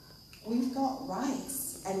 we've got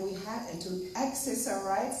rights. and to access our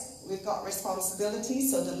rights, we've got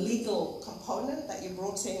responsibilities. So the legal component that you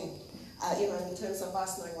brought in, in terms of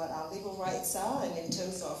us knowing what our legal rights are, and in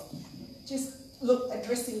terms of just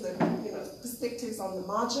addressing the perspectives on the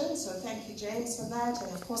margin. So thank you, James, for that.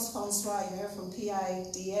 And of course, Francois, you heard from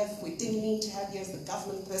PIDF. We didn't need to have you as the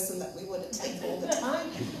government person that we would take all the time.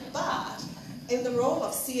 But in the role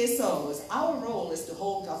of CSOs, our role is to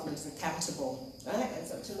hold governments accountable. Right? And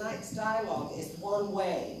so tonight's dialogue is one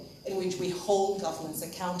way in which we hold governments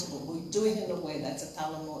accountable. We do it in a way that's a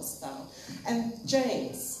Talanoa style. And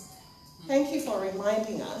James, thank you for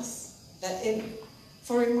reminding us that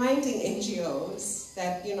reminding NGOs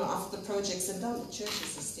that, after the projects are done, the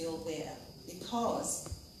churches are still there. Because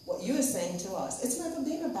what you are saying to us, it's never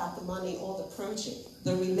been about the money or the project.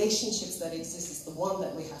 The relationships that exist is the one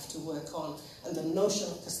that we have to work on. And the notion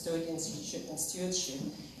of custodianship and stewardship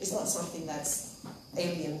is not something that's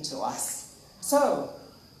alien to us. So,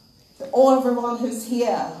 for everyone who's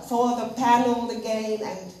here, for the panel again,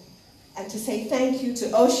 and to say thank you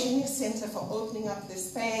to Oceania Center for opening up this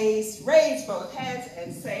space, raise both hands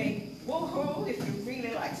and say woohoo if you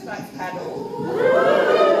really like tonight's panel.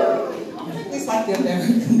 It's like the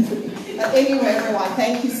American thing. But anyway, everyone,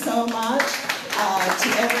 thank you so much to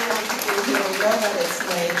everyone who here. We know that it's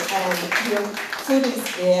late, and your food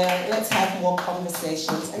is there. Let's have more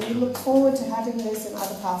conversations, and we look forward to having this in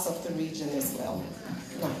other parts of the region as well.